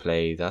used to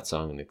play that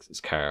song in his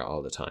car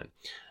all the time.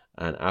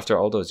 And after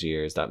all those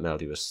years, that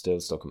melody was still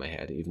stuck in my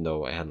head, even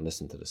though I hadn't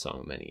listened to the song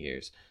in many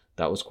years.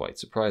 That was quite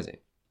surprising.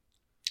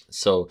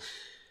 So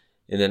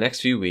In the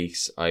next few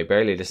weeks, I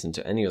barely listened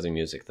to any other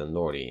music than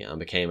Lordi and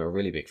became a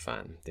really big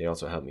fan. They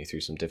also helped me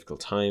through some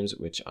difficult times,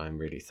 which I'm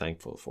really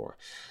thankful for.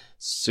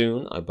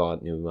 Soon, I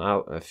bought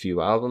a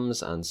few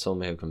albums and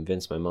somehow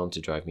convinced my mom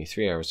to drive me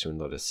 3 hours to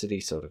another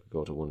city so that I could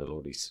go to one of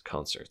Lordi's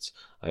concerts.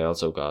 I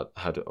also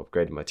had to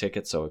upgrade my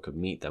ticket so I could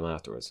meet them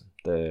afterwards.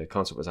 The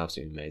concert was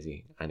absolutely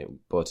amazing,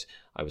 but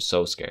I was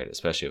so scared,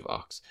 especially of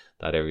Ox,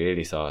 that I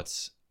really thought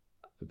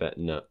about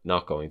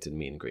not going to the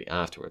meet and greet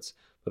afterwards.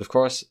 But of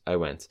course, I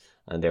went,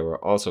 and they were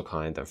all so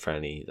kind and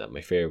friendly that my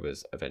fear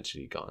was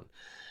eventually gone.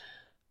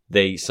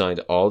 They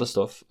signed all the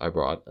stuff I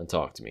brought and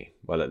talked to me.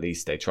 Well, at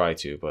least they tried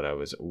to, but I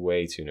was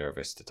way too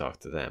nervous to talk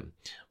to them.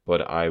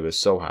 But I was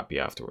so happy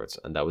afterwards,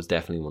 and that was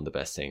definitely one of the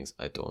best things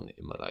I'd done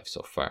in my life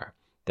so far.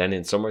 Then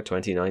in summer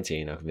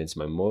 2019, I convinced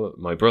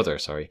my brother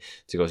to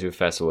go to a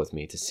festival with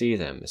me to see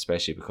them,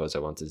 especially because I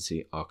wanted to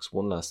see Ox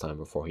one last time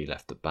before he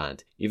left the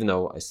band, even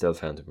though I still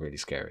found him really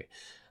scary.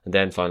 And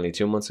then finally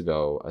 2 months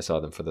ago, I saw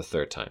them for the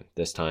third time,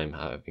 this time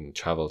having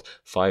travelled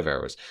 5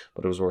 hours,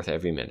 but it was worth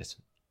every minute.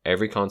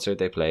 Every concert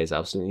they play is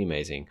absolutely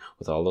amazing,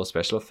 with all those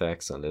special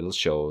effects and little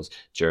shows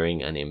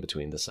during and in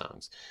between the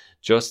songs.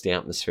 Just the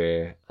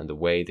atmosphere and the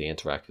way they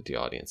interact with the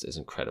audience is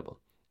incredible.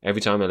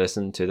 Every time I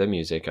listen to their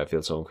music, I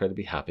feel so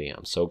incredibly happy.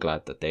 I'm so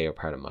glad that they are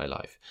part of my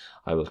life.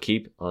 I will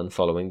keep on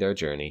following their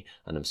journey,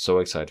 and I'm so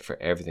excited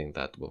for everything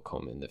that will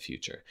come in the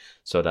future.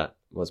 So that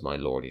was my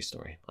Lordi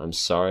story. I'm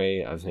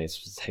sorry I've made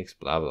mistakes,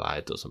 blah, blah,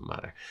 it doesn't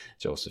matter.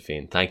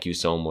 Josephine, thank you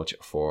so much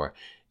for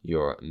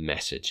your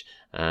message.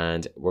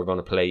 And we're going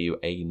to play you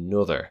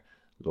another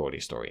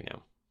Lordi story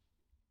now.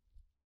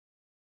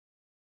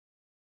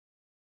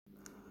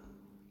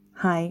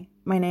 Hi,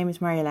 my name is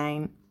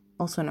Marjolein,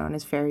 also known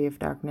as Fairy of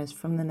Darkness,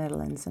 from the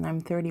Netherlands, and I'm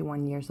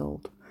 31 years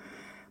old.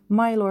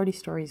 My Lordi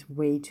story is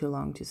way too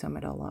long to sum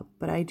it all up,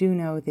 but I do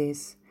know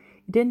this.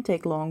 It didn't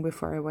take long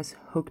before I was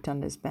hooked on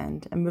this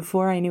band, and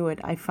before I knew it,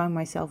 I found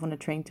myself on a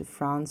train to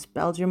France,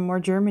 Belgium, or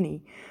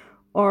Germany,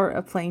 or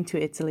a plane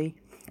to Italy,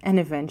 and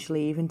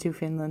eventually even to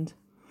Finland.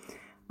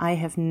 I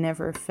have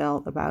never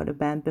felt about a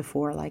band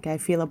before like I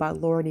feel about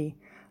Lordi.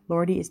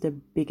 Lordi is the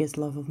biggest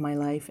love of my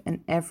life,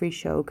 and every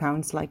show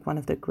counts like one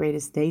of the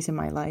greatest days in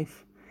my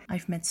life.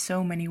 I've met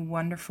so many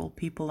wonderful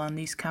people on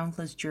these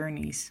countless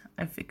journeys.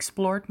 I've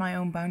explored my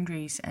own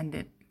boundaries and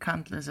did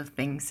countless of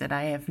things that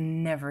I have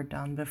never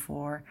done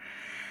before.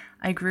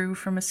 I grew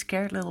from a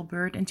scared little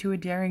bird into a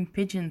daring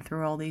pigeon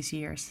through all these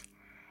years,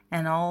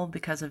 and all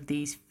because of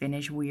these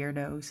Finnish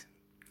weirdos.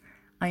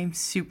 I am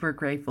super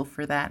grateful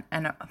for that,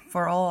 and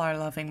for all our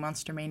loving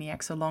monster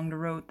maniacs along the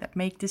road that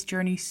make this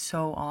journey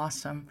so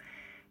awesome.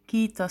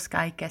 Kiitos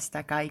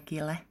kaikesta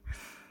kaikille.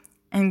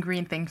 And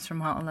green things from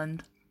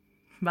Holland.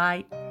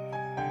 Bye.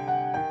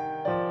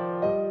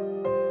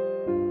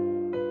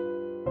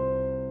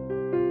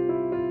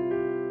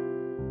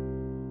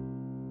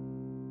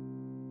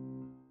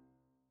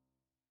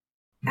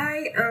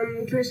 I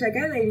am Chloé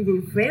Chagall. I live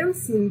in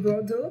France, in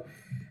Bordeaux.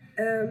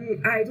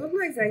 I don't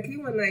know exactly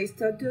when I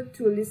started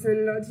to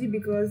listen Lordi,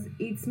 because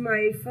it's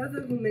my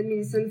father who made me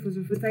listen for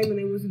the first time when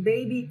I was a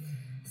baby.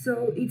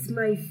 So it's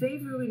my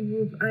favorite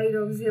group. I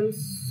love them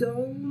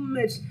so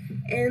much.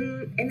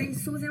 And I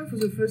saw them for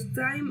the first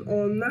time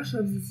on March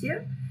of this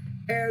year.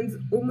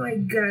 And oh my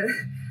god,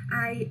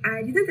 I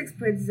didn't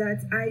expect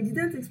that. I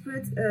didn't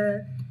expect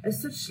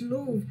such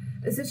love,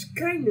 such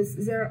kindness.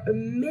 They're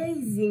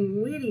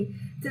amazing, really.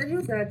 Tell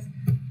you that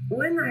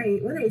when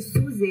I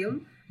saw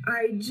them,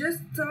 I just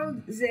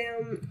told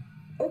them,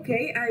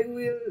 okay, I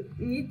will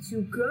need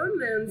to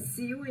come and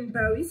see you in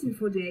Paris in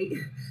 4 days.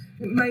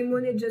 My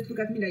money just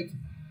looked at me like,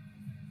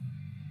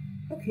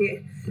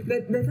 okay,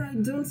 but I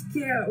don't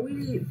care.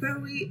 Really,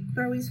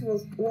 Paris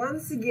was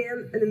once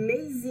again an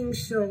amazing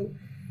show,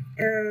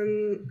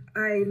 and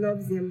I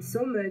love them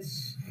so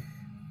much.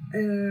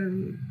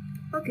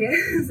 Okay,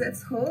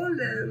 that's all.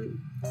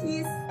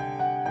 Kiss.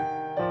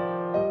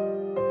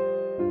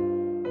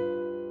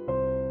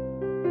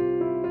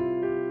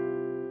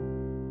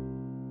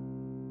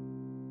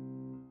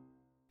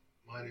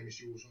 My name is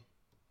Juuso.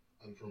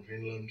 I'm from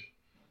Finland.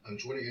 I'm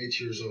 28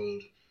 years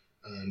old,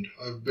 and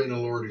I've been a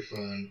Lordi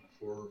fan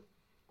for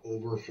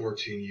over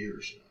 14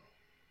 years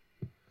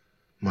now.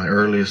 My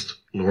earliest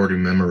Lordi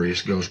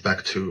memories goes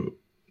back to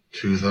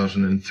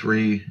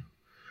 2003,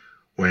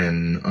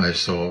 when I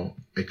saw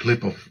a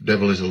clip of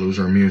Devil is a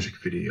Loser music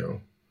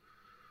video.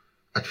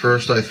 At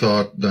first I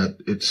thought that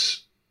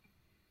it's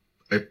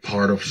a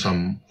part of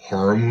some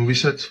horror movie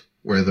set,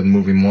 where the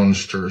movie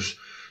Monsters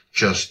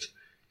just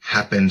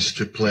happens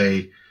to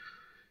play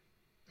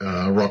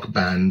rock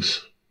band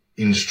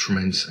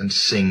instruments and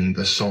sing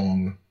the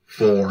song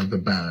for the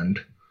band,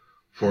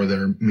 for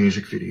their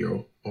music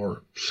video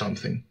or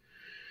something.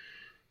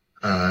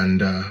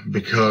 And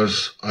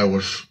because I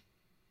was,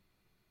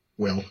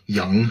 well,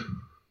 young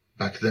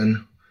back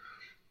then,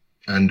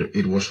 and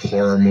it was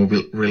horror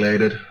movie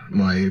related,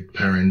 my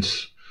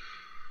parents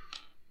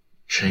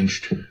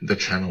changed the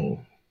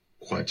channel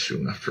quite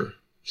soon after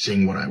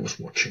seeing what I was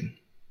watching.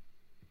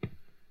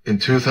 In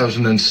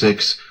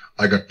 2006,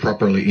 I got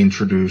properly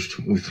introduced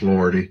with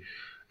Lordi,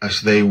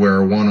 as they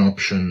were one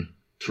option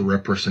to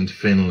represent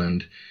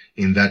Finland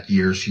in that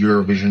year's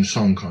Eurovision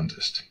Song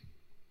Contest.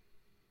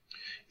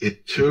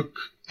 It took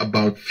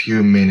about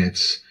few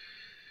minutes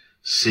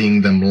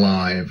seeing them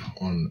live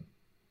on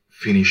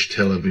Finnish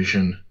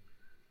television,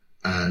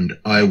 and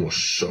I was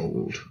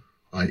sold.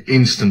 I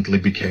instantly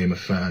became a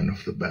fan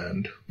of the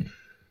band.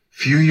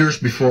 Few years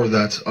before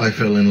that, I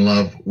fell in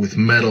love with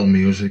metal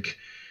music,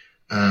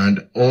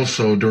 and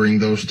also during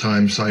those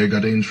times I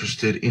got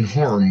interested in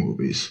horror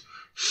movies.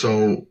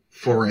 So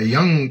for a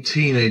young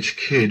teenage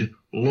kid,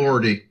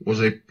 Lordi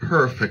was a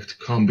perfect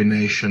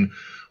combination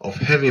of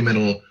heavy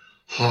metal,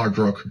 hard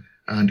rock,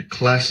 and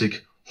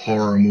classic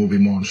horror movie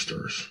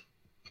monsters.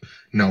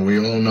 Now we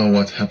all know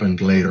what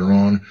happened later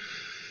on,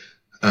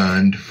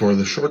 and for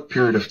the short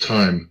period of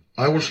time,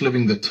 I was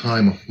living the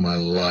time of my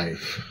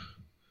life.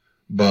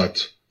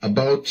 But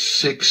about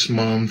 6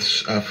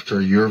 months after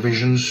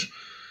Eurovision's,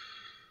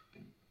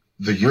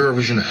 the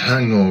Eurovision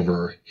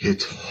hangover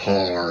hit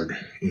hard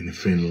in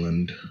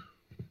Finland.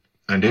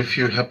 And if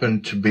you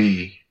happen to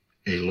be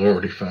a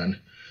Lordi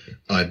fan,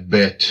 I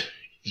bet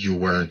you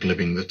weren't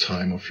living the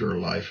time of your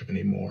life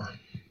anymore.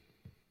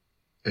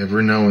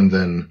 Every now and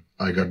then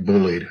I got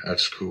bullied at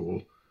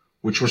school,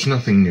 which was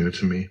nothing new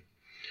to me.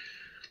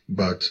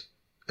 But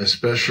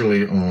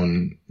especially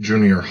on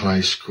junior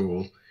high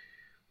school,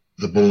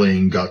 the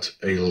bullying got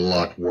a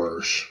lot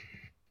worse.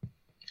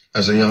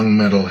 As a young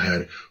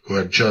metalhead who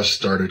had just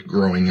started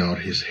growing out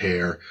his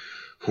hair,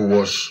 who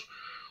was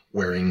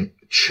wearing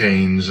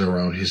chains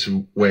around his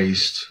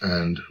waist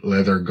and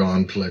leather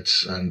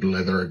gauntlets and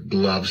leather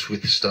gloves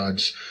with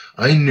studs,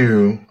 I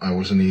knew I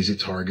was an easy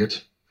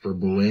target for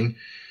bullying.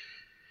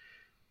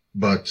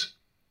 But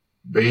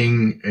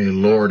being a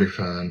Lordi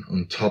fan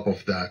on top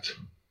of that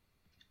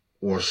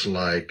was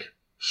like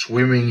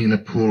swimming in a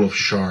pool of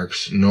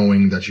sharks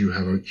knowing that you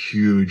have a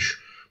huge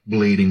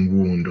bleeding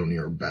wound on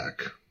your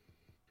back.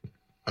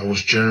 I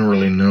was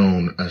generally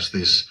known as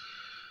this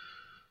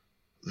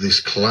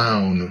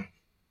clown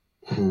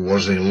who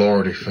was a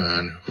Lordi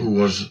fan, who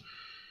was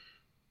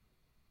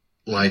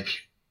like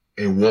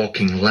a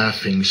walking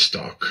laughing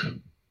stock.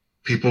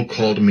 People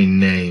called me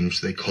names.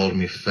 They called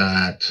me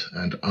fat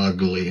and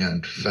ugly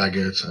and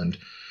faggot and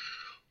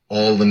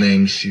all the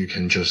names you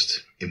can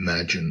just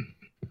imagine.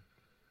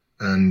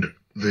 And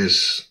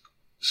this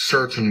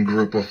certain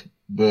group of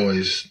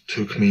boys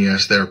took me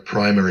as their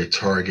primary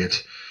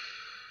target,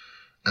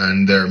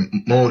 and their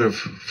motive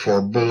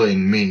for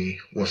bullying me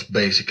was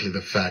basically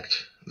the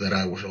fact that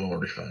I was a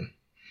Lordi fan.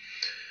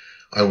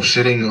 I was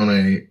sitting on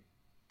a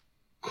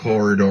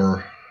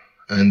corridor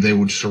and they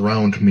would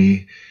surround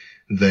me.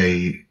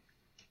 They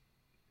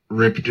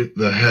ripped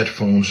the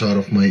headphones out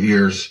of my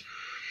ears.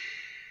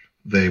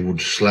 They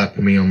would slap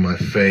me on my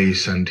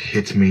face and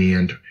hit me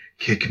and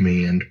kick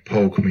me and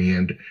poke me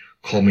and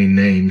call me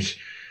names.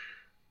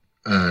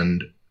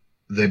 And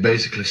they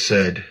basically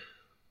said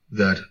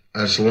that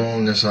as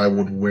long as I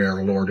would wear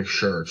Lordi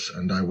shirts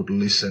and I would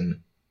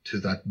listen to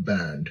that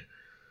band,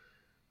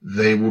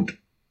 they would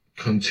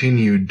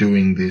continue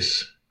doing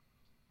this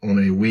on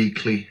a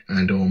weekly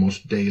and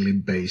almost daily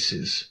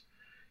basis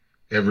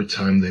every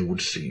time they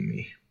would see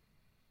me.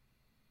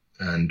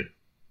 And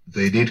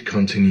they did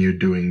continue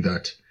doing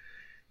that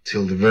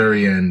till the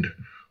very end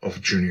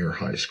of junior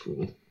high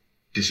school.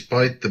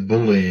 Despite the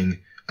bullying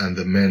and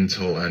the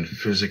mental and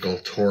physical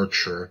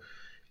torture,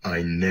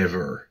 I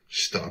never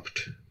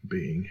stopped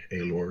being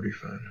a Lordi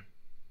fan.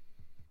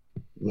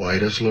 Why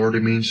does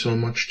Lordi mean so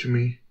much to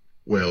me?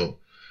 Well,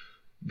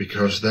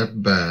 because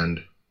that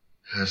band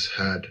has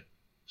had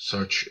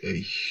such a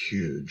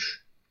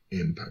huge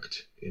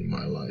impact in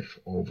my life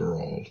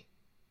overall.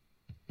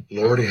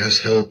 Lordi has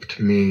helped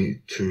me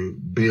to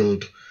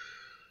build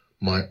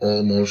my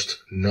almost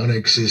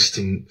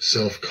non-existing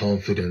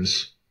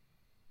self-confidence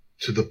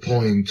to the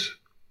point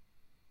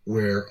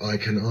where I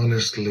can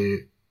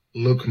honestly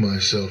look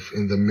myself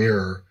in the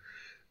mirror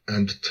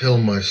and tell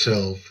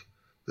myself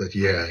that,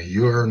 yeah,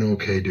 you are an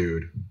okay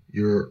dude.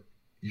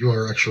 You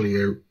are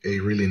actually a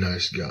really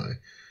nice guy.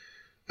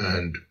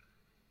 And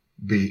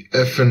be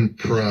effing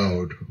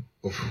proud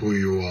of who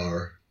you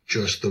are,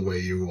 just the way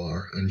you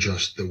are, and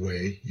just the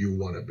way you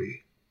want to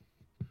be.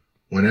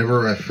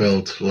 Whenever I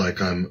felt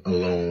like I'm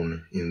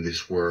alone in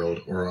this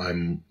world or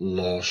I'm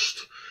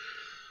lost,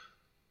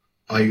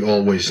 I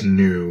always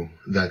knew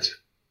that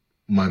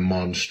my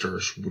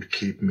monsters would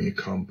keep me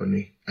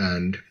company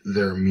and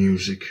their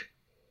music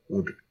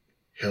would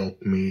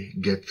help me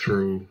get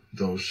through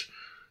those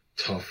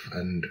tough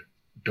and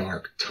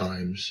dark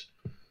times.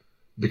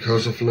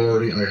 Because of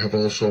Lordi, I have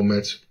also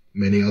met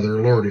many other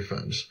Lordi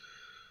fans.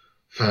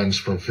 Fans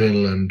from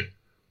Finland,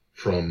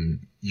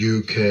 from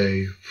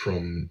UK,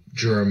 from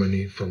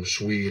Germany, from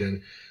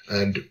Sweden,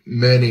 and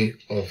many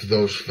of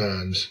those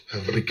fans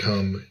have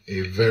become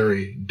a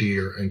very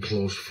dear and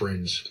close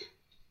friends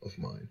of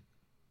mine.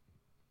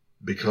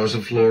 Because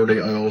of Lordi,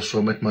 I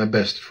also met my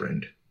best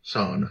friend,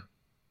 Sana.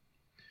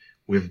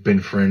 We've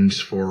been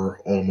friends for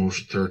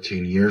almost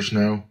 13 years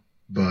now,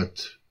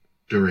 but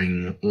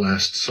during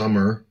last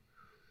summer,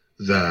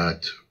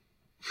 that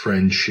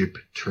friendship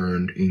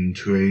turned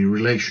into a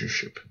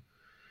relationship.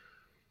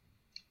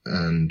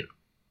 And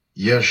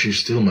yeah, she's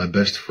still my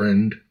best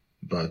friend,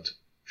 but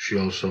she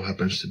also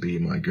happens to be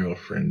my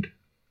girlfriend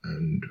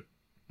and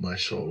my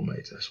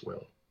soulmate as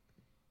well.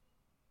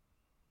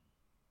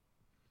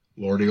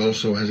 Lordi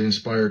also has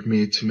inspired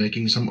me to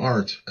making some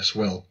art as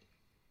well.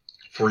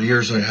 For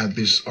years I had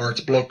this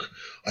art block.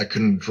 I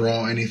couldn't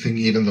draw anything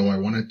even though I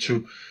wanted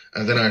to.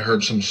 And then I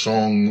heard some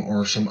song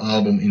or some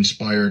album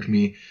inspired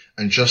me.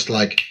 And just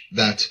like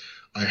that,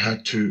 I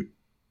had to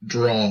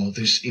draw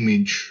this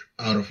image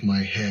out of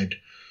my head.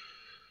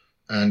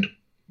 And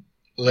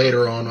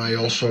later on, I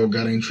also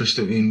got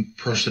interested in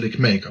prosthetic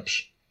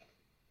makeups.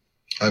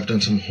 I've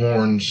done some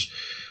horns,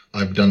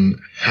 I've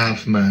done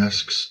half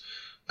masks,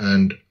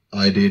 and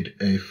I did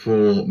a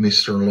full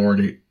Mr.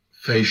 Lordi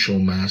facial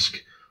mask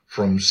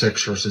from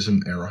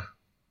Sexorcism era.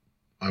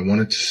 I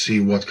wanted to see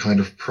what kind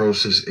of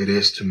process it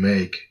is to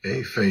make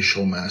a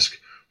facial mask,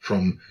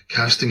 from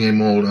casting a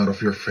mold out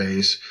of your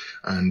face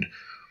and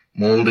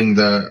molding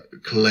the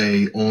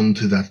clay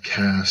onto that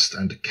cast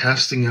and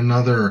casting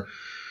another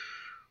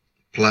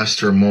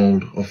plaster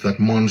mold of that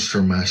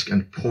monster mask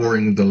and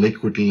pouring the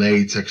liquid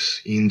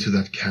latex into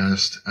that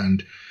cast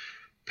and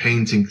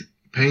painting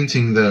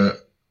the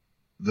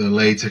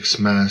latex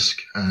mask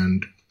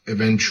and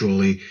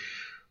eventually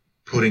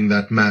putting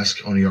that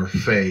mask on your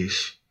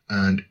face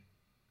and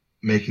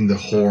making the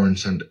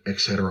horns and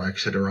etc.,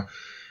 etc.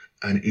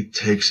 And it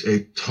takes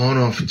a ton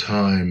of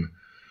time.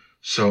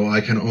 So I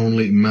can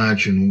only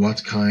imagine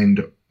what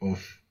kind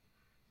of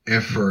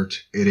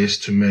effort it is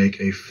to make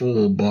a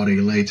full body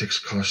latex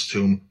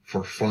costume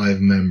for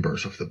 5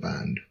 members of the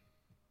band.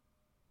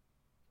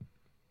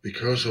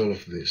 Because all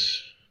of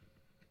this,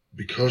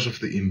 because of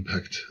the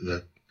impact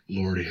that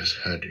Lordi has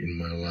had in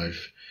my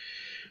life,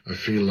 I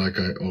feel like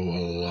I owe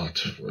a lot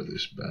for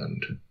this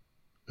band.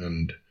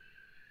 And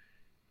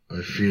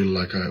I feel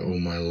like I owe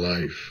my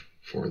life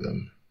for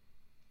them.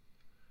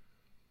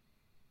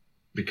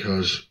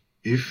 Because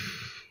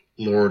if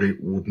Lordi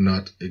would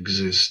not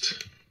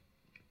exist,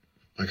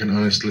 I can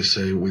honestly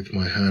say with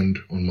my hand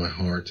on my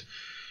heart,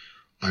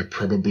 I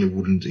probably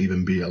wouldn't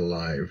even be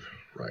alive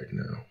right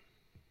now.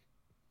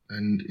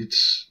 And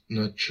it's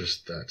not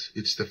just that,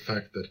 it's the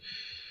fact that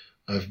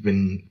I've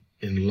been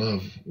in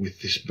love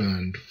with this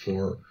band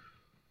for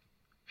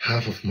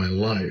half of my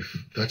life.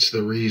 That's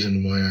the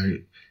reason why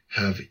I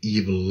have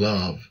Evil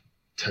Love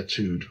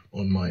tattooed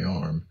on my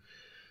arm.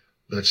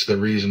 That's the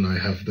reason I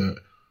have the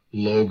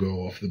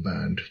logo of the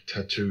band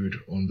tattooed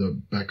on the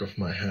back of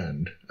my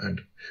hand.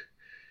 And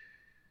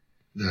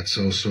that's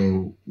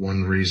also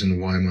one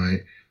reason why my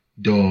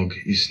dog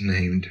is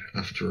named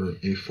after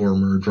a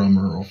former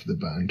drummer of the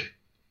band,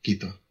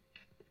 Kita.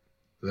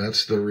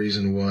 That's the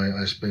reason why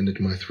I spent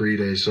my 3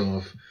 days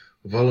off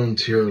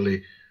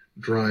voluntarily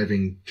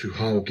driving to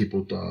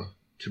Haukiputa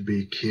to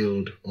be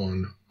killed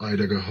on I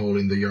Dug a Hole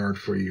in the Yard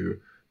for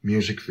You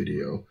music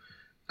video,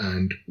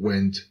 and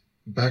went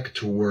back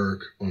to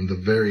work on the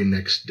very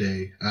next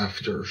day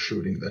after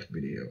shooting that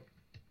video.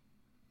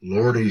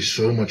 Lordi is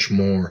so much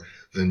more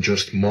than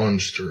just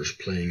monsters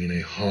playing in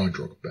a hard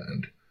rock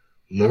band.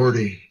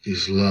 Lordi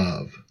is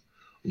love.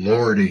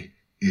 Lordi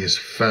is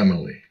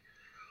family.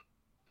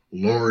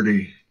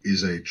 Lordi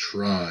is a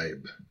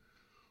tribe.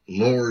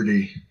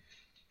 Lordi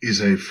is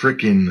a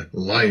frickin'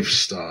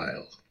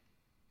 lifestyle.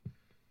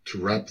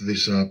 To wrap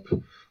this up,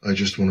 I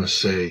just want to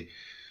say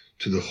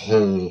to the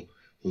whole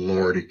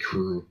Lordi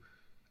crew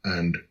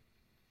and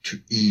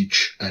to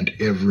each and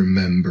every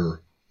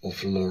member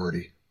of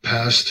Lordi,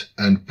 past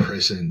and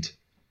present,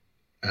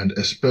 and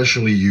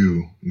especially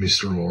you,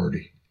 Mr.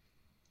 Lordi,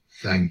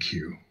 thank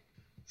you.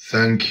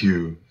 Thank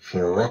you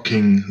for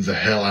rocking the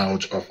hell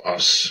out of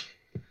us.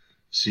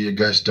 See you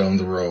guys down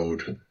the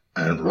road,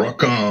 and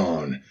rock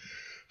on!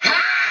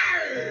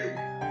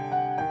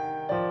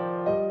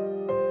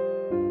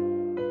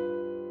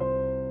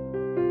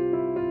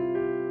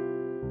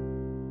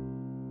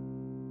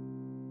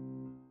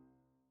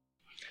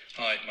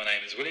 Hi, my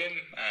name is William,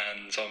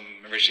 and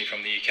I'm originally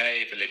from the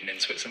UK, but living in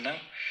Switzerland now.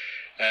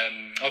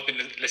 I've been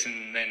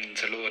listening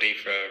to Lordi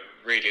for a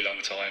really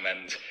long time,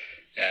 and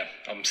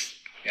I'm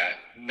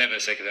never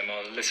sick of them.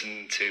 I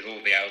listen to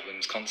all the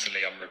albums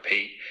constantly on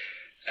repeat.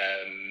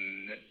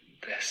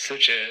 They're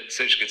such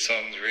good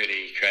songs,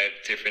 really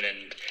creative, different,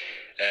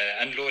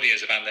 and Lordi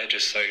as a band, they're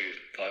just so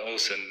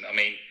awesome. I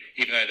mean,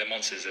 even though they're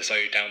monsters, they're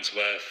so down to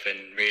earth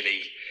and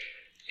really,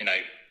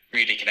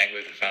 really connect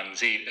with the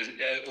fans.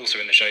 Also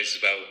in the shows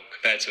as well,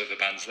 compared to other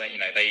bands,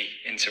 they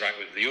interact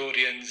with the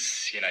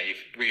audience. You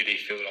really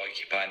feel like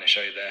you're playing a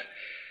show there,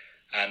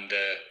 and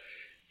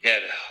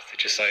they're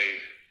just so.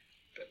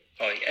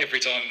 Every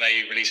time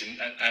they release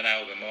an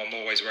album, I'm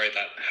always worried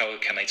that how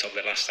can they top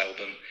their last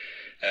album.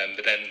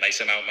 But then they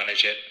somehow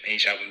manage it.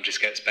 Each album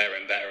just gets better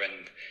and better,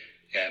 and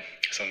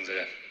songs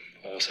are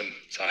awesome.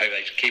 So I hope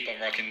they keep on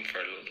rocking for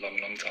a long,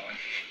 long time.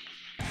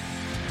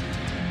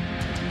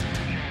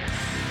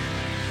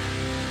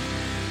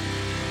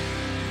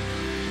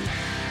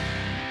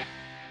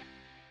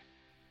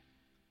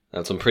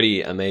 That's some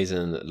pretty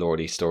amazing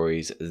Lordy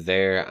stories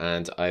there,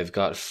 and I've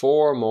got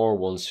 4 more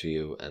ones for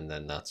you, and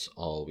then that's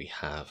all we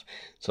have.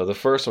 So the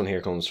first one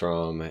here comes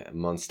from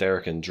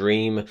Monstercan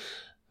Dream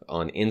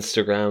on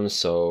Instagram.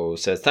 So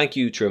says, thank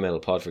you True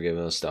Metal Pod for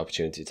giving us the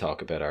opportunity to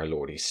talk about our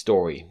Lordy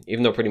story.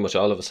 Even though pretty much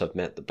all of us have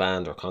met the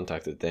band or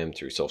contacted them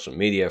through social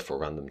media for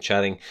random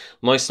chatting,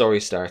 my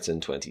story starts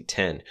in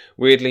 2010.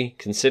 Weirdly,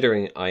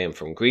 considering I am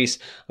from Greece,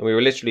 and we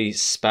were literally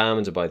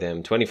spammed by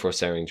them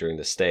 24/7 during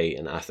the stay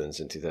in Athens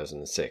in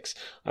 2006.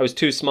 I was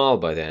too small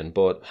by then,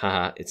 but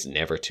haha, it's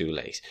never too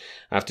late.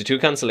 After 2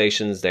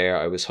 cancellations there,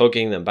 I was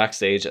hugging them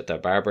backstage at the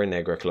Barbara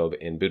Negra Club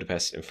in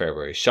Budapest in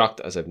February, shocked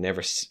as I've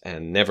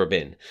never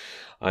been.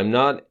 I'm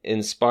not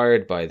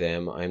inspired by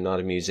them. I'm not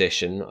a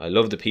musician. I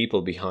love the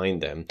people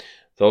behind them.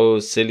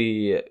 Those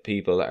silly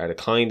people are the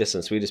kindest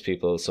and sweetest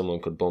people someone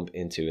could bump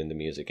into in the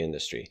music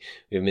industry.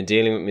 We've been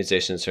dealing with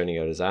musicians turning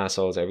out as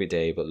assholes every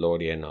day, but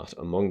Lordy are not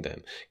among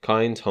them.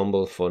 Kind,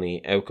 humble,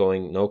 funny,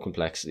 outgoing, no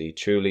complexity,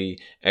 truly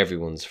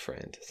everyone's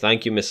friend.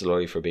 Thank you, Mr.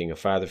 Lordy, for being a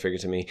father figure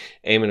to me,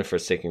 Eamon for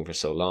sticking for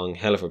so long,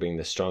 Hella for being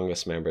the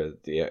strongest member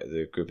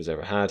the group has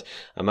ever had,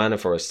 Amanda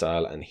for her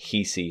style, and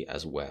Hisi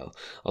as well.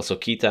 Also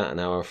Kita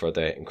and Awa for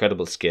their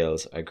incredible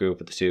skills. I grew up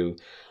with the two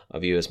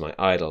of you as my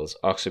idols,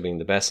 Oxford being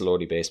the best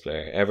Lordy bass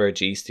player ever,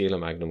 G, Steeler,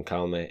 Magnum,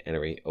 Calme,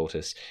 Enery,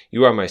 Otis.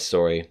 You are my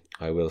story.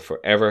 I will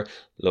forever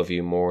love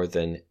you more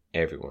than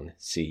everyone.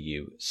 See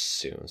you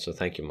soon. So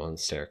thank you,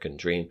 Monstercan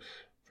Dream.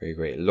 Very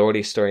great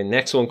Lordy story.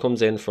 Next one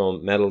comes in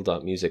from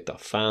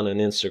metal.music.fan on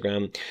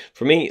Instagram.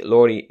 For me,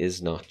 Lordy is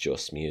not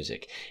just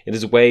music. It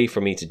is a way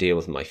for me to deal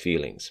with my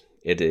feelings.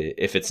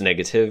 If it's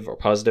negative or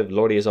positive,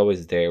 Lordy is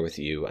always there with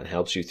you and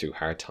helps you through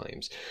hard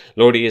times.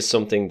 Lordy is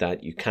something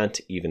that you can't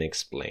even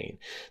explain.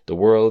 The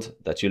world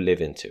that you live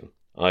into.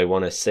 I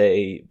want to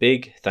say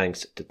big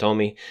thanks to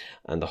Tommy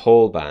and the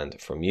whole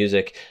band for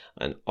music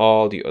and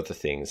all the other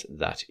things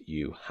that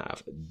you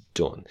have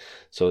done.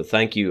 So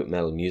thank you,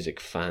 Metal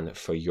Music Fan,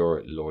 for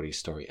your Lordy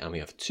story. And we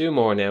have 2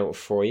 more now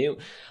for you.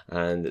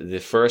 And the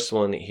first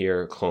one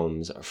here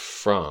comes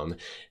from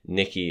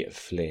Nikki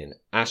Flynn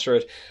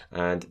Ashford,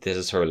 and this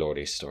is her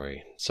Lordy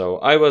story. So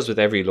I was with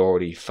every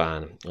Lordy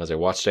fan as I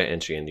watched their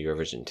entry in the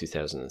Eurovision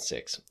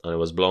 2006, and I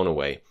was blown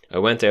away. I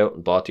went out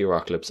and bought the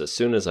Apocalypse as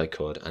soon as I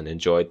could and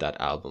enjoyed that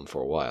album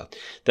for a while.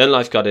 Then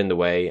life got in the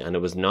way, and it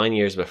was 9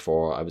 years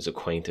before I was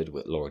acquainted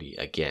with Lordy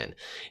again.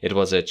 It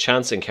was a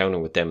chance encounter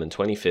with them in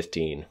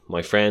 2015.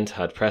 My friend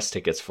had press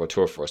tickets for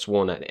Tour Force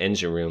 1 at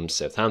Engine Room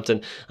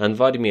Southampton and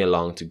invited me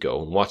along to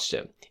go and watch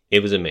them.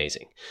 It was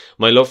amazing.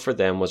 My love for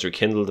them was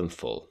rekindled in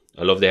full.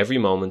 I loved every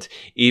moment,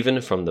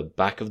 even from the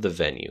back of the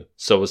venue.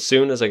 So as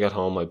soon as I got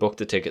home, I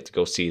booked a ticket to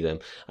go see them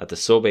at the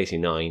Sub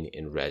 89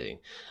 in Reading,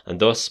 and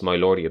thus my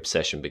Lordy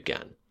obsession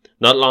began.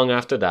 Not long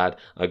after that,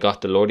 I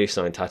got the Lordy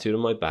sign tattooed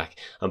on my back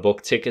and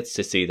booked tickets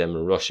to see them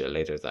in Russia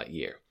later that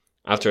year.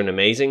 After an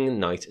amazing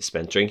night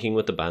spent drinking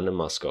with the band in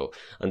Moscow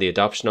and the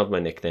adoption of my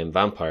nickname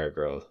Vampire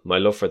Girl, my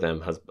love for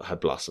them had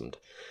blossomed.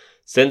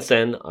 Since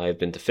then, I have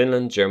been to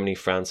Finland, Germany,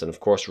 France, and of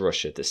course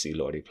Russia to see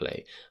Lordy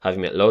play,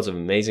 having met loads of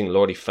amazing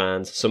Lordy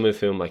fans, some of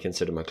whom I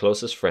consider my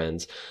closest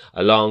friends,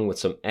 along with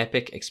some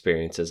epic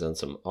experiences and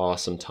some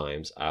awesome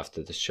times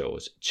after the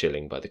shows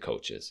chilling by the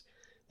coaches.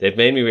 They've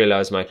made me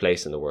realise my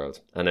place in the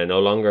world, and I no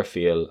longer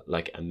feel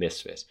like a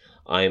misfit.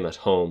 I am at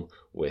home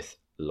with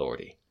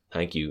Lordy.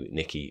 Thank you,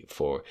 Nikki,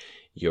 for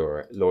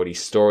your Lordy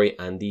story.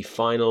 And the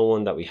final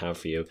one that we have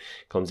for you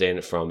comes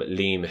in from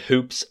Liam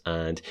Hoops,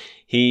 and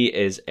he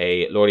is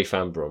a Lordy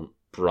fan from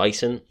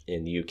Brighton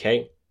in the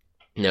UK,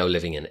 now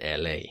living in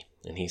LA.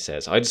 And he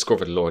says, I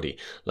discovered Lordy,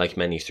 like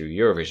many, through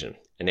Eurovision.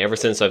 And ever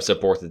since I've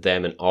supported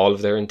them in all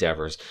of their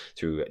endeavours,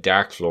 through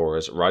Dark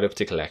Floors, right up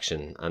to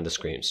Collection and the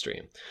Scream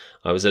Stream.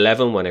 I was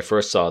 11 when I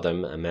first saw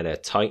them and met a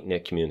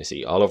tight-knit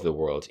community all over the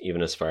world,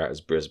 even as far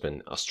as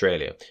Brisbane,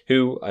 Australia,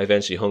 who I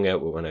eventually hung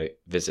out with when I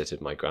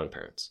visited my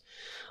grandparents.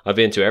 I've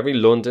been to every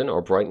London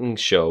or Brighton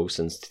show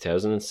since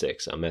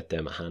 2006 and met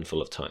them a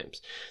handful of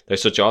times. They're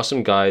such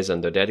awesome guys,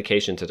 and their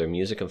dedication to their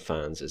music and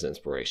fans is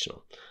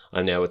inspirational.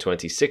 I'm now a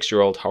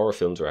 26-year-old horror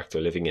film director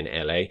living in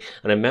LA,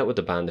 and I met with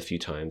the band a few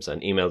times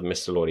and emailed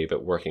Mr. Lordy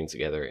about working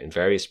together in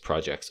various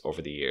projects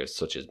over the years,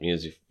 such as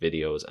music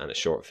videos and a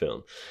short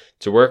film.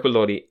 To work with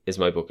Lordy is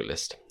my bucket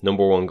list,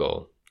 number 1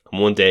 goal,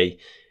 and one day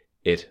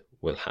it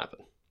will happen.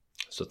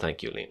 So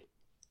thank you, Liam.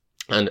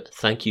 And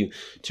thank you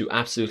to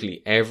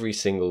absolutely every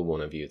single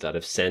one of you that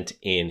have sent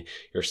in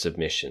your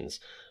submissions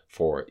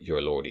for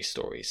your Lordy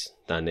stories.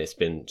 And it's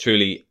been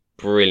truly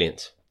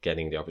brilliant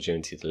getting the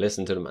opportunity to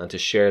listen to them and to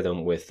share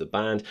them with the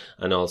band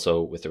and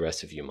also with the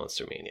rest of you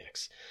Monster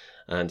Maniacs.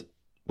 And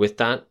with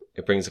that,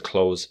 it brings a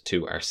close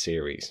to our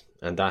series.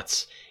 And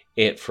that's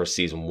it for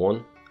season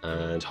 1.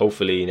 And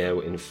hopefully now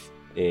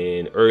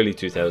in early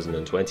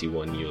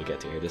 2021 you'll get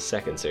to hear the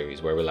second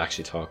series, where we'll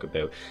actually talk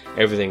about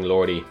everything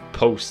Lordy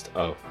post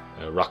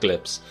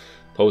Rockalypse,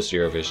 post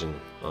Eurovision,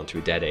 on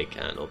through Deadache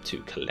and up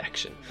to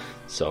Collection.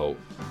 So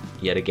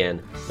yet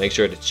again, make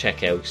sure to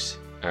check out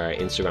our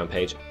Instagram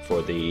page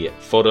for the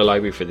photo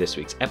library for this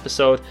week's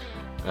episode,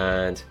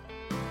 and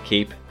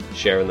keep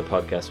sharing the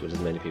podcast with as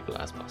many people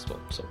as possible.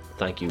 So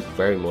thank you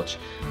very much,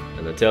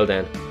 and until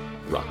then,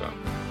 rock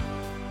on.